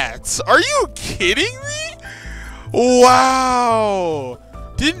rat! Are you kidding me? Wow!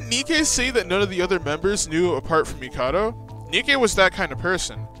 Didn't Nikke say that none of the other members knew apart from Mikado? Nikke was that kind of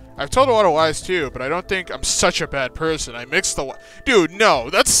person. I've told a lot of lies too, but I don't think I'm such a bad person. I mixed the... Dude, no,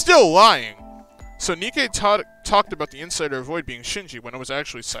 that's still lying. So Nikke talked about the insider of Void being Shinji when it was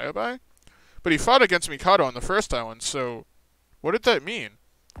actually Sayobai? But he fought against Mikado on the first island, so... What did that mean?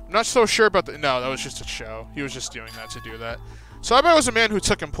 I'm not so sure about the... No, that was just a show. He was just doing that to do that. Sayobai was a man who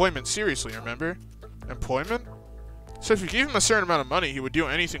took employment seriously, remember? Employment? So if you gave him a certain amount of money, he would do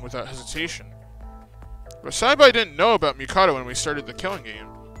anything without hesitation. But Sayobai didn't know about Mikado when we started the killing game.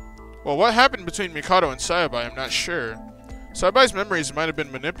 Well, what happened between Mikado and Sayobai, I'm not sure. Sayabai's memories might have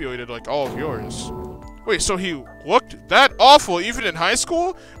been manipulated like all of yours. Wait, so he looked that awful even in high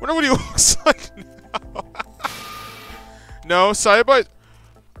school? I wonder what he looks like now. No, Sayobai...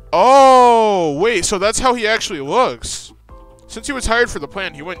 Oh, wait, so that's how he actually looks. Since he was hired for the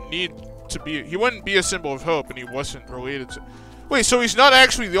plan, he wouldn't be a symbol of hope, and he wasn't related to... Wait, so he's not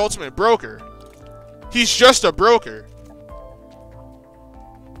actually the ultimate broker. He's just a broker.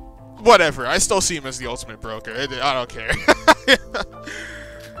 Whatever, I still see him as the ultimate broker. I don't care.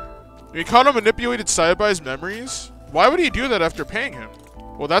 Mikado manipulated Sayabai's memories? Why would he do that after paying him?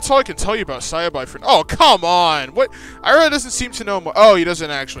 Well, that's all I can tell you about Sayobai for... Oh, come on! What? Ira doesn't seem to know more... Oh, he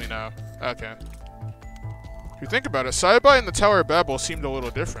doesn't actually know. Okay. If you think about it, Sayobai and the Tower of Babel seemed a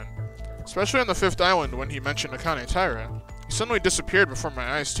little different. Especially on the 5th island when he mentioned Akane Taira. He suddenly disappeared before my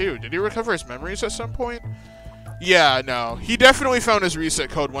eyes, too. Did he recover his memories at some point? Yeah, no. He definitely found his reset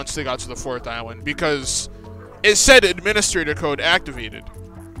code once they got to the 4th island, because it said administrator code activated.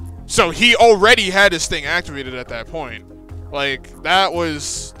 So he already had his thing activated at that point. Like,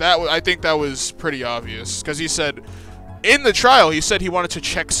 I think that was pretty obvious, because he said, in the trial, he said he wanted to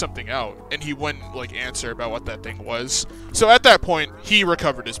check something out, and he wouldn't, like, answer about what that thing was. So at that point, he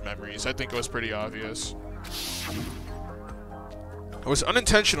recovered his memories. I think it was pretty obvious. I was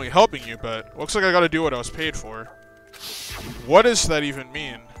unintentionally helping you, but looks like I gotta do what I was paid for. What does that even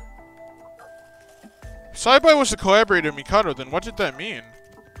mean? Saibai was the collaborator of Mikado, then what did that mean?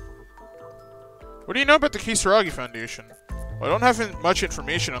 What do you know about the Kisaragi Foundation? Well, I don't have much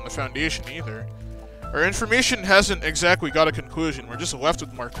information on the Foundation either. Our information hasn't exactly got a conclusion, we're just left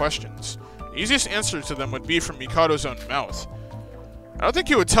with more questions. The easiest answer to them would be from Mikado's own mouth. I don't think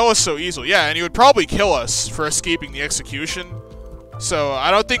he would tell us so easily. Yeah, and he would probably kill us for escaping the execution. So,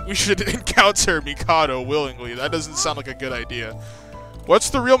 I don't think we should encounter Mikado willingly. That doesn't sound like a good idea.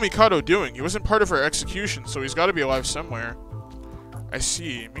 What's the real Mikado doing? He wasn't part of our execution, so he's got to be alive somewhere. I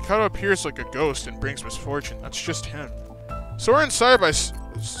see. Mikado appears like a ghost and brings misfortune. That's just him. Sora said that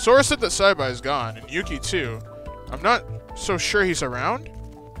Saibai is gone, and Yuki too. I'm not so sure he's around.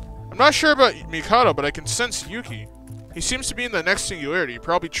 I'm not sure about Mikado, but I can sense Yuki. He seems to be in the next singularity,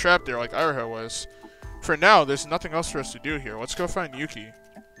 probably trapped there like Iroha was. For now, there's nothing else for us to do here. Let's go find Yuki.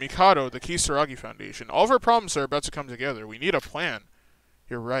 Mikado, the Kisaragi Foundation. All of our problems are about to come together. We need a plan.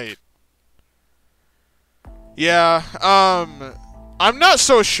 You're right. Yeah, I'm not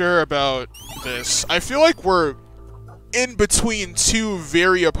so sure about this. I feel like we're in between two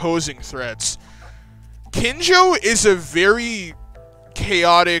very opposing threats. Kinjo is a very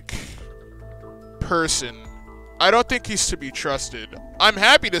chaotic person. I don't think he's to be trusted. I'm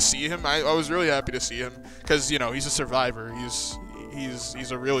happy to see him. I was really happy to see him because, you know, he's a survivor.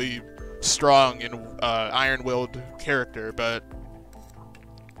 He's a really strong and iron-willed character, but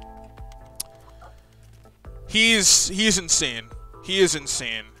he's insane. He is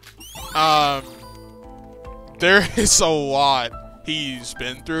insane. There is a lot he's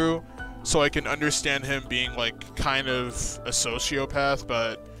been through, so I can understand him being like kind of a sociopath,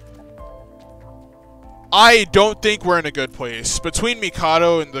 but I don't think we're in a good place. Between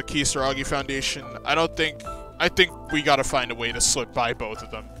Mikado and the Kisaragi Foundation, I think we gotta find a way to slip by both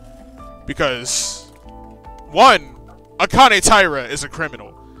of them. Because, one, Akane Taira is a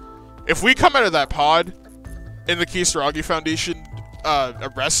criminal. If we come out of that pod, and the Kisaragi Foundation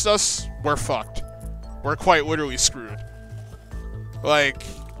arrests us, we're fucked. We're quite literally screwed. Like,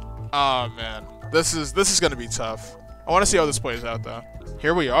 oh man. This is gonna be tough. I wanna see how this plays out though.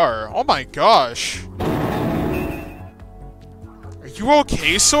 Here we are. Oh my gosh. Are you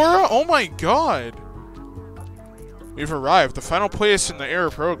okay, Sora? Oh my god. We've arrived. The final place in the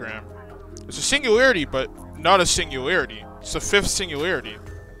error program. It's a singularity, but not a singularity. It's the fifth singularity.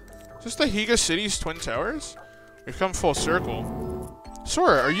 Is this the Higa City's Twin Towers? We've come full circle.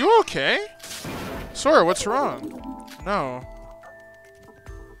 Sora, are you okay? Sora, what's wrong? No.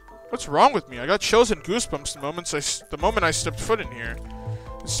 What's wrong with me? I got chills and goosebumps the moment I stepped foot in here.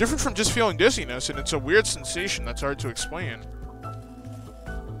 It's different from just feeling dizziness, and it's a weird sensation that's hard to explain.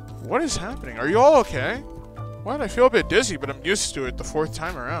 What is happening? Are you all okay? What? I feel a bit dizzy, but I'm used to it the fourth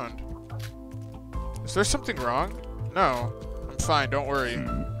time around. Is there something wrong? No. I'm fine, don't worry.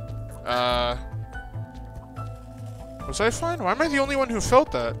 Was I fine? Why am I the only one who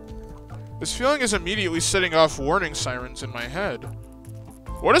felt that? This feeling is immediately setting off warning sirens in my head.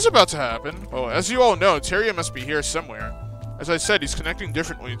 What is about to happen? Well, as you all know, Teria must be here somewhere. As I said, he's connecting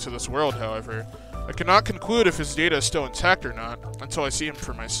differently to this world, however. I cannot conclude if his data is still intact or not, until I see him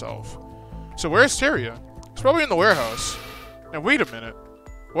for myself. So where's Teria? He's probably in the warehouse. Now wait a minute.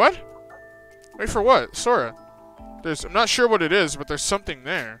 What? Wait for what? Sora. I'm not sure what it is, but there's something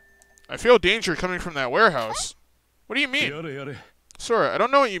there. I feel danger coming from that warehouse. What do you mean? Sora, I don't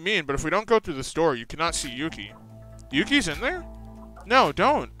know what you mean, but if we don't go through this door, you cannot see Yuki. Yuki's in there? No,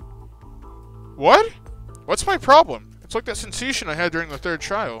 don't. What? What's my problem? It's like that sensation I had during the third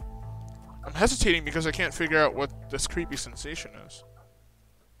trial. I'm hesitating because I can't figure out what this creepy sensation is.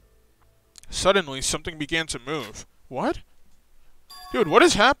 Suddenly, something began to move. What? Dude, what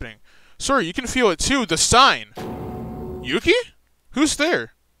is happening? Sora, you can feel it too, the sign! Yuki? Who's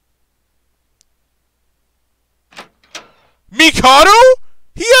there? Mikado?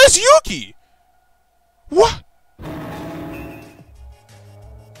 He has Yuki! What?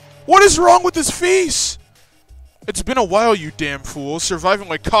 What is wrong with his face? It's been a while, you damn fool. Surviving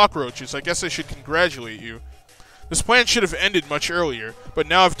like cockroaches. I guess I should congratulate you. This plan should have ended much earlier, but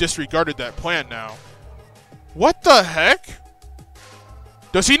now I've disregarded that plan now. What the heck?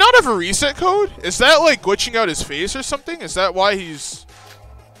 Does he not have a reset code? Is that like glitching out his face or something? Is that why he's...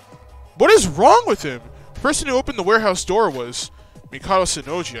 What is wrong with him? The person who opened the warehouse door was Mikado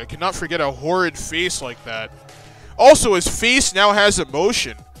Sonoji. I cannot forget a horrid face like that. Also, his face now has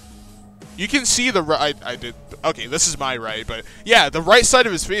emotion. You can see the right... I did... Okay, this is my right, but... Yeah, the right side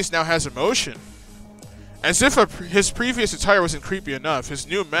of his face now has emotion. As if his previous attire wasn't creepy enough, his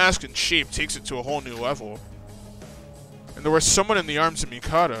new mask and shape takes it to a whole new level. And there was someone in the arms of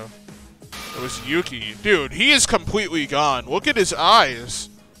Mikado. It was Yuki. Dude, he is completely gone. Look at his eyes.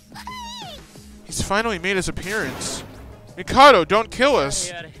 He's finally made his appearance. Mikado, don't kill us.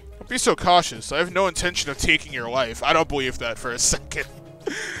 Don't be so cautious. I have no intention of taking your life. I don't believe that for a second.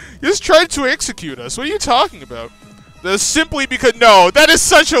 You just tried to execute us. What are you talking about? That's simply because— no, that is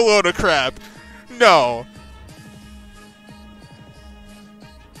such a load of crap. No.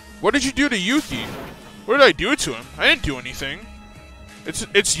 What did you do to Yuki? What did I do to him? I didn't do anything.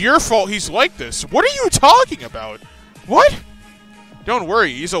 It's your fault he's like this. What are you talking about? What? Don't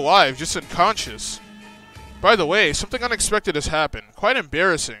worry, he's alive, just unconscious. By the way, something unexpected has happened. Quite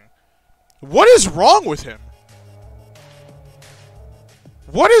embarrassing. What is wrong with him?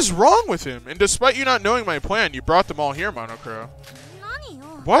 What is wrong with him? And despite you not knowing my plan, you brought them all here, Monokuro.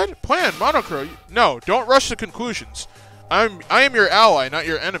 What? Plan? Monokuro? No, don't rush to conclusions. I am your ally, not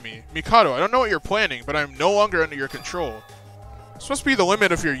your enemy. Mikado, I don't know what you're planning, but I'm no longer under your control. This must be the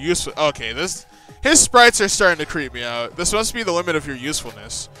limit of your useful— okay, his sprites are starting to creep me out. This must be the limit of your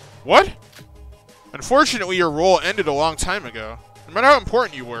usefulness. What? Unfortunately, your role ended a long time ago. No matter how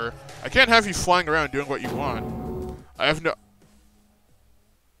important you were, I can't have you flying around doing what you want. I have no—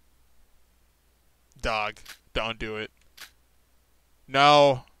 Dog, don't do it.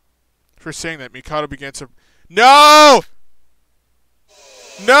 No. For saying that, Mikado began to— No!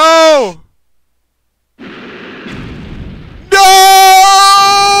 No!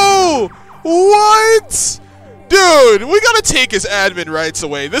 No! What? Dude, we gotta take his admin rights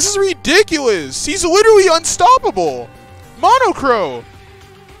away. This is ridiculous. He's literally unstoppable. Monokuro.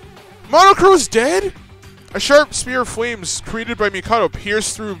 Monokuro's dead? A sharp spear of flames created by Mikado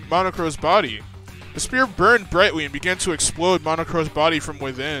pierced through Monokuro's body. The spear burned brightly and began to explode Monokuro's body from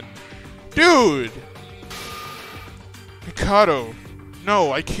within. Dude! Mikado.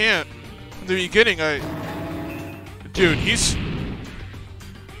 No, I can't. In the beginning, Dude, he's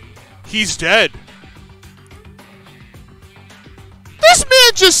dead. This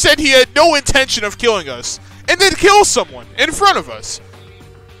man just said he had no intention of killing us, and then kill someone in front of us.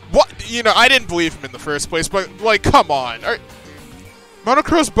 What? You know, I didn't believe him in the first place, but, like, come on.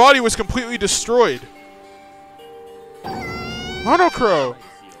 Monokuro's body was completely destroyed. Monokuro!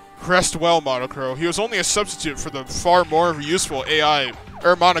 Rest well, Monokuro. He was only a substitute for the far more useful AI,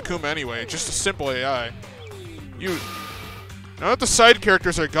 or Monokuma anyway, just a simple AI. Now that the side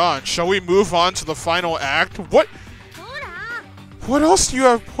characters are gone, shall we move on to the final act? What else do you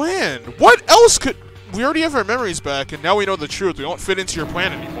have planned? What else could— we already have our memories back, and now we know the truth. We don't fit into your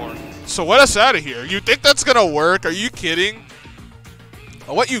plan anymore. So let us out of here. You think that's gonna work? Are you kidding?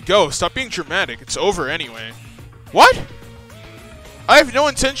 I'll let you go. Stop being dramatic. It's over anyway. What? I have no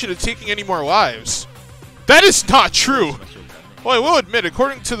intention of taking any more lives. That is not true. Well, I will admit,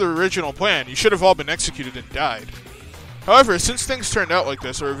 according to the original plan, you should have all been executed and died. However, since things turned out like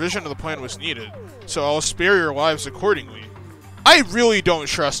this, a revision of the plan was needed, so I'll spare your lives accordingly. I really don't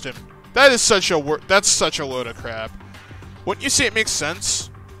trust him. That is such a that's such a load of crap. Wouldn't you say it makes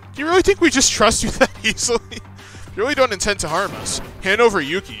sense? Do you really think we just trust you that easily? You really don't intend to harm us. Hand over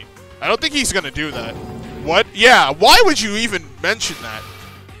Yuki. I don't think he's gonna do that. What? Yeah, why would you even mention that?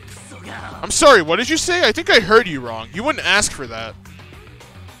 I'm sorry, what did you say? I think I heard you wrong. You wouldn't ask for that.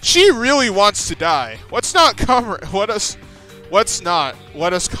 She really wants to die. Let's not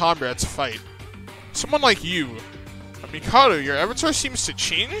let us comrades fight. Someone like you. Mikado, your avatar seems to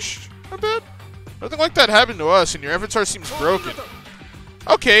change a bit? Nothing like that happened to us, and your avatar seems broken.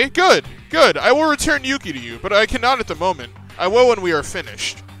 Okay, good. Good. I will return Yuki to you, but I cannot at the moment. I will when we are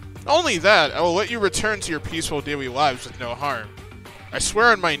finished. Not only that, I will let you return to your peaceful daily lives with no harm. I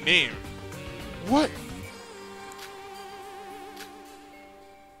swear on my name. What?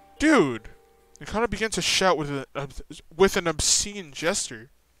 Dude. Mikado began to shout with an obscene gesture.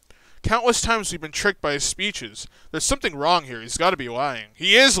 Countless times we've been tricked by his speeches. There's something wrong here. He's got to be lying.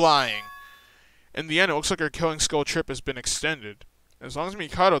 He is lying! In the end, it looks like our Killing Skull trip has been extended. As long as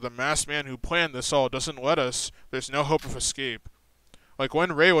Mikado, the masked man who planned this all, doesn't let us, there's no hope of escape. Like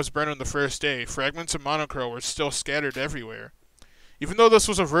when Rei was burned on the first day, fragments of Monokuro were still scattered everywhere. Even though this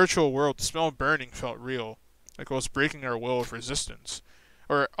was a virtual world, the smell of burning felt real, like it was breaking our will of resistance.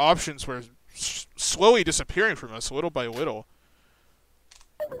 Our options were slowly disappearing from us, little by little.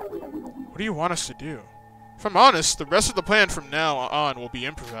 What do you want us to do? If I'm honest, the rest of the plan from now on will be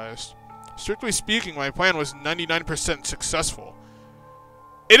improvised. Strictly speaking, my plan was 99% successful.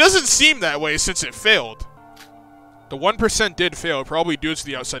 It doesn't seem that way since it failed. The 1% did fail, probably due to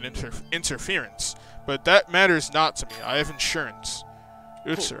the outside interference. But that matters not to me. I have insurance.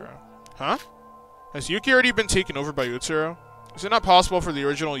 Utsuro. Huh? Has Yuki already been taken over by Utsuro? Is it not possible for the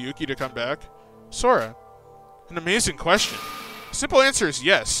original Yuki to come back? Sora. An amazing question. The simple answer is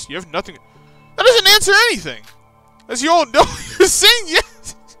yes. You have nothing— That doesn't answer anything! As you all know, you're saying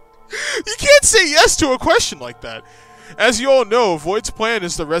yes! You can't say yes to a question like that? As you all know, Void's plan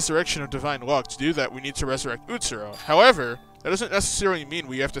is the resurrection of divine luck. To do that, we need to resurrect Utsuro. However, that doesn't necessarily mean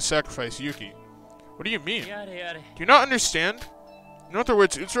we have to sacrifice Yuki. What do you mean? Do you not understand? In other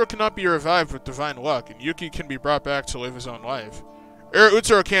words, Utsuro cannot be revived with divine luck, and Yuki can be brought back to live his own life.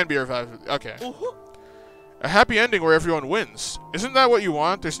 Utsuro can be revived. Okay. A happy ending where everyone wins. Isn't that what you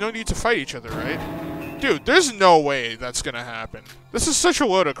want? There's no need to fight each other, right? Dude, there's no way that's gonna happen. This is such a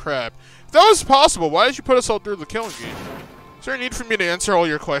load of crap. If that was possible, why did you put us all through the killing game? Is there a need for me to answer all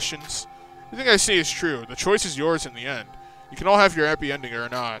your questions? Everything I say is true. The choice is yours in the end. You can all have your happy ending or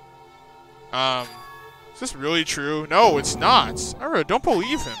not. Is this really true? No, it's not. I really don't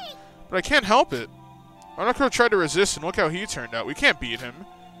believe him. But I can't help it. Monokuro tried to resist, and look how he turned out. We can't beat him.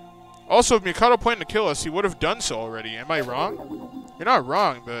 Also, if Mikado planned to kill us, he would have done so already. Am I wrong? You're not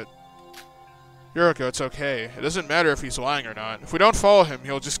wrong, but... Yuriko, it's okay. It doesn't matter if he's lying or not. If we don't follow him,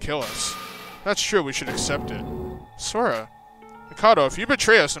 he'll just kill us. That's true, we should accept it. Sora. Mikado, if you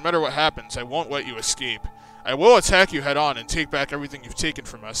betray us, no matter what happens, I won't let you escape. I will attack you head-on and take back everything you've taken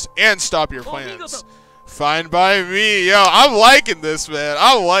from us, and stop your plans. Fine by me. Yo, I'm liking this, man.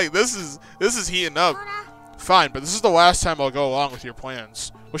 This is heating up. Fine, but this is the last time I'll go along with your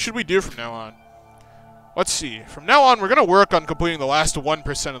plans. What should we do from now on? Let's see. From now on, we're going to work on completing the last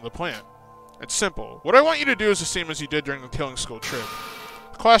 1% of the plan. It's simple. What I want you to do is the same as you did during the Killing School trip.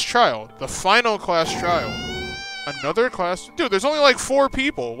 Class trial. The final class trial. Another class? Dude, there's only like 4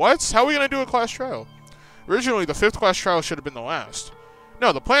 people. What? How are we going to do a class trial? Originally, the 5th class trial should have been the last.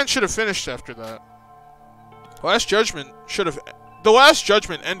 No, the plan should have finished after that. The Last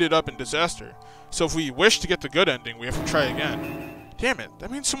Judgment ended up in disaster. So if we wish to get the good ending, we have to try again. Damn it, that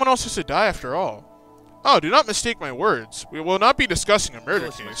means someone else has to die after all. Oh, do not mistake my words. We will not be discussing a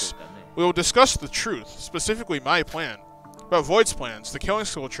murder case. We will discuss the truth, specifically my plan. About Void's plans, the Killing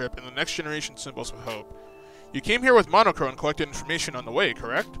School trip, and the Next Generation Symbols of Hope. You came here with Monokuro and collected information on the way,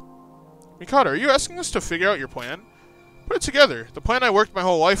 correct? Mikado, are you asking us to figure out your plan? Put it together. The plan I worked my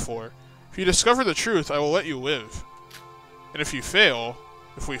whole life for. If you discover the truth, I will let you live. And if we fail,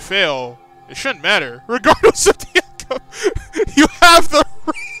 it shouldn't matter. Regardless of the outcome, you have the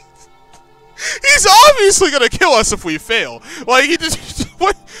right. He's obviously gonna kill us if we fail. Like, he just,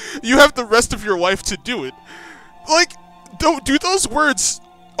 what? You have the rest of your life to do it. Like, don't do those words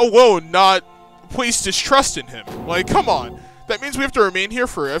alone not place distrust in him. Like, come on. That means we have to remain here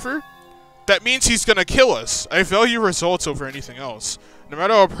forever? That means he's gonna kill us. I value results over anything else. No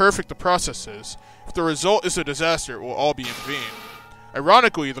matter how perfect the process is, if the result is a disaster, it will all be in vain.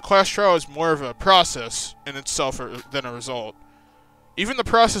 Ironically, the class trial is more of a process in itself than a result. Even the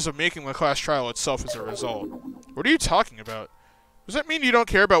process of making the class trial itself is a result. What are you talking about? Does that mean you don't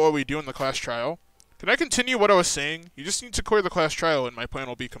care about what we do in the class trial? Can I continue what I was saying? You just need to clear the class trial and my plan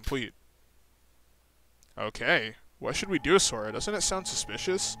will be complete. Okay. What should we do, Sora? Doesn't it sound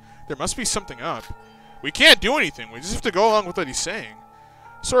suspicious? There must be something up. We can't do anything. We just have to go along with what he's saying.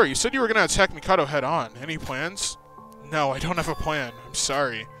 Sora, you said you were going to attack Mikado head-on. Any plans? No, I don't have a plan. I'm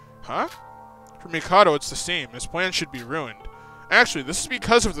sorry. Huh? For Mikado, it's the same. His plan should be ruined. Actually, this is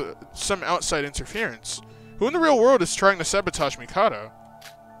because of some outside interference. Who in the real world is trying to sabotage Mikado?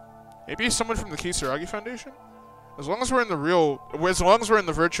 Maybe someone from the Kisaragi Foundation? As long as we're in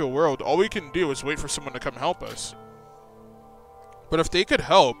the virtual world, all we can do is wait for someone to come help us. But if they could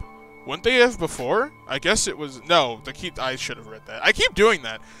help, wouldn't they have before? I guess it was... No, I should have read that. I keep doing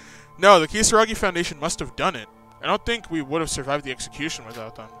that. No, the Kisaragi Foundation must have done it. I don't think we would have survived the execution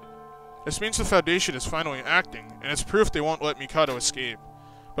without them. This means the Foundation is finally acting, and it's proof they won't let Mikado escape.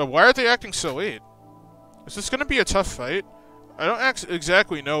 But why are they acting so late? Is this going to be a tough fight? I don't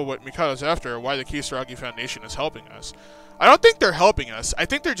exactly know what Mikado's after or why the Kisaragi Foundation is helping us. I don't think they're helping us. I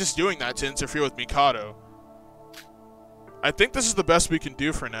think they're just doing that to interfere with Mikado. I think this is the best we can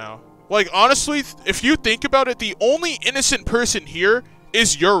do for now. Like, honestly, if you think about it, the only innocent person here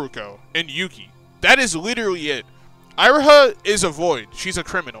is Yuriko and Yuki. That is literally it. Iraha is a void. She's a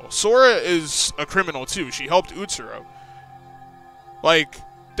criminal. Sora is a criminal too. She helped Utsuro. Like,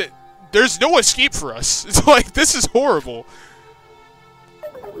 there's no escape for us. It's like, this is horrible.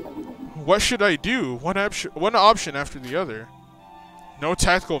 What should I do? One option after the other. No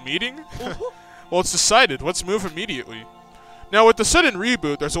tactical meeting? Well, it's decided. Let's move immediately. Now, with the sudden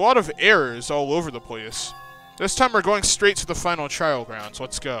reboot, there's a lot of errors all over the place. This time we're going straight to the final trial grounds.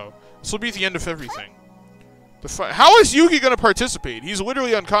 Let's go. This will be the end of everything. How is Yuki going to participate? He's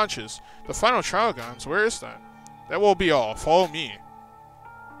literally unconscious. The final trial grounds, where is that? That will be all. Follow me.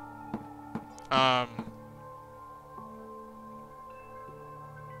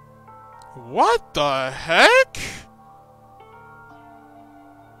 What the heck?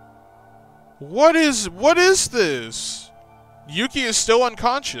 What is this? Yuki is still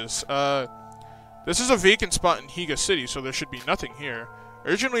unconscious. This is a vacant spot in Higa City, so there should be nothing here.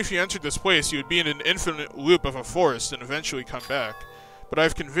 Originally, if you entered this place, you would be in an infinite loop of a forest and eventually come back. But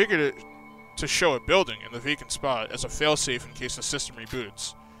I've configured it to show a building in the vacant spot as a failsafe in case the system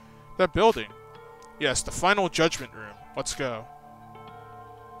reboots. That building? Yes, the final judgment room. Let's go.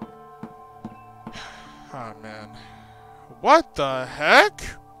 Oh, man. What the heck?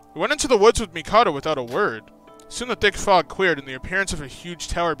 We went into the woods with Mikado without a word. Soon the thick fog cleared and the appearance of a huge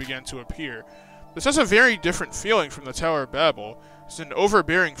tower began to appear. This has a very different feeling from the Tower of Babel. It's an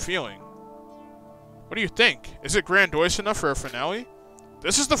overbearing feeling. What do you think? Is it grandiose enough for a finale?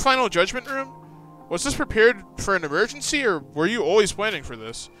 This is the final judgment room? Was this prepared for an emergency, or were you always planning for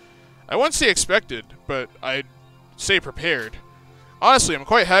this? I wouldn't say expected, but I'd say prepared. Honestly, I'm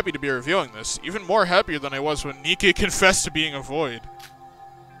quite happy to be revealing this, even more happier than I was when Nikke confessed to being a void.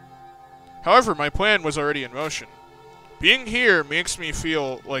 However, my plan was already in motion. Being here makes me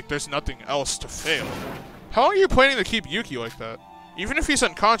feel like there's nothing else to fail. How long are you planning to keep Yuki like that? Even if he's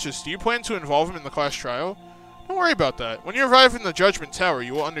unconscious, do you plan to involve him in the class trial? Don't worry about that. When you arrive in the Judgment Tower,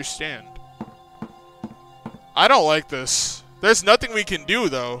 you will understand. I don't like this. There's nothing we can do,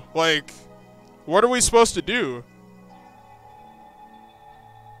 though. Like, what are we supposed to do?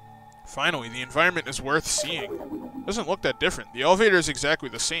 Finally, the environment is worth seeing. Doesn't look that different. The elevator is exactly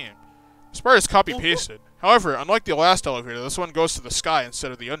the same. This part is copy-pasted. However, unlike the last elevator, this one goes to the sky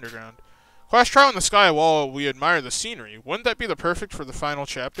instead of the underground. Class trial in the sky while we admire the scenery. Wouldn't that be the perfect for the final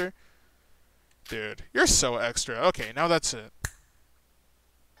chapter? Dude, you're so extra. Okay, now that's it.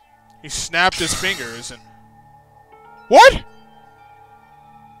 He snapped his fingers and... What?!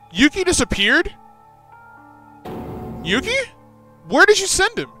 Yuki disappeared? Yuki? Where did you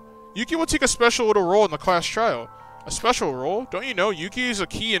send him? Yuki will take a special little role in the class trial. A special role? Don't you know? Yuki is a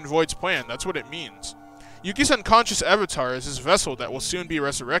key in Void's plan. That's what it means. Yuki's unconscious avatar is his vessel that will soon be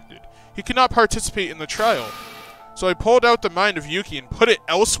resurrected. He cannot participate in the trial. So I pulled out the mind of Yuki and put it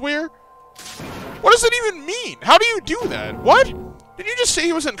elsewhere? What does it even mean? How do you do that? What? Didn't you just say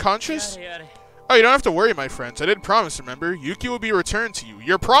he was unconscious? Oh, you don't have to worry, my friends. I did promise, remember? Yuki will be returned to you.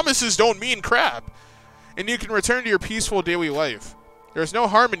 Your promises don't mean crap. And you can return to your peaceful daily life. There's no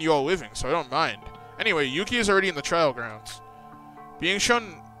harm in you all living, so I don't mind. Anyway, Yuki is already in the trial grounds. Being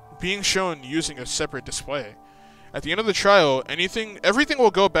shown using a separate display. At the end of the trial, everything will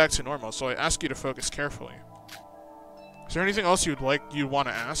go back to normal, so I ask you to focus carefully. Is there anything else you'd want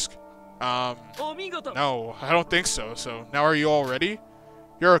to ask? No, I don't think so. So, now are you all ready?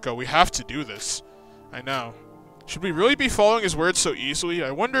 Yoriko, we have to do this. I know. Should we really be following his words so easily?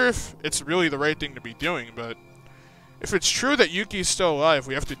 I wonder if it's really the right thing to be doing, but... If it's true that Yuki is still alive,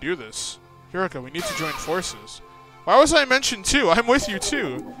 we have to do this. Yoriko, we need to join forces. Why was I mentioned too? I'm with you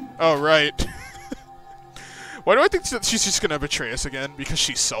too. Oh, right. Why do I think that she's just gonna betray us again? Because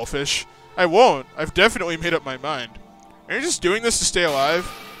she's selfish? I won't. I've definitely made up my mind. Are you just doing this to stay alive?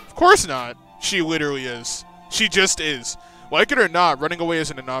 Of course not. She literally is. She just is. Like it or not, running away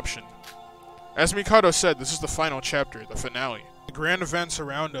isn't an option. As Mikado said, this is the final chapter, the finale. The grand events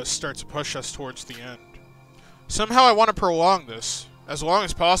around us start to push us towards the end. Somehow I want to prolong this as long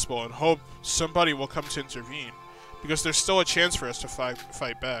as possible and hope somebody will come to intervene, because there's still a chance for us to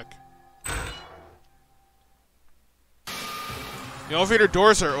fight back. The elevator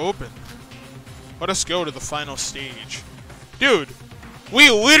doors are open. Let us go to the final stage. Dude, we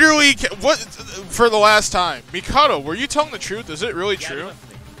literally what for the last time. Mikado, were you telling the truth? Is it really true?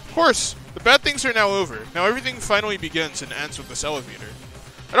 Of course. The bad things are now over. Now everything finally begins and ends with this elevator.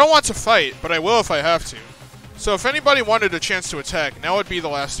 I don't want to fight, but I will if I have to. So if anybody wanted a chance to attack, now would be the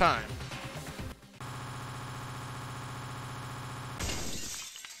last time.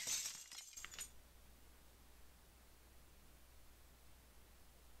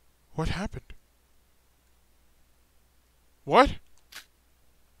 What happened? What?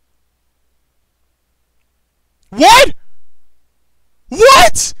 What?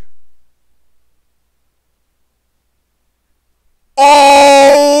 What?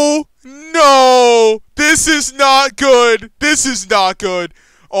 Oh no! This is not good. This is not good.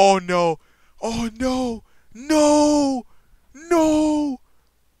 Oh no. Oh no. No. No.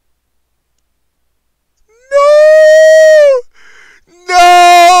 No. No!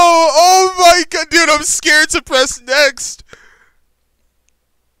 Oh my god, dude, I'm scared to press next.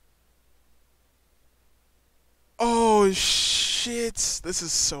 Oh shit. This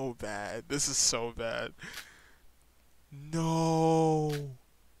is so bad. This is so bad. No.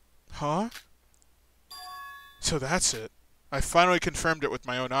 Huh? So that's it. I finally confirmed it with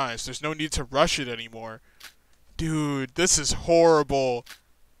my own eyes. There's no need to rush it anymore. Dude, this is horrible.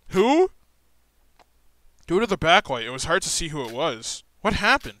 Who? Due to the backlight, it was hard to see who it was. What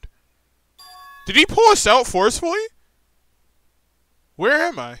happened? Did he pull us out forcefully? Where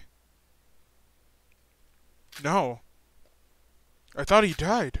am I? No. I thought he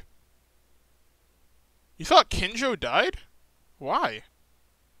died. You thought Kinjo died? Why?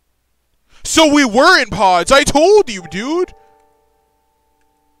 So we were in pods! I told you, dude!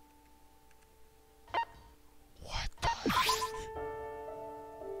 What the heck?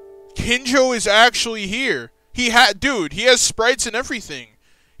 Kinjo is actually here. Dude, he has sprites and everything.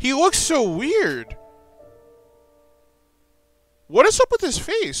 He looks so weird. What is up with his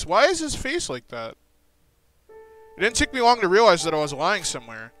face? Why is his face like that? It didn't take me long to realize that I was lying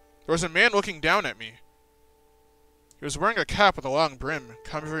somewhere. There was a man looking down at me. He was wearing a cap with a long brim,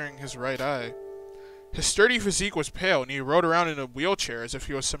 covering his right eye. His sturdy physique was pale, and he rode around in a wheelchair as if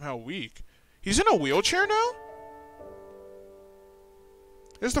he was somehow weak. He's in a wheelchair now?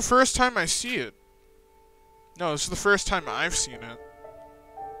 This is the first time I see it. No, this is the first time I've seen it.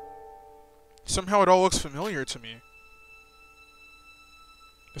 Somehow it all looks familiar to me.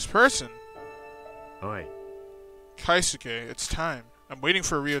 This person. Oi. Kaisuke, it's time. I'm waiting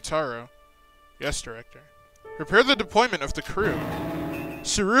for Ryotaro. Yes, Director. Prepare the deployment of the crew.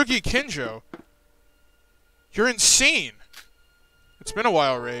 Tsurugi Kinjo. You're insane! It's been a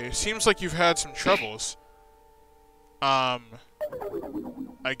while, Ray. Seems like you've had some troubles.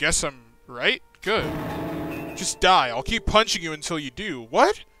 I guess I'm right? Good. Just die. I'll keep punching you until you do.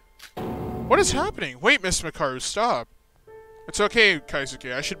 What? What is happening? Wait, Miss Makaru, stop. It's okay,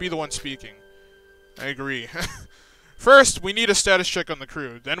 Kaisuke. I should be the one speaking. I agree. First, we need a status check on the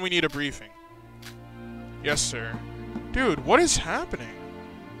crew. Then we need a briefing. Yes, sir. Dude, what is happening?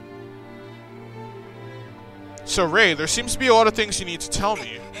 So, Ray, there seems to be a lot of things you need to tell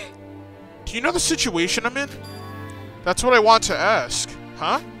me. Do you know the situation I'm in? That's what I want to ask.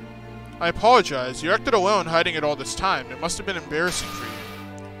 Huh? I apologize. You acted alone hiding it all this time. It must have been embarrassing for you.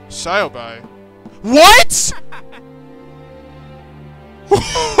 Sayobai. What?!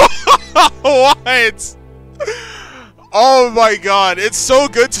 What? Oh my god, it's so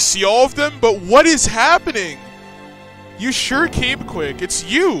good to see all of them, but what is happening? You sure came quick. It's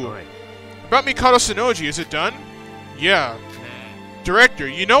you. About Mikado Sonoji, is it done? Yeah. Director,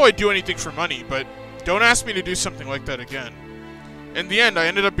 you know I'd do anything for money, but don't ask me to do something like that again. In the end, I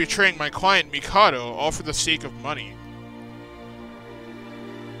ended up betraying my client Mikado, all for the sake of money.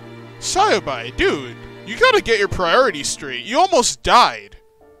 Sayobai, dude, you gotta get your priorities straight. You almost died.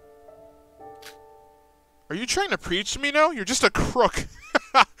 Are you trying to preach to me now? You're just a crook.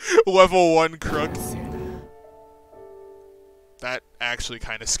 Level 1 crook. That actually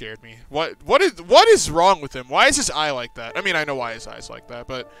kind of scared me. What is wrong with him? Why is his eye like that? I mean, I know why his eye's like that,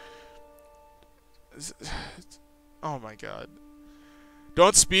 but... Oh my god.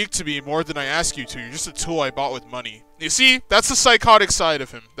 Don't speak to me more than I ask you to. You're just a tool I bought with money. You see? That's the psychotic side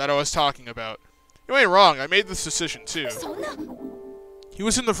of him that I was talking about. You ain't wrong. I made this decision, too. He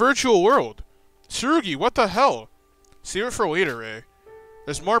was in the virtual world. Tsurugi, what the hell? Save it for later, Ray.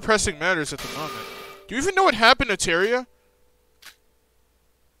 There's more pressing matters at the moment. Do you even know what happened to Teria?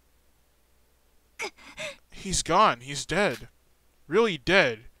 He's gone. He's dead. Really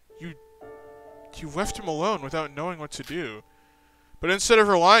dead. You left him alone without knowing what to do. But instead of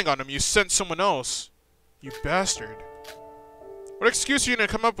relying on him, you sent someone else. You bastard. What excuse are you gonna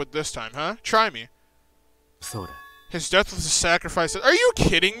come up with this time, huh? Try me. His death was a sacrifice. Are you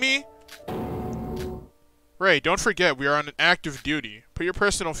kidding me? Ray, don't forget, we are on an active duty. Put your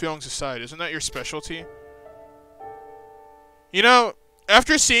personal feelings aside. Isn't that your specialty? You know,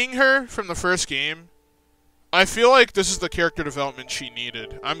 after seeing her from the first game, I feel like this is the character development she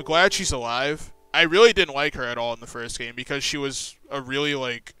needed. I'm glad she's alive. I really didn't like her at all in the first game because she was a really,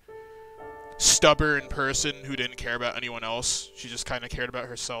 like, stubborn person who didn't care about anyone else. She just kind of cared about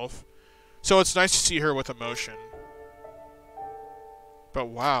herself. So it's nice to see her with emotion. But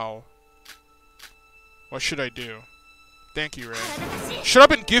wow. What should I do? Thank you, Ray. Shut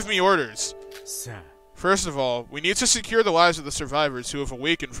up and give me orders! First of all, we need to secure the lives of the survivors who have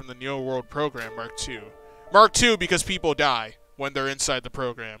awakened from the Neo World Program Mark II. Mark II because people die when they're inside the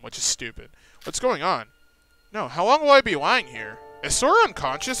program, which is stupid. What's going on? No, how long will I be lying here? Is Sora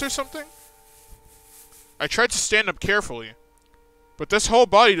unconscious or something? I tried to stand up carefully, but this whole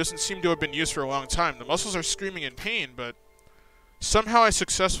body doesn't seem to have been used for a long time. The muscles are screaming in pain, but somehow I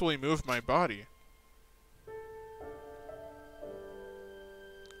successfully moved my body.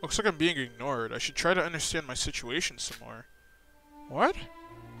 Looks like I'm being ignored. I should try to understand my situation some more. What?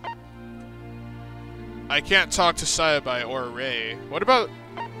 I can't talk to Sayobai or Ray. What about...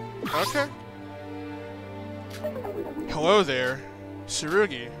 Okay. Hello there.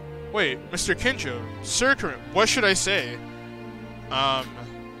 Tsurugi. Wait, Mr. Kinjo. Sir, what should I say? How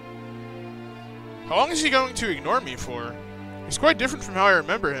long is he going to ignore me for? He's quite different from how I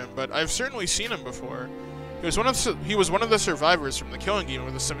remember him, but I've certainly seen him before. He was one of the survivors from the killing game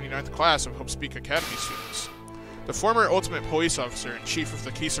of the 79th class of Hope's Peak Academy students. The former ultimate police officer and chief of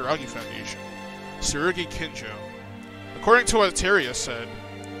the Kisaragi Foundation, Tsurugi Kinjo. According to what Teria said,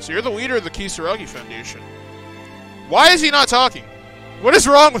 so you're the leader of the Kisaragi Foundation. Why is he not talking? What is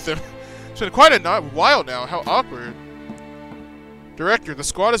wrong with him? It's been quite a while now. How awkward. Director, the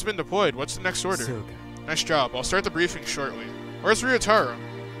squad has been deployed. What's the next order? Nice job. I'll start the briefing shortly. Where's Ryotaro?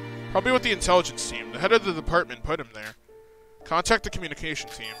 Probably with the intelligence team. The head of the department put him there. Contact the communication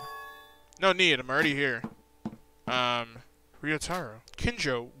team. No need. I'm already here. Ryotaro.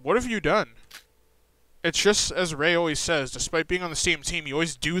 Kinjo, what have you done? It's just as Ray always says, despite being on the same team, you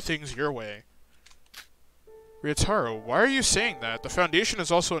always do things your way. Ryotaro, why are you saying that? The Foundation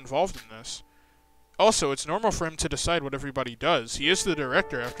is also involved in this. Also, it's normal for him to decide what everybody does. He is the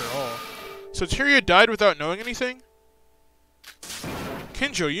director, after all. So Teria died without knowing anything?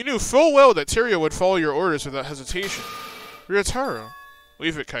 Kinjo, you knew full well that Teria would follow your orders without hesitation. Ryotaro.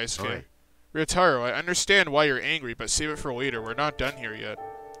 Leave it, Kaisuke. Oi. Ryotaro, I understand why you're angry, but save it for later. We're not done here yet.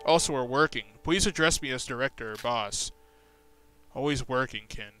 Also, we're working. Please address me as director or boss. Always working,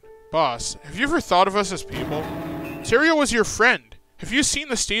 Kin. Boss, have you ever thought of us as people? Teria was your friend. Have you seen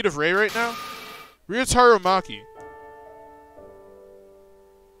the state of Ray right now? Ryotaro Maki.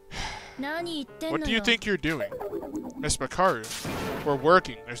 What do you think you're doing? Miss Makaru, we're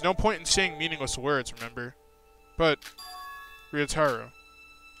working. There's no point in saying meaningless words, remember? But, Ryotaro.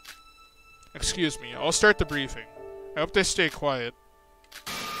 Excuse me, I'll start the briefing. I hope they stay quiet.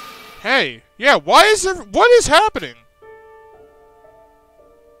 Hey, yeah, what is happening?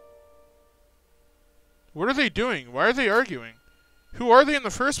 What are they doing? Why are they arguing? Who are they in the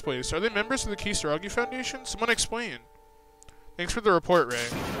first place? Are they members of the Kisaragi Foundation? Someone explain. Thanks for the report, Ray.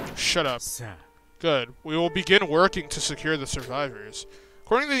 Shut up. Good. We will begin working to secure the survivors.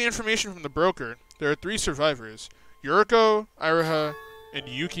 According to the information from the broker, there are 3 survivors. Yuriko, Iraha, and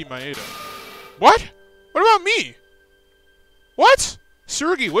Yuki Maeda. What? What about me? What?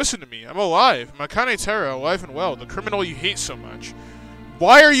 Tsurugi, listen to me. I'm alive. I'm Akane Tera, alive and well, the criminal you hate so much.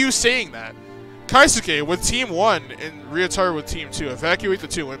 Why are you saying that? Kaisuke, with Team 1 and Ryotaro with Team 2, evacuate the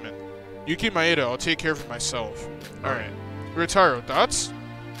 2 women. Yuki Maeda, I'll take care of it myself. Alright. Ryotaro, thoughts?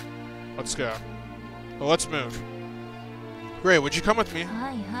 Let's go. Well, let's move. Ray, would you come with me?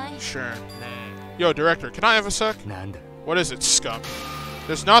 Hi. Sure. Yo, director, can I have a sec? What is it, scum?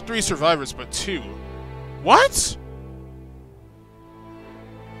 There's not 3 survivors, but 2. What?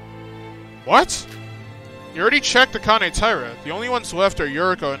 What? You already checked the Akane Taira. The only ones left are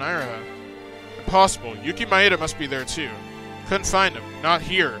Yuriko and Iraha. Impossible. Yuki Maeda must be there too. Couldn't find him. Not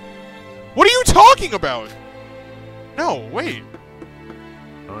here. What are you talking about? No, wait.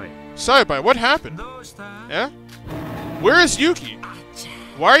 Oi. Saibai, what happened? Yeah? Where is Yuki?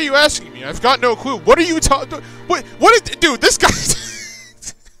 Why are you asking me? I've got no clue. What are you talking? Dude, this guy.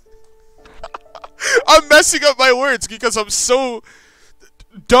 I'm messing up my words because I'm so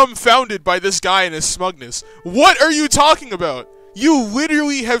dumbfounded by this guy and his smugness. What are you talking about? You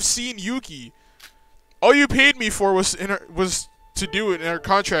literally have seen Yuki. All you paid me for was to do in our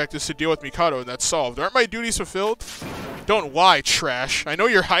contract is to deal with Mikado, and that's solved. Aren't my duties fulfilled? Don't lie, trash. I know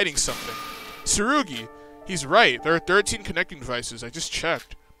you're hiding something. Tsurugi, he's right. There are 13 connecting devices. I just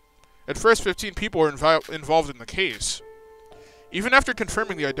checked. At first, 15 people were involved in the case. Even after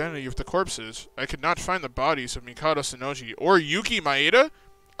confirming the identity of the corpses, I could not find the bodies of Mikado Sonoji or Yuki Maeda.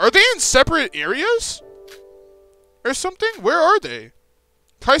 Are they in separate areas? Or something? Where are they?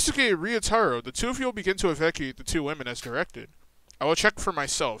 Kaisuke and Ryotaro, the 2 of you will begin to evacuate the 2 women as directed. I will check for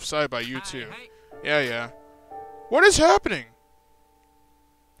myself, Saibai, you too. Yeah. What is happening?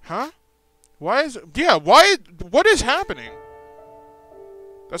 Huh? What is happening?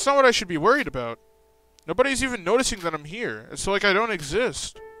 That's not what I should be worried about. Nobody's even noticing that I'm here. It's like I don't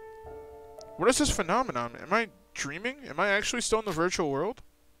exist. What is this phenomenon? Am I dreaming? Am I actually still in the virtual world?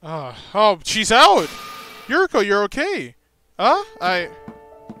 Oh, she's out! Yuriko, you're okay.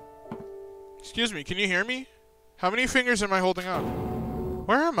 Excuse me, can you hear me? How many fingers am I holding up?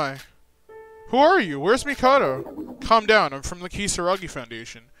 Where am I? Who are you? Where's Mikado? Calm down, I'm from the Kisaragi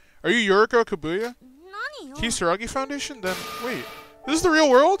Foundation. Are you Yuriko Kabuya? Kisaragi Foundation? Then, wait. This is the real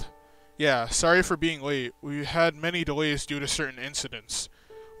world? Yeah, sorry for being late. We had many delays due to certain incidents.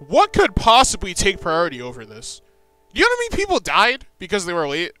 What could possibly take priority over this? You know how many people died because they were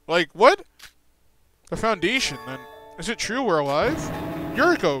late? Like, what? The Foundation, then. Is it true we're alive?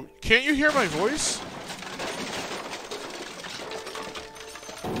 Yuriko, can't you hear my voice?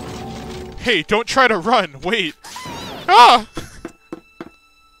 Hey, don't try to run. Wait. Ah!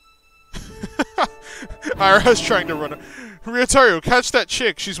 Ira's trying to run. Ryotaro, catch that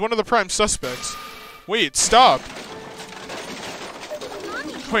chick. She's one of the prime suspects. Wait, stop.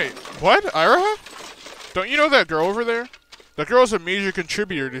 Wait, what? Ira? Don't you know that girl over there? That girl is a major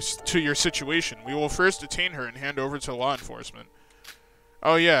contributor to your situation. We will first detain her and hand over to law enforcement.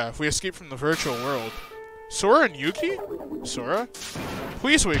 Oh yeah, if we escape from the virtual world. Sora and Yuki? Sora?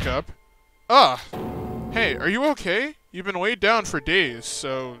 Please wake up. Ah! Hey, are you okay? You've been weighed down for days,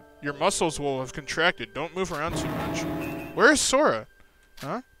 so your muscles will have contracted. Don't move around too much. Where is Sora?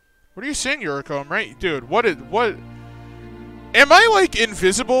 Huh? What are you saying, Yuriko? I'm right. Dude, what? Am I, like,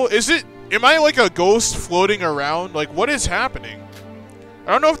 invisible? Am I, like, a ghost floating around? Like, what is happening?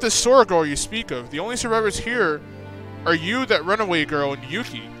 I don't know if this Sora girl you speak of. The only survivors here are you, that runaway girl, and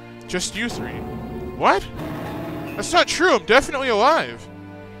Yuki. Just you three. What? That's not true. I'm definitely alive.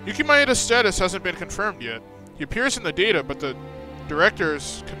 Yuki Maeda's status hasn't been confirmed yet. He appears in the data, but the director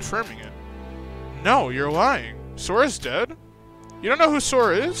is confirming it. No, you're lying. Sora's dead? You don't know who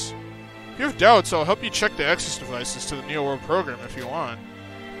Sora is? If you have doubts, I'll help you check the access devices to the Neo World program if you want.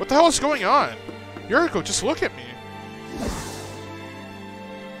 What the hell is going on? Yuriko, just look at me.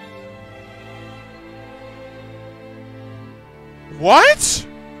 What?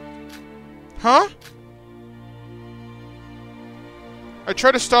 Huh? I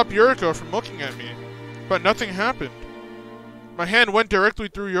tried to stop Yuriko from looking at me, but nothing happened. My hand went directly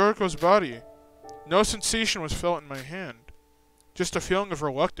through Yuriko's body. No sensation was felt in my hand. Just a feeling of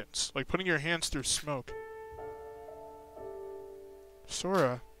reluctance, like putting your hands through smoke.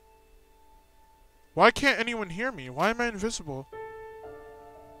 Sora. Why can't anyone hear me? Why am I invisible?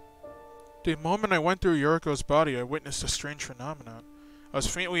 The moment I went through Yuriko's body, I witnessed a strange phenomenon. I was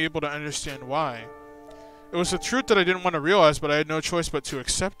faintly able to understand why. It was a truth that I didn't want to realize, but I had no choice but to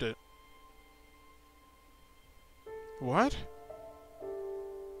accept it. What?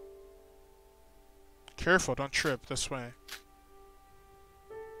 Careful, don't trip. This way.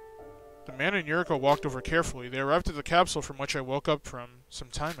 The man and Yuriko walked over carefully. They arrived at the capsule from which I woke up from some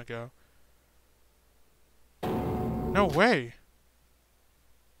time ago. No way!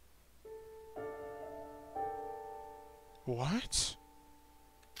 What?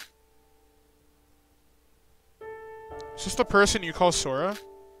 Is this the person you call Sora?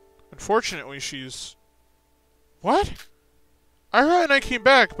 Unfortunately, she's... What? Ira and I came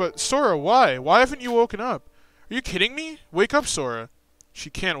back, but Sora, why? Why haven't you woken up? Are you kidding me? Wake up, Sora. She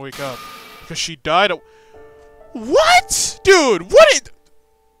can't wake up. Because she died What? Dude, what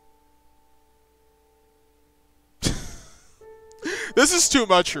This is too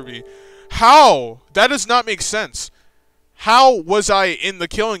much for me. How? That does not make sense. How was I in the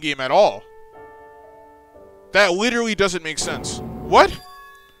killing game at all? That literally doesn't make sense. What?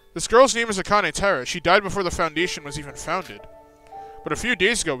 This girl's name is Akane Tara. She died before the Foundation was even founded. But a few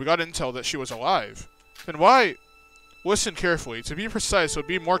days ago, we got intel that she was alive. Then why? Listen carefully. To be precise, it would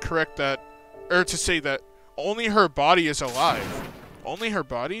be more correct to say that only her body is alive. Only her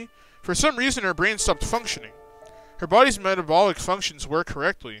body? For some reason, her brain stopped functioning. Her body's metabolic functions work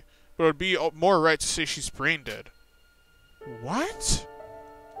correctly, but it would be more right to say she's brain dead. What?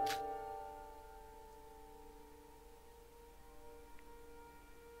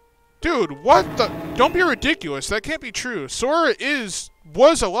 Dude, what the? Don't be ridiculous. That can't be true. Sora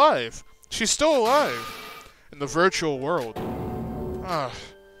was alive. She's still alive. In the virtual world.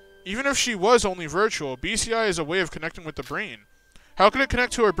 Even if she was only virtual, BCI is a way of connecting with the brain. How could it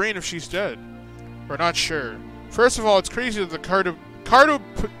connect to her brain if she's dead? We're not sure. First of all, it's crazy that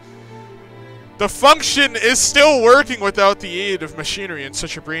the function is still working without the aid of machinery in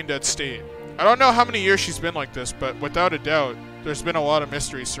such a brain-dead state. I don't know how many years she's been like this, but without a doubt, there's been a lot of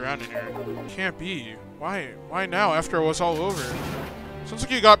mystery surrounding her. Can't be. Why? Why now, after it was all over? Sounds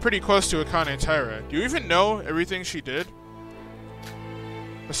like you got pretty close to Akane Tara. Do you even know everything she did?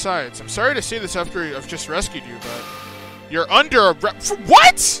 Besides, I'm sorry to say this after I've just rescued you, but you're under arrest.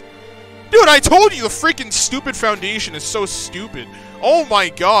 What? Dude, I told you the freaking stupid Foundation is so stupid. Oh my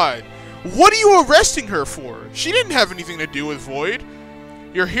god. What are you arresting her for? She didn't have anything to do with Void.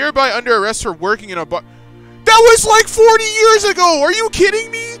 You're hereby under arrest for working in a bar. That was like 40 years ago! Are you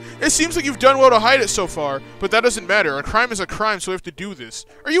kidding me? It seems like you've done well to hide it so far, but that doesn't matter. A crime is a crime, so we have to do this.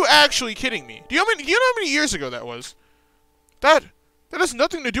 Are you actually kidding me? Do you know how many years ago that was? That has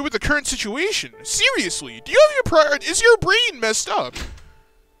nothing to do with the current situation. Seriously, do you have is your brain messed up?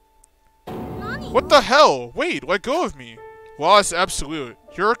 What the hell? Wait, let go of me. Law is absolute.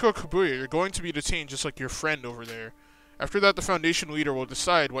 Yuriko Kabuya, you're going to be detained just like your friend over there. After that, the Foundation leader will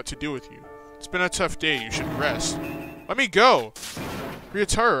decide what to do with you. It's been a tough day. You should rest. Let me go.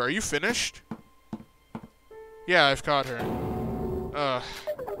 Ryotaro, are you finished? Yeah, I've caught her.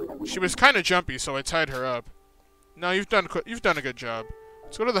 She was kind of jumpy, so I tied her up. No, you've done a good job.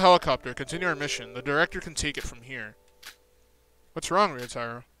 Let's go to the helicopter, continue our mission. The director can take it from here. What's wrong,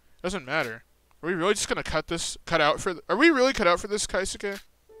 Ryotaro? Doesn't matter. Are we really just gonna are we really cut out for this, Kaisuke?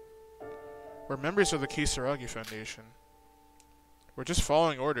 We're members of the Kisaragi Foundation. We're just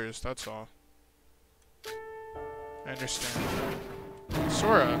following orders, that's all. I understand.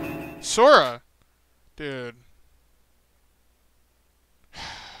 Sora! Sora! Dude.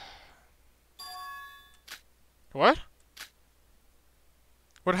 What?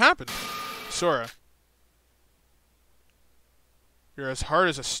 What happened? Sora. You're as hard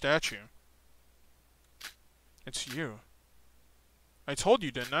as a statue. It's you. I told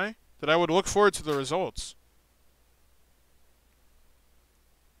you, didn't I? That I would look forward to the results.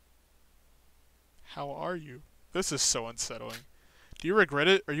 How are you? This is so unsettling. Do you regret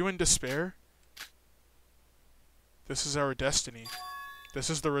it? Are you in despair? This is our destiny. This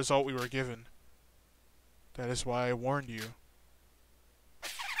is the result we were given. That is why I warned you.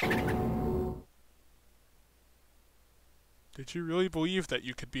 Did you really believe that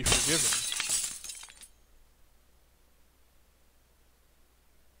you could be forgiven?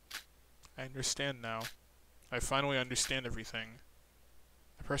 I understand now. I finally understand everything.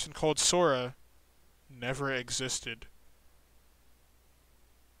 The person called Sora never existed.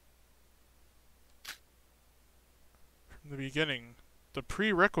 From the beginning, the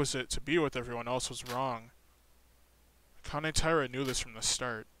prerequisite to be with everyone else was wrong. Akane Taira knew this from the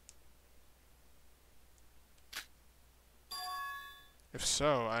start. If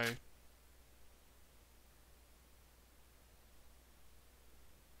so, Are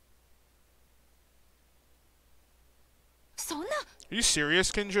you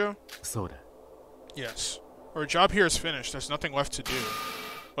serious, Kinjo? Yes. Our job here is finished. There's nothing left to do.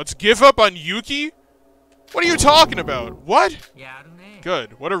 Let's give up on Yuki? What are you talking about? What?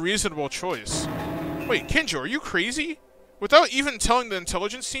 Good. What a reasonable choice. Wait, Kinjo, are you crazy? Without even telling the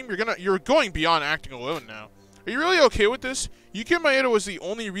intelligence team, you're going beyond acting alone now. Are you really okay with this? Yuki Maeda was the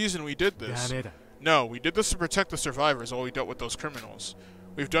only reason we did this. No, we did this to protect the survivors while we dealt with those criminals.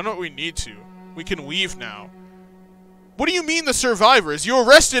 We've done what we need to. We can leave now. What do you mean the survivors? You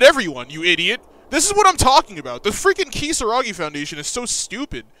arrested everyone, you idiot! This is what I'm talking about. The freaking Kisaragi Foundation is so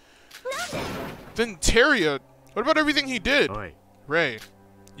stupid. Then Teria, what about everything he did? Ray,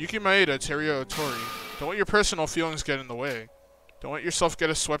 Yuki Maeda, Teria Otori, don't let your personal feelings get in the way. Don't let yourself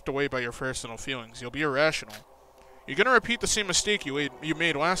get swept away by your personal feelings. You'll be irrational. You're gonna repeat the same mistake you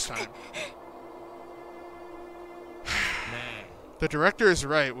made last time. The director is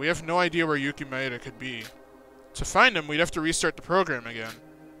right. We have no idea where Yuki Maeda could be. To find him, we'd have to restart the program again.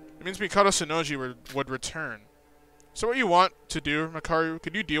 It means Mikado Sonoji would return. So what you want to do, Makaru?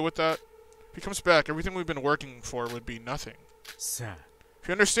 Could you deal with that? If he comes back, everything we've been working for would be nothing. If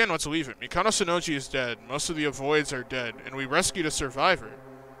you understand, let's leave it. Mikado Sonoji is dead. Most of the avoids are dead, and we rescued a survivor.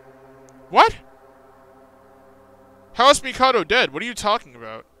 What? How is Mikado dead? What are you talking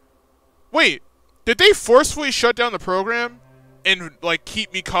about? Wait, did they forcefully shut down the program? And, like,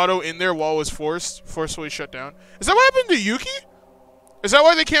 keep Mikado in there while it was forcefully shut down? Is that what happened to Yuki? Is that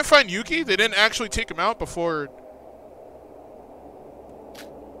why they can't find Yuki? They didn't actually take him out before...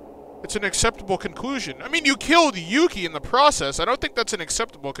 It's an acceptable conclusion. I mean, you killed Yuki in the process. I don't think that's an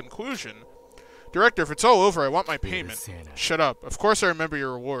acceptable conclusion. Director, if it's all over, I want my payment. Shut up. Of course I remember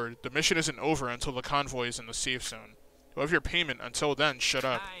your reward. The mission isn't over until the convoy is in the safe zone. You'll have your payment. Until then, shut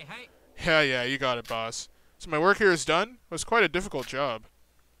up. Yeah, you got it, boss. So my work here is done? It was quite a difficult job.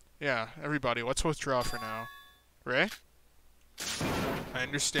 Yeah, everybody, let's withdraw for now. Ray? I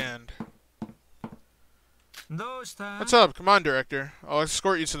understand. What's up? Come on, Director. I'll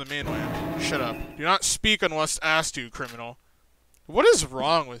escort you to the mainland. Shut up. Do not speak unless asked to, criminal. What is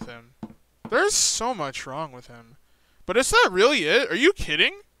wrong with him? There's so much wrong with him. But is that really it? Are you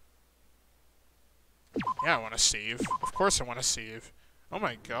kidding? Yeah, I want to save. Of course I want to save. Oh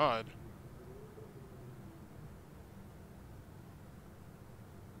my god.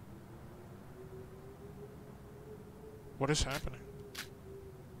 What is happening?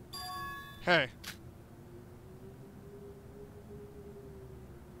 Hey.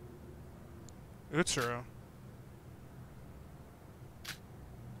 Utsuro.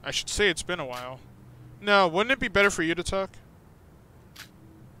 I should say it's been a while. No, wouldn't it be better for you to talk?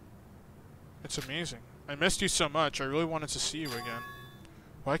 It's amazing. I missed you so much, I really wanted to see you again.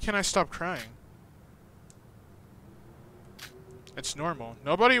 Why can't I stop crying? It's normal.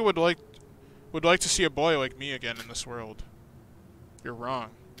 Nobody would like to see a boy like me again in this world. You're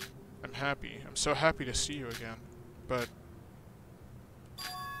wrong. I'm happy. I'm so happy to see you again. But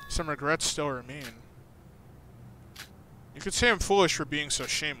Some regrets still remain. You could say I'm foolish for being so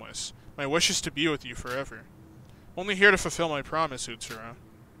shameless. My wish is to be with you forever. Only here to fulfill my promise, Utsuro.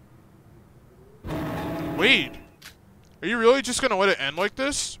 Wait! Are you really just gonna let it end like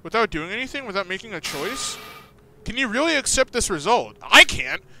this? Without doing anything? Without making a choice? Can you really accept this result? I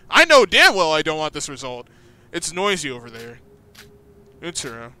can't! I know damn well I don't want this result. It's noisy over there.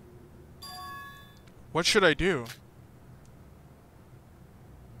 Utsuro. What should I do?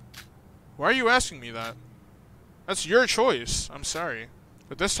 Why are you asking me that? That's your choice. I'm sorry.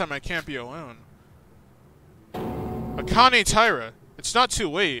 But this time I can't be alone. Akane Taira. It's not too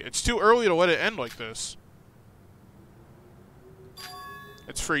late. It's too early to let it end like this.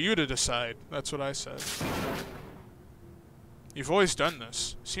 It's for you to decide. That's what I said. You've always done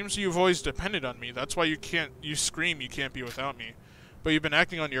this. Seems you've always depended on me. That's why you scream you can't be without me. But you've been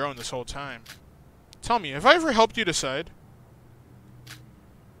acting on your own this whole time. Tell me, have I ever helped you decide?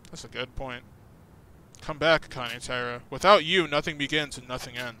 That's a good point. Come back, Akane Taira. Without you, nothing begins and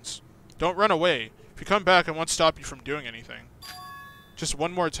nothing ends. Don't run away. If you come back, I won't stop you from doing anything. Just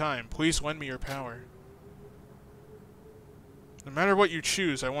one more time, please lend me your power. No matter what you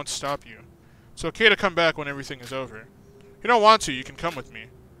choose, I won't stop you. It's okay to come back when everything is over. If you don't want to, you can come with me.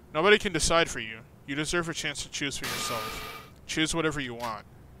 Nobody can decide for you. You deserve a chance to choose for yourself. Choose whatever you want.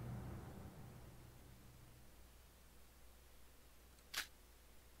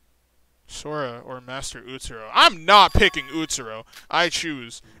 Sora or Master Utsuro. I'm not picking Utsuro. I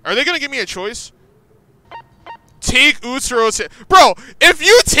choose. Are they gonna give me a choice? Take Utsuro's hand. Bro, if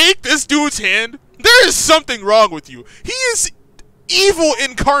you take this dude's hand, there is something wrong with you. He is evil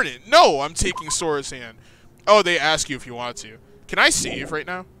incarnate. No, I'm taking Sora's hand. Oh, they ask you if you want to. Can I save right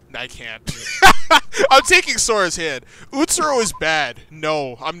now? I can't. I'm taking Sora's hand. Utsuro is bad.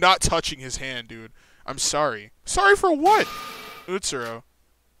 No, I'm not touching his hand, dude. I'm sorry. Sorry for what? Utsuro.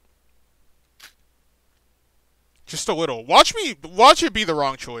 Just a little. Watch it be the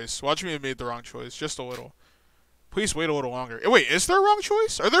wrong choice. Watch me have made the wrong choice. Just a little. Please wait a little longer. Wait, is there a wrong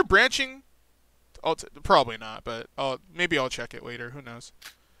choice? Are there branching? Probably not, but maybe I'll check it later. Who knows?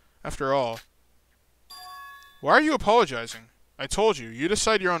 After all. Why are you apologizing? I told you. You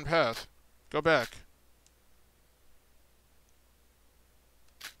decide your own path. Go back.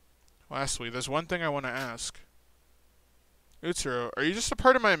 Lastly, there's one thing I want to ask. Utsuro, are you just a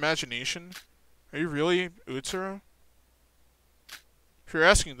part of my imagination? Are you really Utsuro? If you're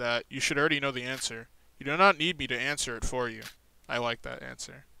asking that, you should already know the answer. You do not need me to answer it for you. I like that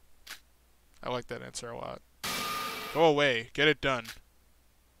answer. I like that answer a lot. Go away. Get it done.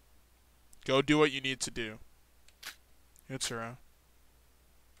 Go do what you need to do. Utsuro.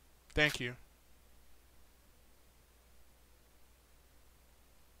 Thank you.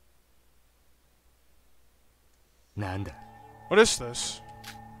 Nanda. What is this?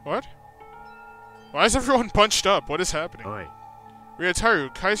 What? Why is everyone bunched up? What is happening? Oi.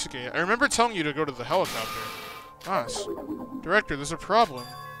 Ryataru, Kaisuke, I remember telling you to go to the helicopter. Boss. Director, there's a problem.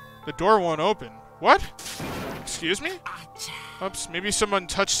 The door won't open. What? Excuse me? Oops, maybe someone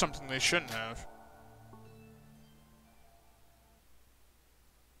touched something they shouldn't have.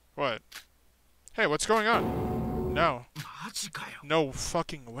 What? Hey, what's going on? No. No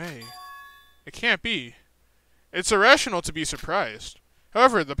fucking way. It can't be. It's irrational to be surprised.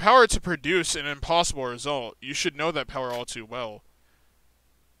 However, the power to produce an impossible result, you should know that power all too well.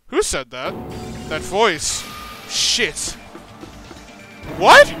 Who said that? That voice. Shit.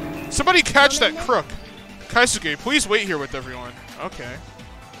 What? Somebody catch that crook. Kaisuke, please wait here with everyone. Okay.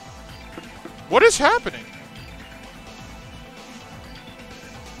 What is happening?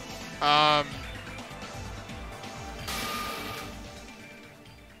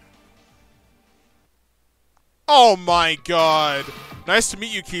 Oh my god. Nice to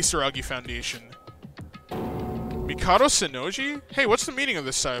meet you, Kisaragi Foundation. Mikado Sennoji? Hey, what's the meaning of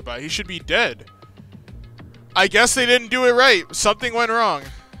this Sayaba? He should be dead. I guess they didn't do it right. Something went wrong.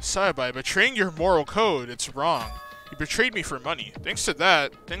 Sayaba, betraying your moral code, it's wrong. You betrayed me for money. Thanks to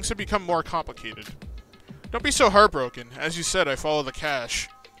that, things have become more complicated. Don't be so heartbroken. As you said, I follow the cash.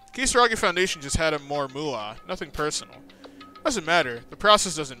 Kisaragi Foundation just had him more moolah. Nothing personal. Doesn't matter. The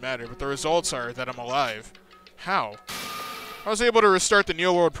process doesn't matter, but the results are that I'm alive. How? I was able to restart the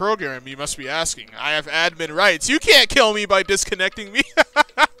Neo World program, you must be asking. I have admin rights. You can't kill me by disconnecting me.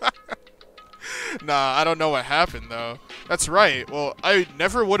 Nah, I don't know what happened, though. That's right. Well, I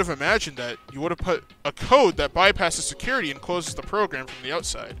never would have imagined that you would have put a code that bypasses security and closes the program from the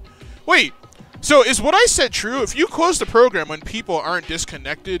outside. Wait, so is what I said true? If you close the program when people aren't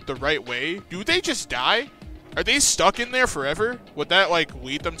disconnected the right way, do they just die? Are they stuck in there forever? Would that, like,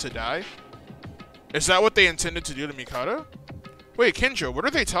 lead them to die? Is that what they intended to do to Mikado? Wait, Kinjo, what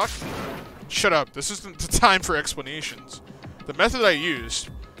are they talking about? Shut up, this isn't the time for explanations. The method I used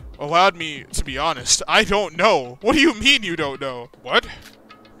allowed me to be honest. I don't know. What do you mean you don't know? What?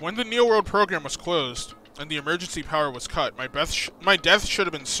 When the Neo World program was closed and the emergency power was cut, my death should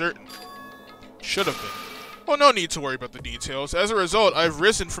have been certain. Should have been. Well, no need to worry about the details. As a result, I've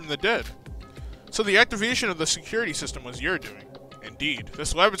risen from the dead. So the activation of the security system was your doing. Indeed.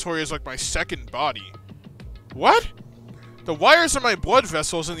 This laboratory is like my second body. What? The wires are my blood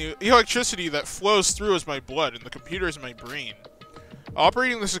vessels, and the electricity that flows through is my blood, and the computer is my brain.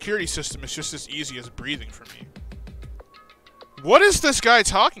 Operating the security system is just as easy as breathing for me. What is this guy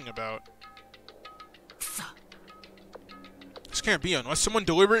talking about? This can't be unless someone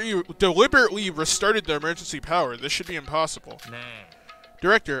deliberately restarted the emergency power. This should be impossible. Nah.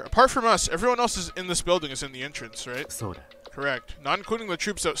 Director, apart from us, everyone else is in this building is in the entrance, right? Correct. Not including the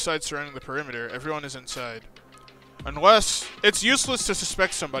troops outside surrounding the perimeter, everyone is inside. Unless, it's useless to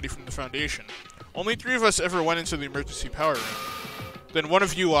suspect somebody from the Foundation. Only 3 of us ever went into the emergency power room. Then one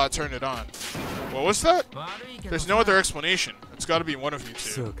of you lot turned it on. What was that? There's no other explanation. It's gotta be one of you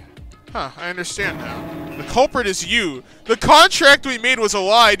two. Huh, I understand now. The culprit is you. The contract we made was a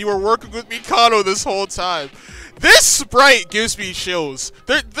lie, and you were working with Mikado this whole time. This sprite gives me chills.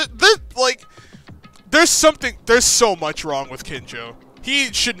 There's so much wrong with Kinjo.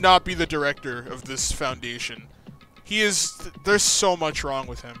 He should not be the director of this foundation. There's so much wrong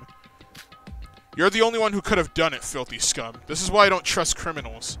with him. You're the only one who could have done it, filthy scum. This is why I don't trust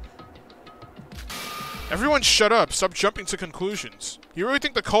criminals. Everyone shut up. Stop jumping to conclusions. You really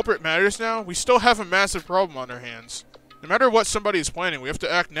think the culprit matters now? We still have a massive problem on our hands. No matter what somebody is planning, we have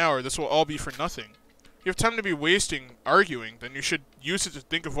to act now or this will all be for nothing. You have time to be wasting arguing, then you should use it to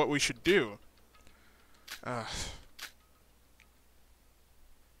think of what we should do.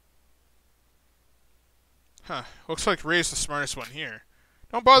 Huh, looks like Ray's the smartest one here.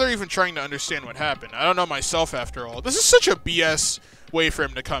 Don't bother even trying to understand what happened. I don't know myself after all. This is such a BS way for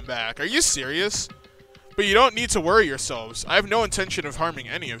him to come back. Are you serious? But you don't need to worry yourselves. I have no intention of harming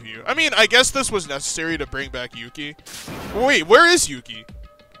any of you. I mean, I guess this was necessary to bring back Yuki. Wait, where is Yuki?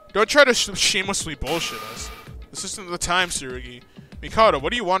 Don't try to shamelessly bullshit us. This isn't the time, Tsurugi. Mikado, what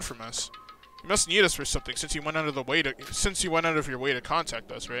do you want from us? You must need us for something since you went out of your way to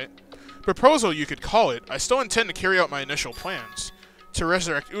contact us, right? Proposal, you could call it. I still intend to carry out my initial plans. To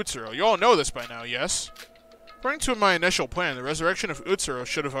resurrect Utsuro. You all know this by now, yes? According to my initial plan, the resurrection of Utsuro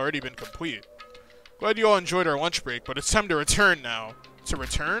should have already been complete. Glad you all enjoyed our lunch break, but it's time to return now. To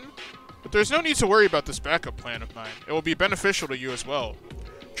return? But there's no need to worry about this backup plan of mine. It will be beneficial to you as well.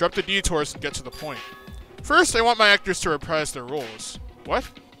 Drop the detours and get to the point. First, I want my actors to reprise their roles. What?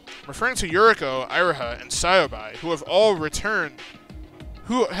 I'm referring to Yuriko, Iraha, and Sayobai, who have all returned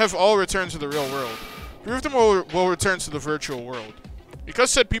to the real world. 3 of them will return to the virtual world.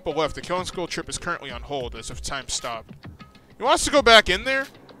 Because said people left, the Killing School trip is currently on hold, as if time stopped. You want us to go back in there?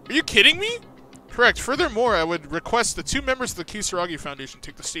 Are you kidding me? Correct. Furthermore, I would request the 2 members of the Kisaragi Foundation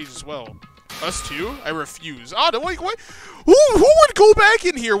take the stage as well. Us too? I refuse. Ah, like, what? Who would go back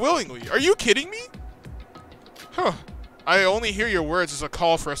in here willingly? Are you kidding me? Huh. I only hear your words as a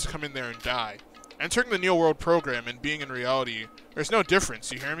call for us to come in there and die. Entering the Neo World program and being in reality, there's no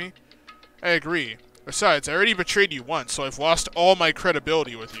difference, you hear me? I agree. Besides, I already betrayed you once, so I've lost all my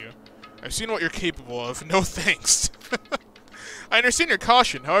credibility with you. I've seen what you're capable of. No thanks. I understand your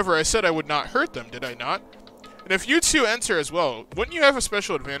caution. However, I said I would not hurt them, did I not? And if you two enter as well, wouldn't you have a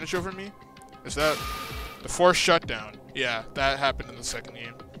special advantage over me? Is that the forced shutdown? Yeah, that happened in the second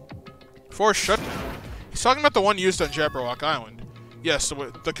game. Forced shutdown? He's talking about the one used on Jabberwock Island. Yes, so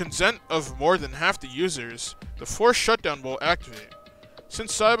with the consent of more than half the users, the forced shutdown will activate.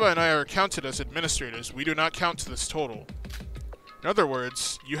 Since Saiba and I are counted as administrators, we do not count to this total. In other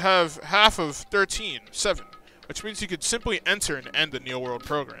words, you have half of 13, 7, which means you could simply enter and end the Neo World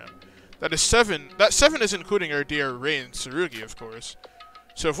program. That is 7. That 7 is including our dear Rei and Tsurugi, of course.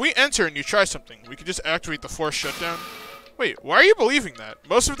 So if we enter and you try something, we could just activate the forced shutdown. Wait, why are you believing that?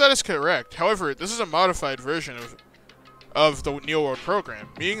 Most of that is correct. However, this is a modified version of the Neo World program,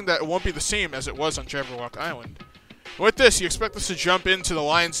 meaning that it won't be the same as it was on Jabberwock Island. With this, you expect us to jump into the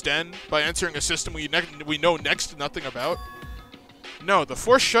Lion's Den by entering a system we know next to nothing about? No, the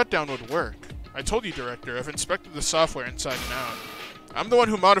forced shutdown would work. I told you, Director, I've inspected the software inside and out. I'm the one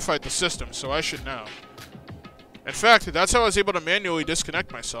who modified the system, so I should know. In fact, that's how I was able to manually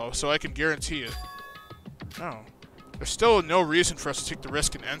disconnect myself, so I can guarantee it. No. There's still no reason for us to take the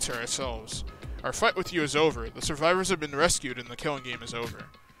risk and enter ourselves. Our fight with you is over. The survivors have been rescued and the killing game is over.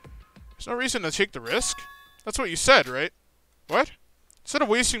 There's no reason to take the risk? That's what you said, right? What? Instead of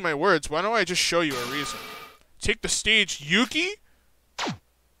wasting my words, why don't I just show you a reason? Take the stage, Yuki?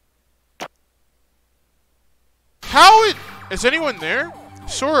 Is anyone there?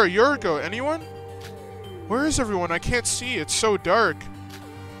 Sora, Yuriko, anyone? Where is everyone? I can't see. It's so dark.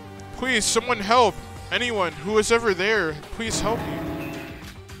 Please, someone help. Anyone who is ever there, please help me.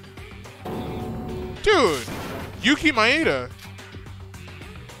 Dude, Yuki Maeda.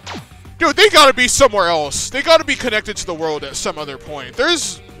 Dude, they gotta be somewhere else. They gotta be connected to the world at some other point.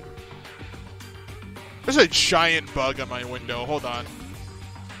 There's a giant bug on my window. Hold on.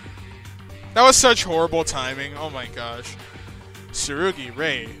 That was such horrible timing. Oh my gosh. Tsurugi,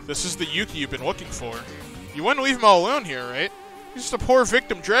 Rei, this is the Yuki you've been looking for. You wouldn't leave him all alone here, right? He's just a poor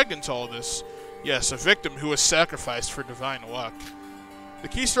victim dragged into all this. Yes, a victim who was sacrificed for divine luck. The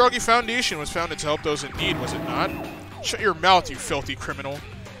Kisaragi Foundation was founded to help those in need, was it not? Shut your mouth, you filthy criminal.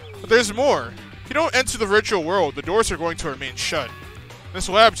 But there's more. If you don't enter the virtual world, the doors are going to remain shut. This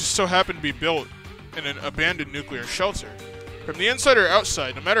lab just so happened to be built in an abandoned nuclear shelter. From the inside or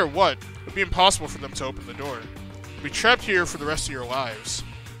outside, no matter what, it would be impossible for them to open the door. You'll be trapped here for the rest of your lives.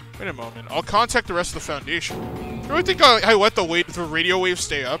 Wait a moment, I'll contact the rest of the Foundation. You really think I let the radio waves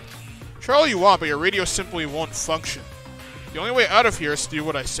stay up? Try all you want, but your radio simply won't function. The only way out of here is to do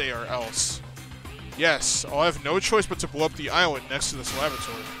what I say or else. Yes, I'll have no choice but to blow up the island next to this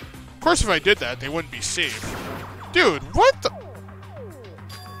laboratory. Of course, if I did that, they wouldn't be safe. Dude, what the...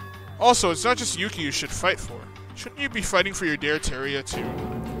 Also, it's not just Yuki you should fight for. Shouldn't you be fighting for your dear Teria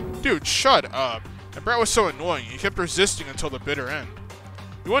too? Dude, shut up. That brat was so annoying, he kept resisting until the bitter end.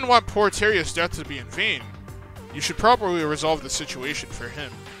 You wouldn't want poor Teria's death to be in vain. You should properly resolve the situation for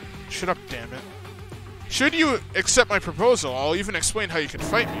him. Shut up, damn it. Should you accept my proposal, I'll even explain how you can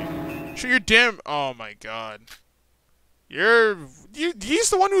fight me. Should your damn... Oh my god. He's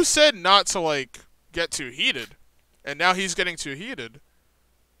the one who said not to, like, get too heated. And now he's getting too heated.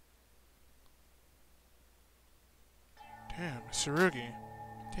 Damn, Tsurugi.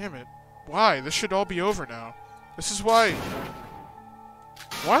 Damn it. Why? This should all be over now. This is why...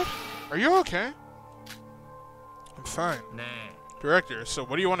 What? Are you okay? I'm fine. Nah. Director, so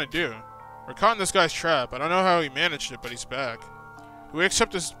what do you want to do? We're caught in this guy's trap. I don't know how he managed it, but he's back. Do we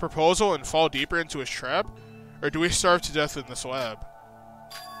accept his proposal and fall deeper into his trap? Or do we starve to death in this lab?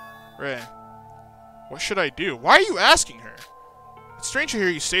 Rei, what should I do? Why are you asking her? It's strange to hear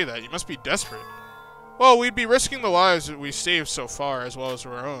you say that. You must be desperate. Well, we'd be risking the lives that we saved so far, as well as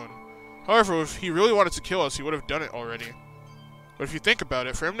our own. However, if he really wanted to kill us, he would have done it already. But if you think about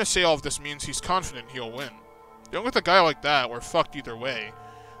it, for him to say all of this means he's confident he'll win. Dealing with a guy like that, we're fucked either way.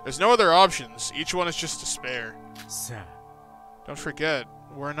 There's no other options. Each one is just despair. Don't forget,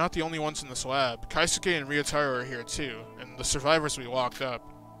 we're not the only ones in this lab. Kaisuke and Ryotaro are here too, and the survivors we locked up.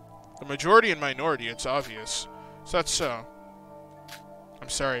 The majority and minority, it's obvious. So that's so. I'm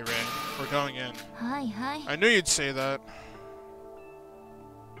sorry, Rei. We're going in. Hi. I knew you'd say that.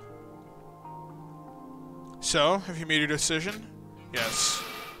 So, have you made your decision? Yes.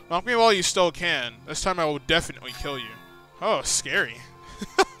 Mock me while you still can. This time I will definitely kill you. Oh, scary.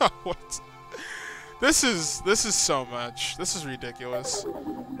 What? This is so much. This is ridiculous.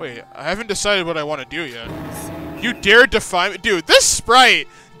 Wait, I haven't decided what I want to do yet. You dare defy me? Dude, this sprite!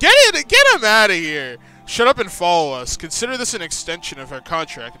 Get him out of here! Shut up and follow us. Consider this an extension of our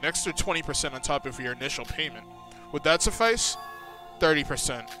contract, an extra 20% on top of your initial payment. Would that suffice?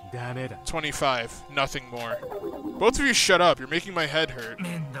 30%. 25. Nothing more. Both of you shut up. You're making my head hurt.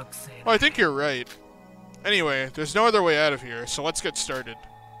 Oh, I think you're right. Anyway, there's no other way out of here, so let's get started.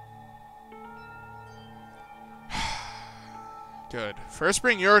 Good. First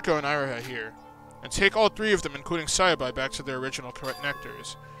bring Yuriko and Iraha here. And take all three of them, including Sayabai, back to their original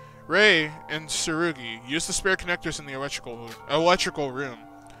connectors. Rei and Tsurugi, use the spare connectors in the electrical room.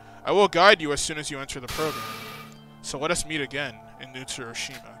 I will guide you as soon as you enter the program. So let us meet again in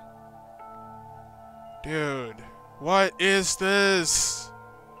Utsuroshima. Dude, what is this?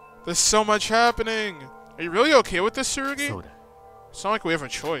 There's so much happening. Are you really okay with this, Tsurugi? It's not like we have a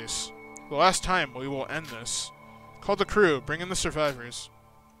choice. The last time, we will end this. Call the crew. Bring in the survivors.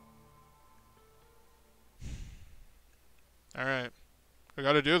 Alright. We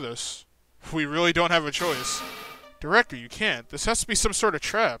gotta do this. We really don't have a choice. Director, you can't. This has to be some sort of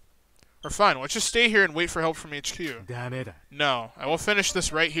trap. Or fine, let's just stay here and wait for help from HQ. No, I will finish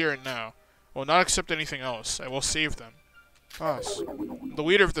this right here and now. I will not accept anything else. I will save them. Boss, I'm the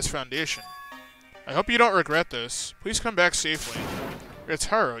leader of this foundation. I hope you don't regret this. Please come back safely. It's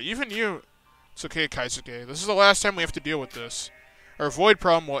Haru, even you... It's okay, Kaisuke. This is the last time we have to deal with this. Our void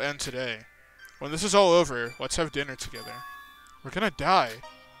problem will end today. When this is all over, let's have dinner together. We're gonna die.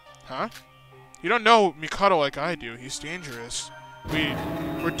 Huh? You don't know Mikado like I do. He's dangerous.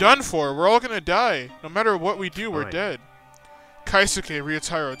 We're done for. We're all gonna die. No matter what we do, we're dead. Kaisuke,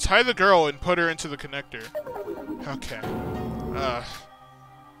 Ryotaro, tie the girl and put her into the connector. Okay.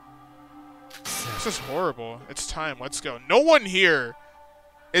 This is horrible. It's time. Let's go. No one here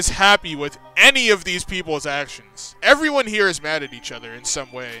is happy with any of these people's actions. Everyone here is mad at each other in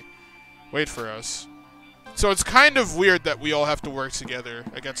some way. Wait for us. So it's kind of weird that we all have to work together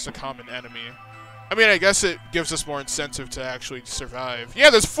against a common enemy. I mean, I guess it gives us more incentive to actually survive. Yeah,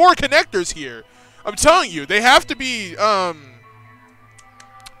 there's 4 connectors here. I'm telling you, they have to be,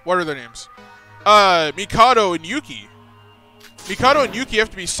 what are their names? Mikado and Yuki. Mikado and Yuki have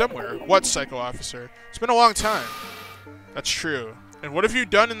to be somewhere. What, Psycho Officer? It's been a long time. That's true. And what have you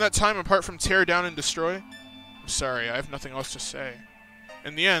done in that time apart from tear down and destroy? I'm sorry, I have nothing else to say.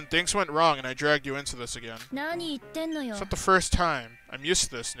 In the end, things went wrong and I dragged you into this again. It's not the first time. I'm used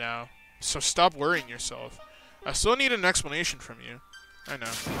to this now. So stop worrying yourself. I still need an explanation from you. I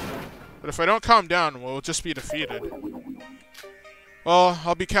know. But if I don't calm down, we'll just be defeated. Well,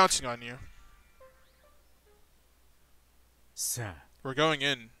 I'll be counting on you. We're going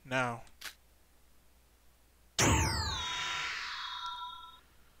in now.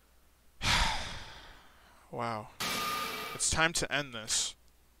 Wow. It's time to end this.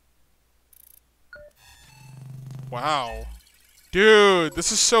 Wow. Dude,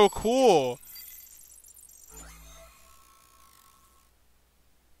 this is so cool.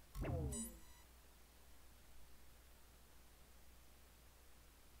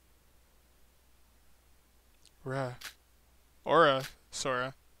 Aura,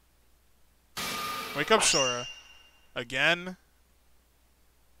 Sora. Wake up, Sora. Again?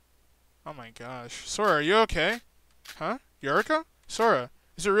 Oh my gosh. Sora, are you okay? Huh? Yuriko? Sora,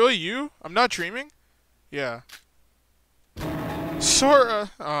 is it really you? I'm not dreaming? Yeah.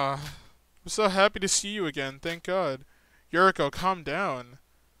 Sora! I'm so happy to see you again, thank God. Yuriko, calm down.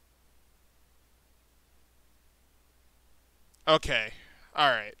 Okay.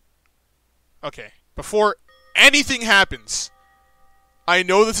 Alright. Okay. Before anything happens, I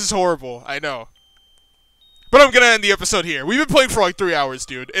know this is horrible. I know. But I'm gonna end the episode here. We've been playing for like 3 hours,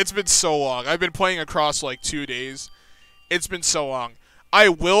 dude. It's been so long. I've been playing across like 2 days. It's been so long. I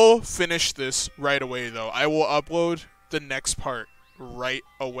will finish this right away, though. I will upload the next part right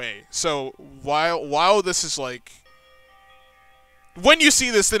away. So while this is like... When you see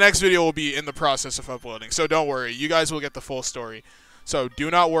this, the next video will be in the process of uploading. So don't worry. You guys will get the full story. So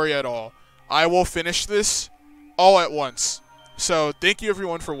do not worry at all. I will finish this all at once. So thank you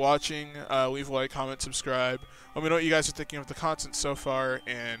everyone for watching. Leave a like, comment, subscribe. Let me know what you guys are thinking of the content so far.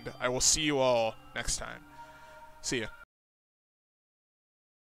 And I will see you all next time. See ya.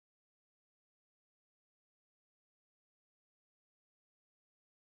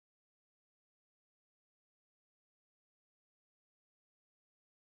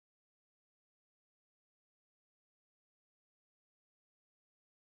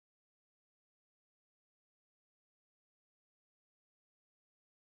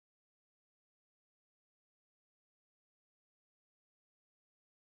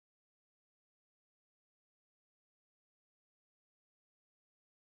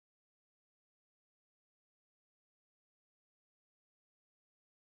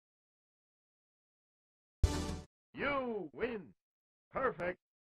 You win. Perfect.